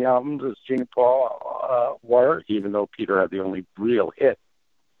songs in the albums as Gene and Paul were, even though Peter had the only real hit.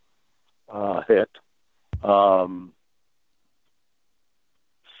 And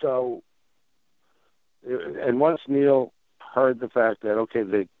once Neil heard the fact that, okay,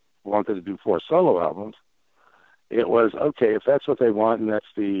 they wanted to do 4 solo albums, it was, okay, if that's what they want and that's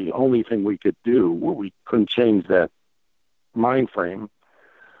the only thing we could do, we couldn't change that mind frame.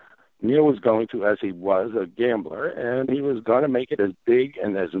 Neil was going to, as he was a gambler, and he was going to make it as big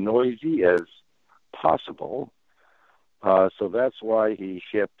and as noisy as possible. So that's why he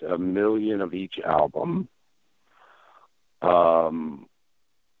shipped 1 million of each album.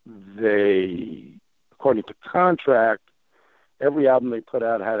 They, according to contract, every album they put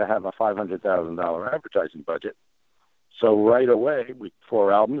out had to have a $500,000 advertising budget. So right away,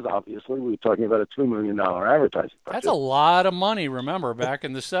 4 albums, obviously, we're talking about a $2 million advertising budget. That's a lot of money, remember, back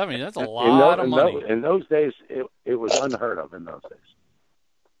in the 70s. That's a lot of money. In those days, it was unheard of in those days.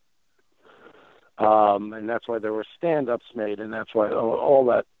 And that's why there were stand-ups made, and that's why all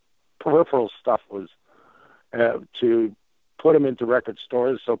that peripheral stuff was to put them into record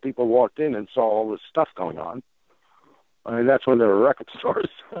stores so people walked in and saw all this stuff going on. I mean, that's when there were record stores.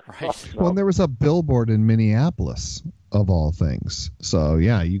 Right. So, Well, there was a billboard in Minneapolis, of all things. So,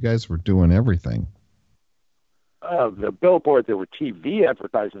 yeah, you guys were doing everything. the billboard, there were TV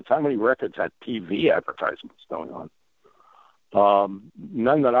advertisements. How many records had TV advertisements going on?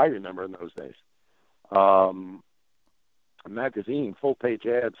 None that I remember in those days. A magazine, full-page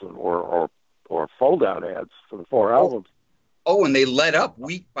ads or fold-out ads for the 4 albums. Oh, and they let up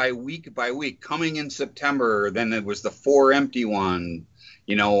week by week by week. Coming in September, then it was the 4 empty one,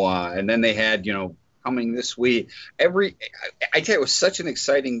 and then they had, coming this week. I tell you, it was such an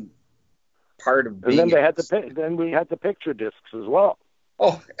exciting part of being. And then we had the picture discs as well.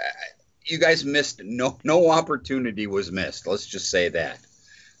 Oh, you guys missed no opportunity was missed. Let's just say that.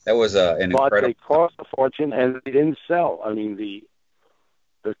 That was an incredible. But they cost a fortune and they didn't sell. I mean, the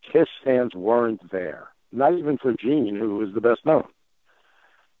Kiss fans weren't there. Not even for Gene, who was the best known.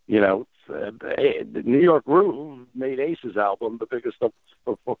 The New York Groove made Ace's album the biggest of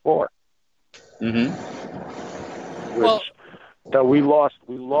 4. Mm-hmm. That we lost.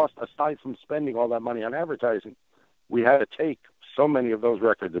 Aside from spending all that money on advertising, we had to take so many of those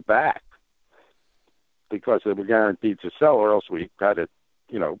records back because they were guaranteed to sell, or else we had to,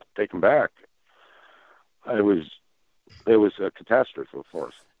 take them back. It was a catastrophe for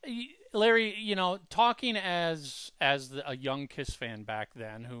us. Larry, talking as a young Kiss fan back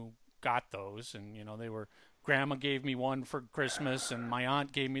then who got those, and they were, Grandma gave me one for Christmas and my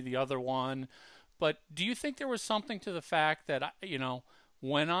aunt gave me the other one. But do you think there was something to the fact that,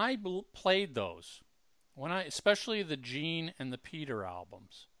 when I played those, especially the Gene and the Peter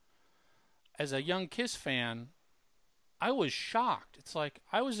albums, as a young Kiss fan, I was shocked. It's like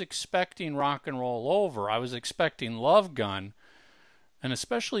I was expecting Rock and Roll Over. I was expecting Love Gun. And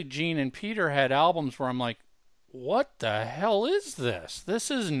especially Gene and Peter had albums where I'm like, what the hell is this? This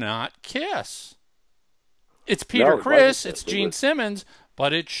is not Kiss. It's Peter Criss, it's Gene Simmons,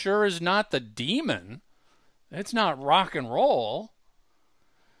 but it sure is not the Demon. It's not rock and roll.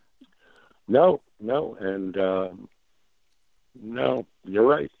 No, and no, you're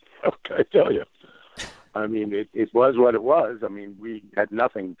right. Okay, I tell you. I mean, it was what it was. I mean, we had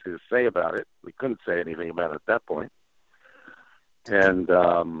nothing to say about it. We couldn't say anything about it at that point. And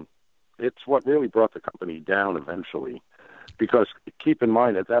it's what really brought the company down eventually. Because keep in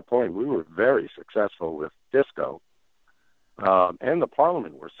mind, at that point, we were very successful with disco. And the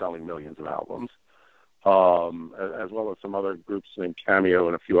Parliament were selling millions of albums, as well as some other groups named Cameo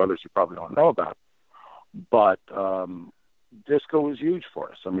and a few others you probably don't know about. But disco was huge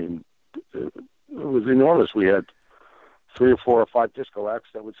for us. I mean, it was enormous. We had 3 or 4 or 5 disco acts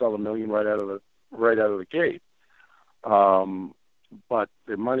that would sell $1 million right out of the gate. But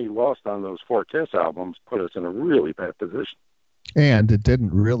the money lost on those 4 Kiss albums put us in a really bad position. And it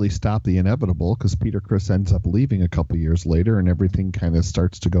didn't really stop the inevitable because Peter Criss ends up leaving a couple years later and everything kind of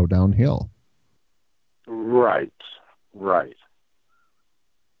starts to go downhill. Right.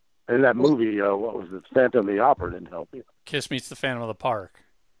 And that movie, what was it? Phantom of the Opera didn't help you. Kiss meets the Phantom of the Park.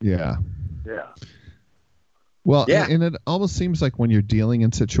 Yeah. Well, and it almost seems like when you're dealing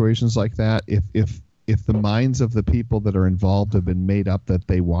in situations like that, if the minds of the people that are involved have been made up that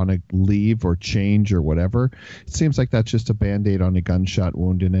they want to leave or change or whatever, it seems like that's just a Band-Aid on a gunshot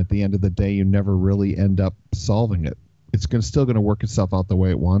wound, and at the end of the day, you never really end up solving it. It's still going to work itself out the way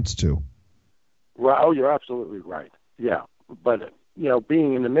it wants to. Well, you're absolutely right. Yeah, but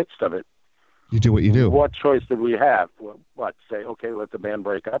being in the midst of it, You do what you do. what choice did we have? What, say, okay, let the band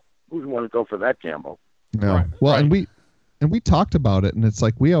break up? Who would want to go for that gamble? No. Right, Well, right. and we talked about it, and it's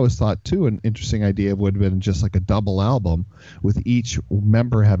like we always thought too. An interesting idea would have been just like a double album with each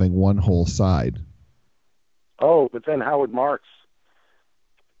member having one whole side. Oh, but then Howard Marks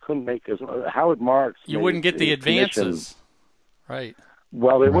couldn't make Howard Marks. You made wouldn't get the his commission. advances. Right.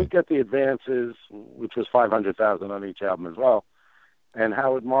 Well, they Right. wouldn't get the advances, which was $500,000 on each album as well. And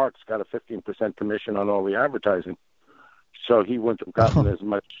Howard Marks got a 15% commission on all the advertising, so he wouldn't have gotten as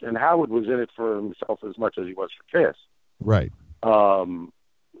much. And Howard was in it for himself as much as he was for Kiss. Right.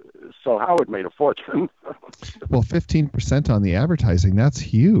 So Howard made a fortune. Well, 15% on the advertising—that's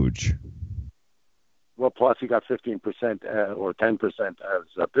huge. Well, plus he got 15% or 10% as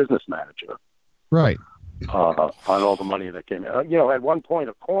a business manager Right. on all the money that came in. At one point,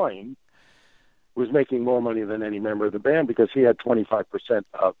 a coin was making more money than any member of the band because he had 25%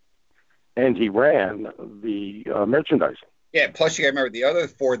 of, and he ran the merchandising. Yeah, plus you got to remember the other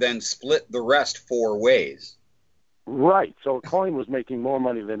four then split the rest four ways. Right. So a coin was making more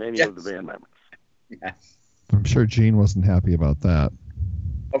money than any of the band members. Yes. I'm sure Gene wasn't happy about that.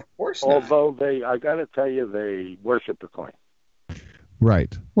 Of course not. Although I got to tell you, they worship the coin.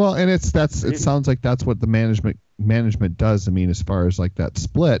 Right. Well, and it sounds like that's what the management does. I mean, as far as like that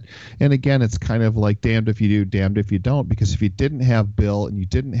split. And again, it's kind of like damned if you do, damned if you don't, because if you didn't have Bill and you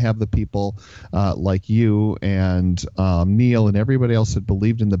didn't have the people like you and Neil and everybody else that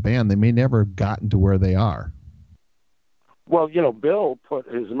believed in the band, they may never have gotten to where they are. Well, Bill put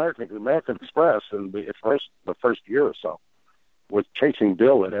his American Express in the first year or so was chasing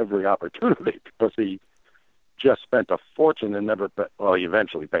Bill at every opportunity because he just spent a fortune and he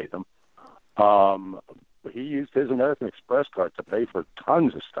eventually paid them. He used his American Express card to pay for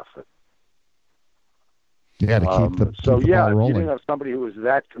tons of stuff. Yeah, to keep the ball rolling. If you didn't have somebody who was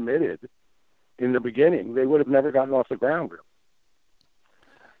that committed in the beginning, they would have never gotten off the ground.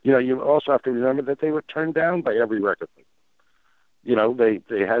 You also have to remember that they were turned down by every record label.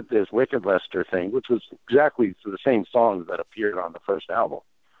 They had this Wicked Lester thing, which was exactly the same songs that appeared on the first album.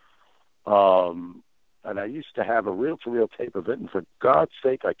 And I used to have a reel-to-reel tape of it, and for God's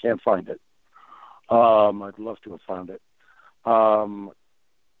sake, I can't find it. I'd love to have found it.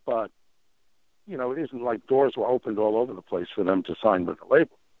 But, it isn't like doors were opened all over the place for them to sign with the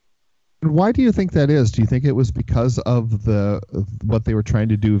label. And why do you think that is? Do you think it was because of what they were trying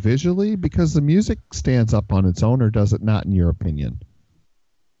to do visually? Because the music stands up on its own, or does it not, in your opinion?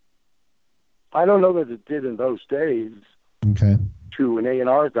 I don't know that it did in those days. Okay. To an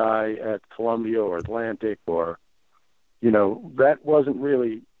A&R guy at Columbia or Atlantic or, that wasn't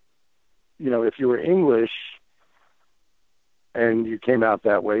really, if you were English and you came out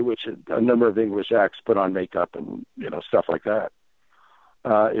that way, which a number of English acts put on makeup and, stuff like that.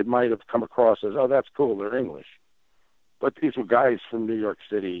 It might have come across as, oh, that's cool, they're English. But these were guys from New York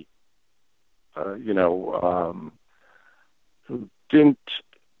City, who didn't.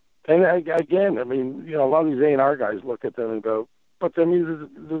 And again, I mean, a lot of these A&R guys look at them and go, but they're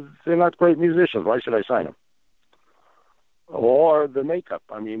not great musicians. Why should I sign them? Or the makeup.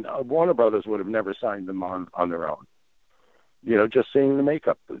 I mean, Warner Brothers would have never signed them on their own. Just seeing the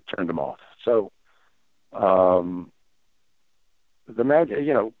makeup turned them off. So, the magic,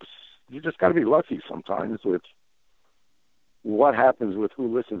 you just got to be lucky sometimes with what happens with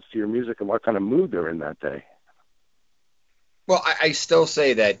who listens to your music and what kind of mood they're in that day. Well, I still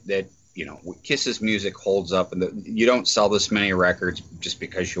say that Kiss's music holds up, and you don't sell this many records just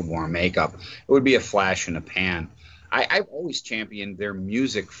because you wore makeup. It would be a flash in the pan. I've always championed their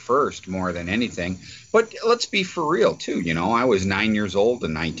music first more than anything. But let's be for real, too. I was 9 years old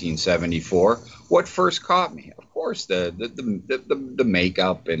in 1974. What first caught me? Of course, the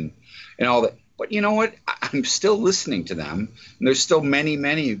makeup and all that. But you know what? I'm still listening to them. And there's still many,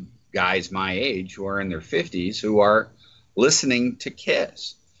 many guys my age who are in their 50s who are listening to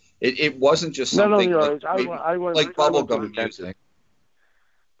Kiss. It wasn't just something like bubblegum music.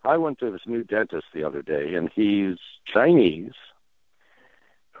 I went to this new dentist the other day, and he's Chinese,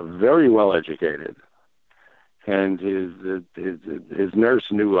 very well educated, and his nurse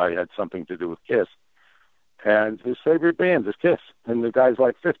knew I had something to do with Kiss, and his favorite band is Kiss, and the guy's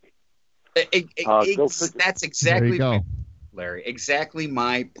like 50. That's exactly Larry. Exactly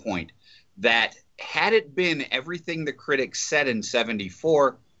my point. That had it been everything the critics said in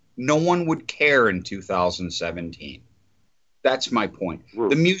 '74, no one would care in 2017. That's my point.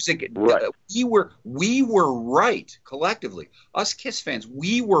 The music, right. We were right collectively. Us Kiss fans,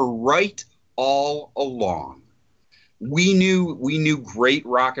 we were right all along. we knew great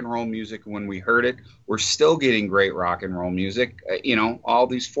rock and roll music when we heard it. We're still getting great rock and roll music, all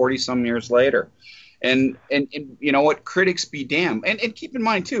these 40 some years later. And you know what, critics be damned. And keep in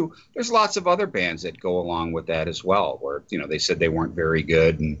mind too, there's lots of other bands that go along with that as well, where they said they weren't very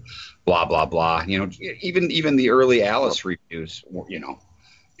good and blah blah blah. Even the early Alice reviews,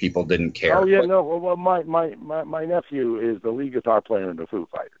 people didn't care. Oh yeah, no. Well, my nephew is the lead guitar player in the Foo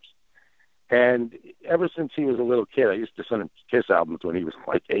Fighters, and ever since he was a little kid, I used to send him Kiss albums when he was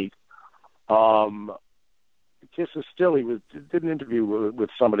like 8. Kiss is still. Did an interview with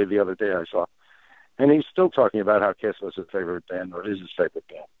somebody the other day I saw. And he's still talking about how Kiss was his favorite band, or is his favorite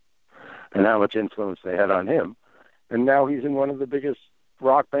band, and how much influence they had on him. And now he's in one of the biggest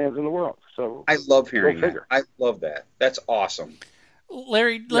rock bands in the world. So I love hearing that. I love that. That's awesome.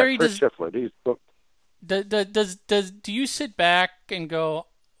 Larry, Chris Shiflett, do you sit back and go,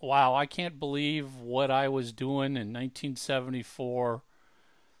 "Wow, I can't believe what I was doing in 1974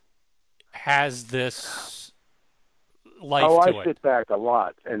 has this life to it"? I sit back a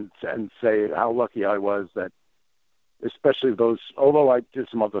lot and say how lucky I was that, especially those, although I did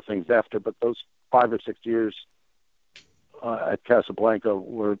some other things after, but those 5 or 6 years at Casablanca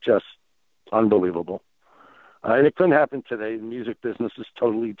were just unbelievable. And it couldn't happen today. The music business is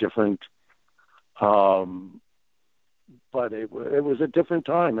totally different. But it was a different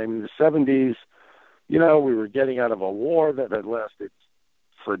time. I mean, the 70s, we were getting out of a war that had lasted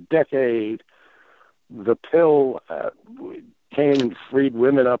for a decade. The pill came and freed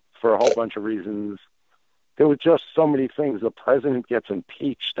women up for a whole bunch of reasons. There were just so many things. The president gets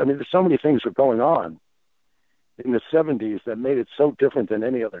impeached. I mean, there's so many things were going on in the 70s that made it so different than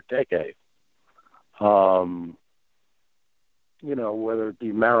any other decade. Whether it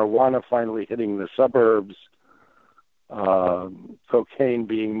be marijuana finally hitting the suburbs, cocaine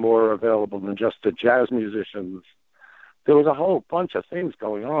being more available than just to jazz musicians. There was a whole bunch of things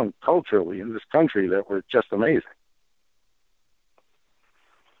going on culturally in this country that were just amazing.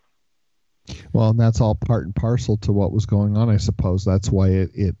 Well, and that's all part and parcel to what was going on, I suppose. That's why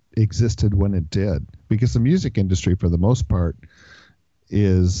it existed when it did. Because the music industry, for the most part,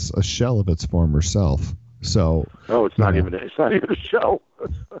 is a shell of its former self. So it's not even a show.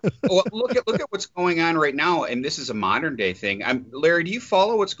 Well, look at what's going on right now, and this is a modern day thing. Larry, do you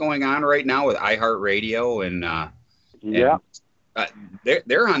follow what's going on right now with iHeartRadio and yeah,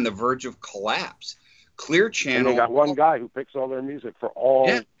 they're on the verge of collapse. Clear Channel. And they got one guy who picks all their music for all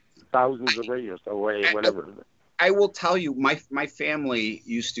thousands of radios away, whatever. I will tell you, my family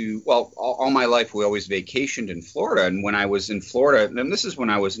used to. Well, all my life we always vacationed in Florida, and when I was in Florida, and this is when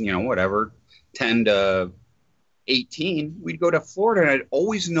I was 10 to 18, we'd go to Florida, and I'd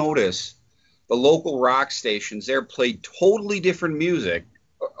always notice the local rock stations there played totally different music,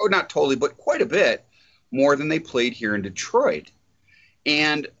 or not totally, but quite a bit more than they played here in Detroit.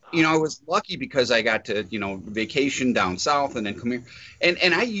 And, I was lucky because I got to, vacation down south and then come here.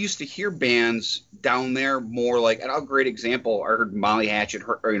 And I used to hear bands down there more like, a great example, I heard Molly Hatchet,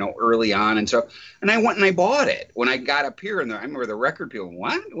 early on. And I went and I bought it when I got up here. And I remember the record people,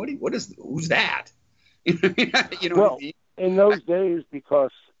 who's that? Well, in those days,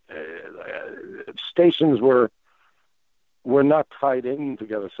 because stations were not tied in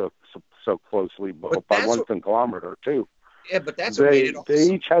together so closely by one conglomerate or two. Yeah, but that's they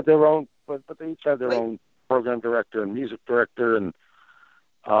each had their own, but they each had their own program director and music director, and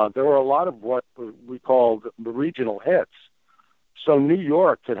there were a lot of what we called the regional hits. So New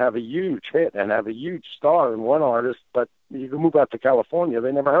York could have a huge hit and have a huge star in one artist, but you can move out to California,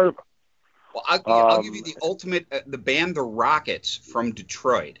 they never heard of him. Well, I'll give you the ultimate. The band The Rockets from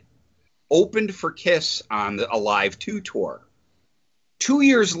Detroit opened for Kiss on a Live 2 tour. 2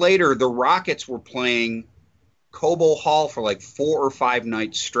 years later, the Rockets were playing Cobo Hall for like 4 or 5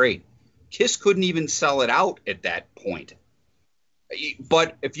 nights straight. Kiss couldn't even sell it out at that point.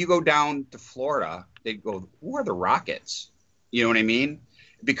 But if you go down to Florida, they'd go, "Who are the Rockets?" You know what I mean?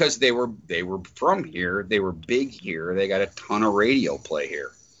 Because they were from here, they were big here, they got a ton of radio play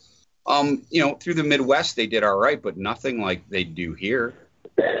here. Through the Midwest they did all right, but nothing like they do here.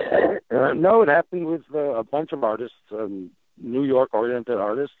 No, it happened with a bunch of artists, New York-oriented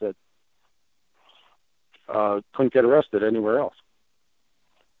artists that couldn't get arrested anywhere else.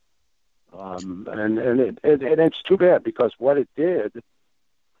 And it's too bad, because what it did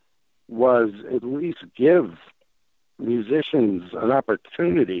was at least give musicians an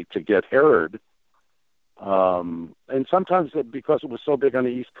opportunity to get heard. And sometimes because it was so big on the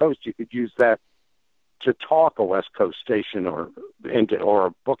East Coast, you could use that to talk a West Coast station or a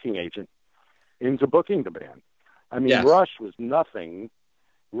booking agent into booking the band. I mean, yes. Rush was nothing.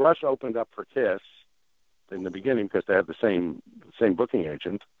 Rush opened up for Kiss. in the beginning because they had the same booking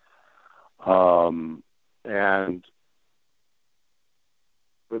agent. And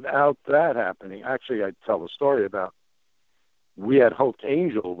without that happening, actually, I'd tell a story about, we had hoped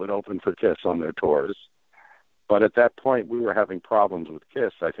Angel would open for Kiss on their tours, but at that point we were having problems with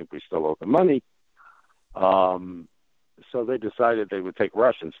Kiss. I think we still owed them money. So they decided they would take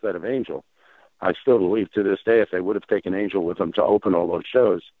Rush instead of Angel. I still believe to this day, if they would have taken Angel with them to open all those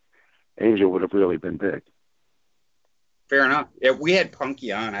shows, Angel would have really been big. Fair enough. Yeah, we had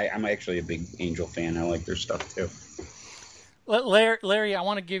Punky on. I'm actually a big Angel fan. I like their stuff too. Larry, I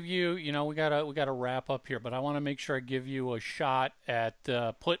want to give you, we gotta wrap up here, but I want to make sure I give you a shot at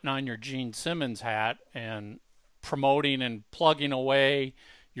putting on your Gene Simmons hat and promoting and plugging away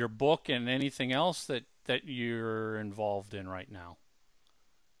your book and anything else that you're involved in right now.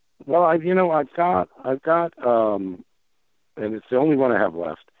 Well, I've got, and it's the only one I have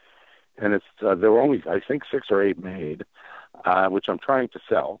left, and it's there were only, I think, 6 or 8 made, which I'm trying to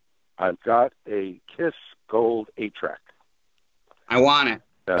sell. I've got a Kiss Gold 8-track. I want it.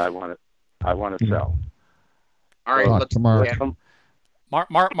 That I want to sell. All right, let's tomorrow.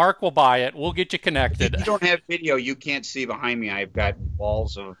 Mark will buy it. We'll get you connected. If you don't have video, you can't see behind me. I've got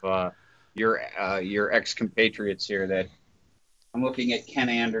walls of your ex-compatriots here that I'm looking at. Ken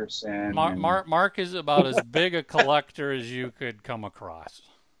Anderson. Mark is about as big a collector as you could come across.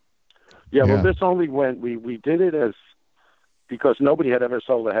 Yeah, well, this only went. We did it as because nobody had ever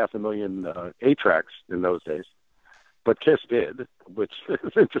sold 500,000 8-tracks in those days. But Kiss did, which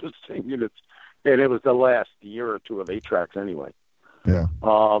is interesting. And it was the last year or two of 8-tracks anyway. Yeah.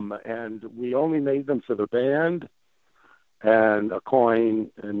 And we only made them for the band and a coin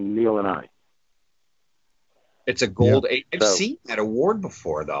and Neil and I. It's a gold 8. I've seen that award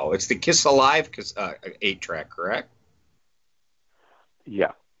before, though. It's the Kiss Alive 8-track, correct?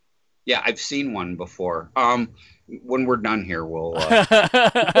 Yeah. Yeah, I've seen one before. When we're done here, we'll.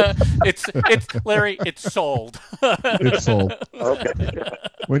 It's Larry. It's sold. It's sold. Okay.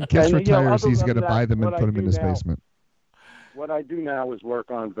 When Kiss retires, he's going to buy them and put them in his basement. What I do now is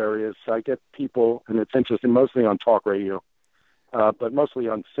work on various. I get people, and it's interesting, mostly on talk radio, but mostly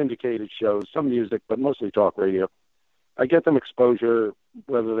on syndicated shows. Some music, but mostly talk radio. I get them exposure,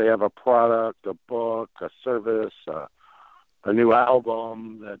 whether they have a product, a book, a service, a new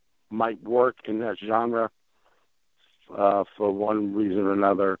album that might work in that genre for one reason or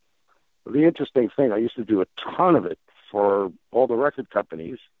another. The interesting thing, I used to do a ton of it for all the record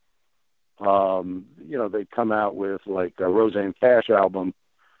companies. They'd come out with like a Roseanne Cash album,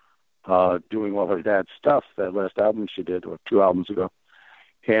 doing all her dad's stuff, that last album she did, or 2 albums ago.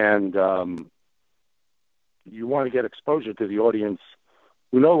 And you want to get exposure to the audience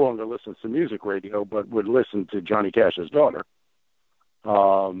who no longer listens to music radio, but would listen to Johnny Cash's daughter.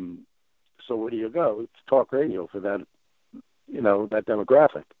 So where do you go? It's talk radio for that, that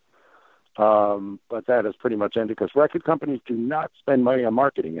demographic. But that has pretty much ended because record companies do not spend money on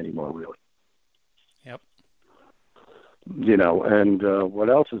marketing anymore, really. Yep. And what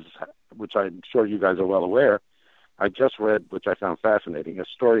else is, which I'm sure you guys are well aware, I just read, which I found fascinating, a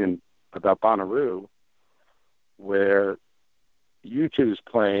story about Bonnaroo where U2's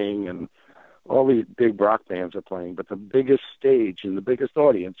playing and all these big rock bands are playing, but the biggest stage and the biggest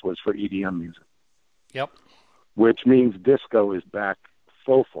audience was for EDM music. Yep. Which means disco is back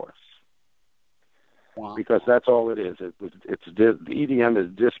full force. Wow. Because that's all it is. The EDM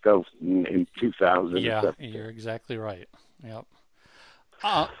is disco in 2000. Yeah, you're exactly right. Yep.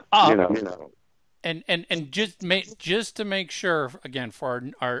 And just to make sure, again,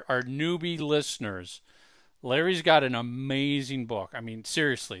 for our newbie listeners, Larry's got an amazing book. I mean,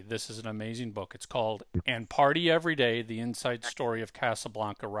 seriously, this is an amazing book. It's called And Party Every Day, The Inside Story of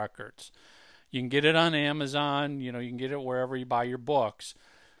Casablanca Records. You can get it on Amazon. You can get it wherever you buy your books.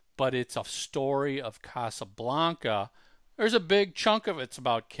 But it's a story of Casablanca. There's a big chunk of it's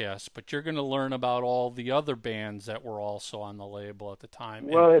about Kiss, but you're going to learn about all the other bands that were also on the label at the time.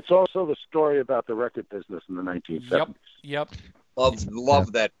 Well, it's also the story about the record business in the 1970s. Yep.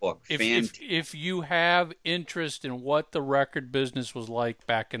 Love that book. If you have interest in what the record business was like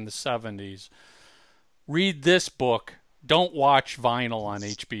back in the 70s, read this book. Don't watch vinyl on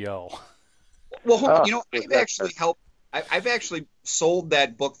HBO. Well, I've actually sold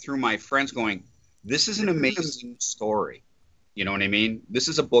that book through my friends going, this is an amazing story. You know what I mean? This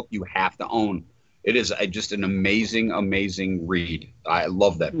is a book you have to own. It is just an amazing, amazing read. I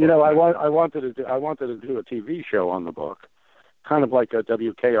love that book. I wanted to do a TV show on the book, kind of like a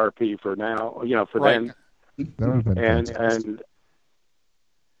WKRP for now, for right. then.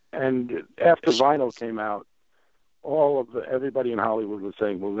 And after vinyl came out, everybody in Hollywood was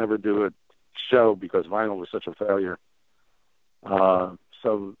saying, we'll never do it show because vinyl was such a failure.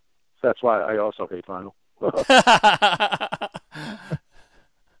 So that's why I also hate vinyl.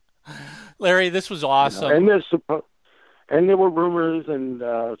 Larry, this was awesome. And there were rumors, and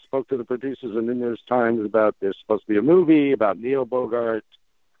spoke to the producers and numerous times about there's supposed to be a movie about Neil Bogart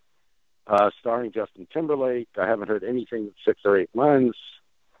starring Justin Timberlake. I haven't heard anything in 6 or 8 months.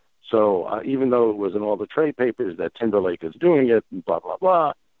 So even though it was in all the trade papers that Timberlake is doing it and blah, blah,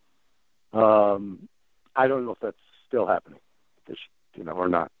 blah, I don't know if that's still happening, or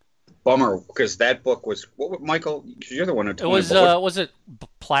not. Bummer, because that book was, Michael, you're the one who told me. Was it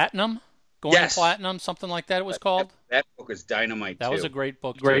Platinum? Going to Platinum, something like that it was called? That book is dynamite, That too. was a great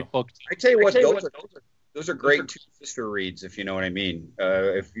book, I tell you what, those are great two-sister reads, if you know what I mean.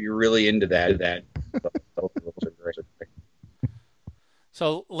 If you're really into that. Those are great.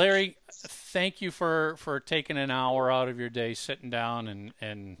 So, Larry, thank you for taking an hour out of your day, sitting down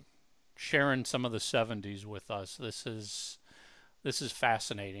and sharing some of the 70s with us. This is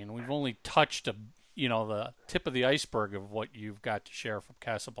fascinating. We've only touched the tip of the iceberg of what you've got to share from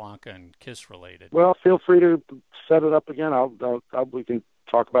Casablanca and Kiss related. Well, feel free to set it up again. We can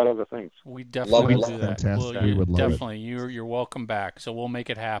talk about other things. We definitely will do that. Fantastic. We would love definitely. You're welcome back. So we'll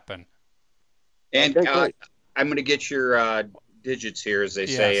make it happen. And I'm going to get your digits here, as they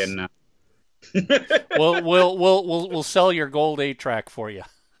say, and we'll sell your gold 8-track for you.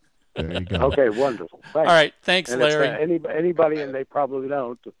 There you go. Okay, wonderful. Thanks. All right, thanks, and Larry. If anybody, and they probably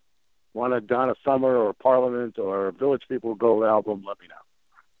don't, want a Donna Summer or Parliament or Village People Gold album, let me know.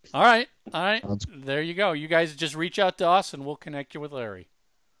 All right. There you go. You guys just reach out to us, and we'll connect you with Larry.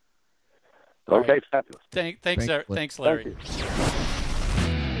 Okay, right. fabulous. Thanks, Larry. Thank you.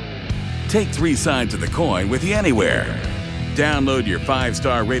 Take 3 sides of the coin with you anywhere. Download your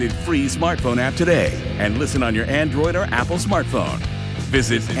 5-star rated free smartphone app today and listen on your Android or Apple smartphone.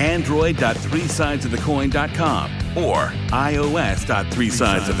 Visit android.3sidesofthecoin.com or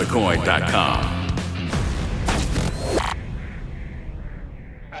ios.3sidesofthecoin.com.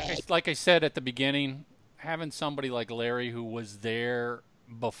 Like I said at the beginning, having somebody like Larry who was there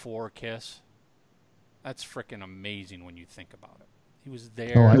before Kiss, that's freaking amazing when you think about it. He was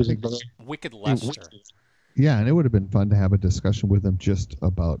there. Wicked Lester. Yeah, and it would have been fun to have a discussion with him just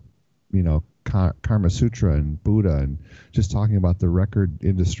about, Karma Sutra and Buddah, and just talking about the record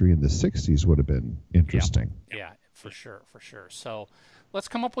industry in the 60s would have been interesting. Yeah, for sure. So let's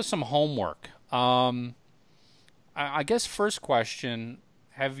come up with some homework. I guess first question,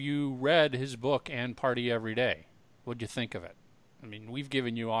 have you read his book, And Party Every Day? What'd you think of it? I mean, we've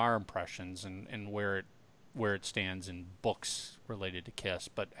given you our impressions and where it stands in books related to Kiss,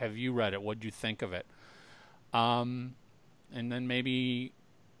 but have you read it? What'd you think of it? And then maybe,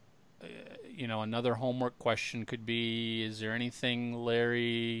 another homework question could be, is there anything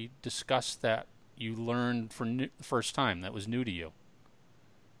Larry discussed that you learned for the first time that was new to you?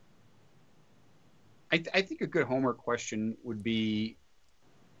 I think a good homework question would be,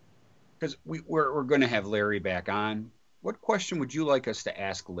 because we're going to have Larry back on, what question would you like us to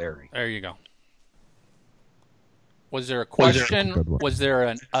ask Larry? There you go. Was there a question? Was there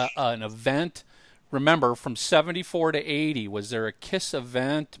an event? Remember, from 74 to 80, was there a Kiss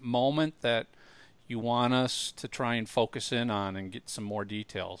event moment that you want us to try and focus in on and get some more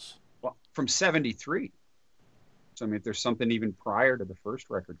details? Well, from 73. So, if there's something even prior to the first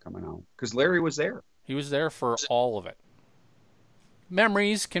record coming out. Because Larry was there. He was there for all of it.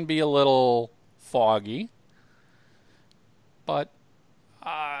 Memories can be a little foggy. But,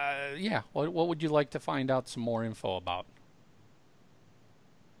 what would you like to find out some more info about?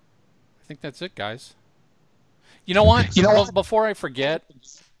 I think that's it, guys. You know what? Before I forget,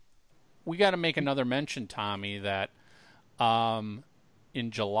 we got to make another mention, Tommy, that in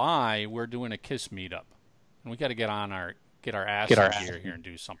July we're doing a Kiss meetup, and we got to get our ass in gear here and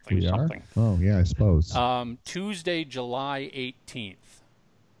do something. We are? Oh yeah, I suppose. Tuesday, July 18th.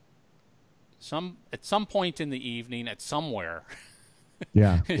 At some point in the evening, at somewhere.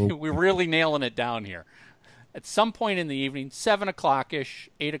 Yeah, we're really nailing it down here. At some point in the evening, 7 o'clock-ish,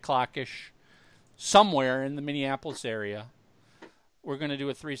 8 o'clock-ish, somewhere in the Minneapolis area, we're going to do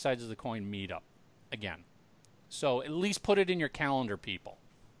a 3 Sides of the Coin meetup again. So at least put it in your calendar, people.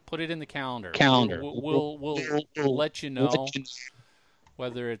 Put it in the calendar. We'll let you know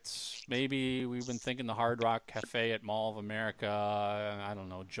whether it's maybe we've been thinking the Hard Rock Cafe at Mall of America, I don't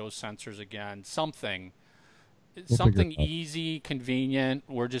know, Joe Sensors again, something. Something easy, convenient.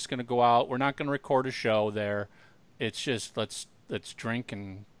 We're just going to go out. We're not going to record a show there. It's just let's drink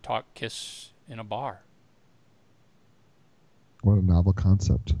and talk Kiss in a bar. What a novel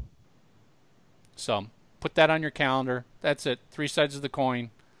concept. So put that on your calendar. That's it. 3 Sides of the Coin.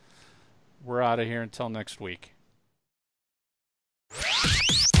 We're out of here until next week.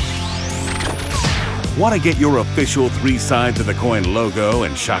 Want to get your official 3 Sides of the Coin logo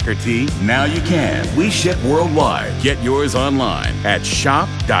and shocker tee? Now you can. We ship worldwide. Get yours online at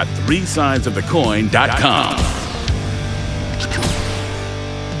shop.threesidesofthecoin.com.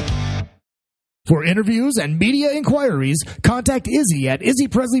 For interviews and media inquiries, contact Izzy at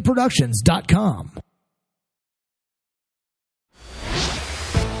izzypresleyproductions.com.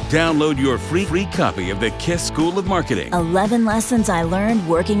 Download your free copy of the KISS School of Marketing. 11 lessons I learned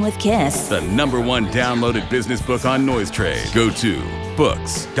working with KISS. The #1 downloaded business book on noise trade. Go to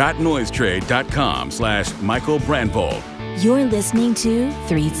books.noisetrade.com/Michael Brandvold. You're listening to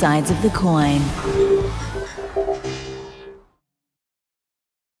 3 Sides of the Coin.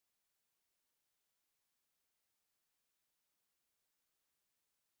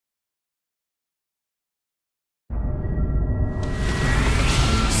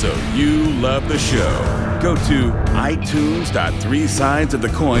 So you love the show. Go to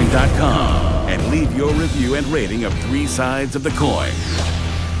itunes.threesidesofthecoin.com and leave your review and rating of 3 Sides of the Coin.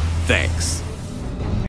 Thanks.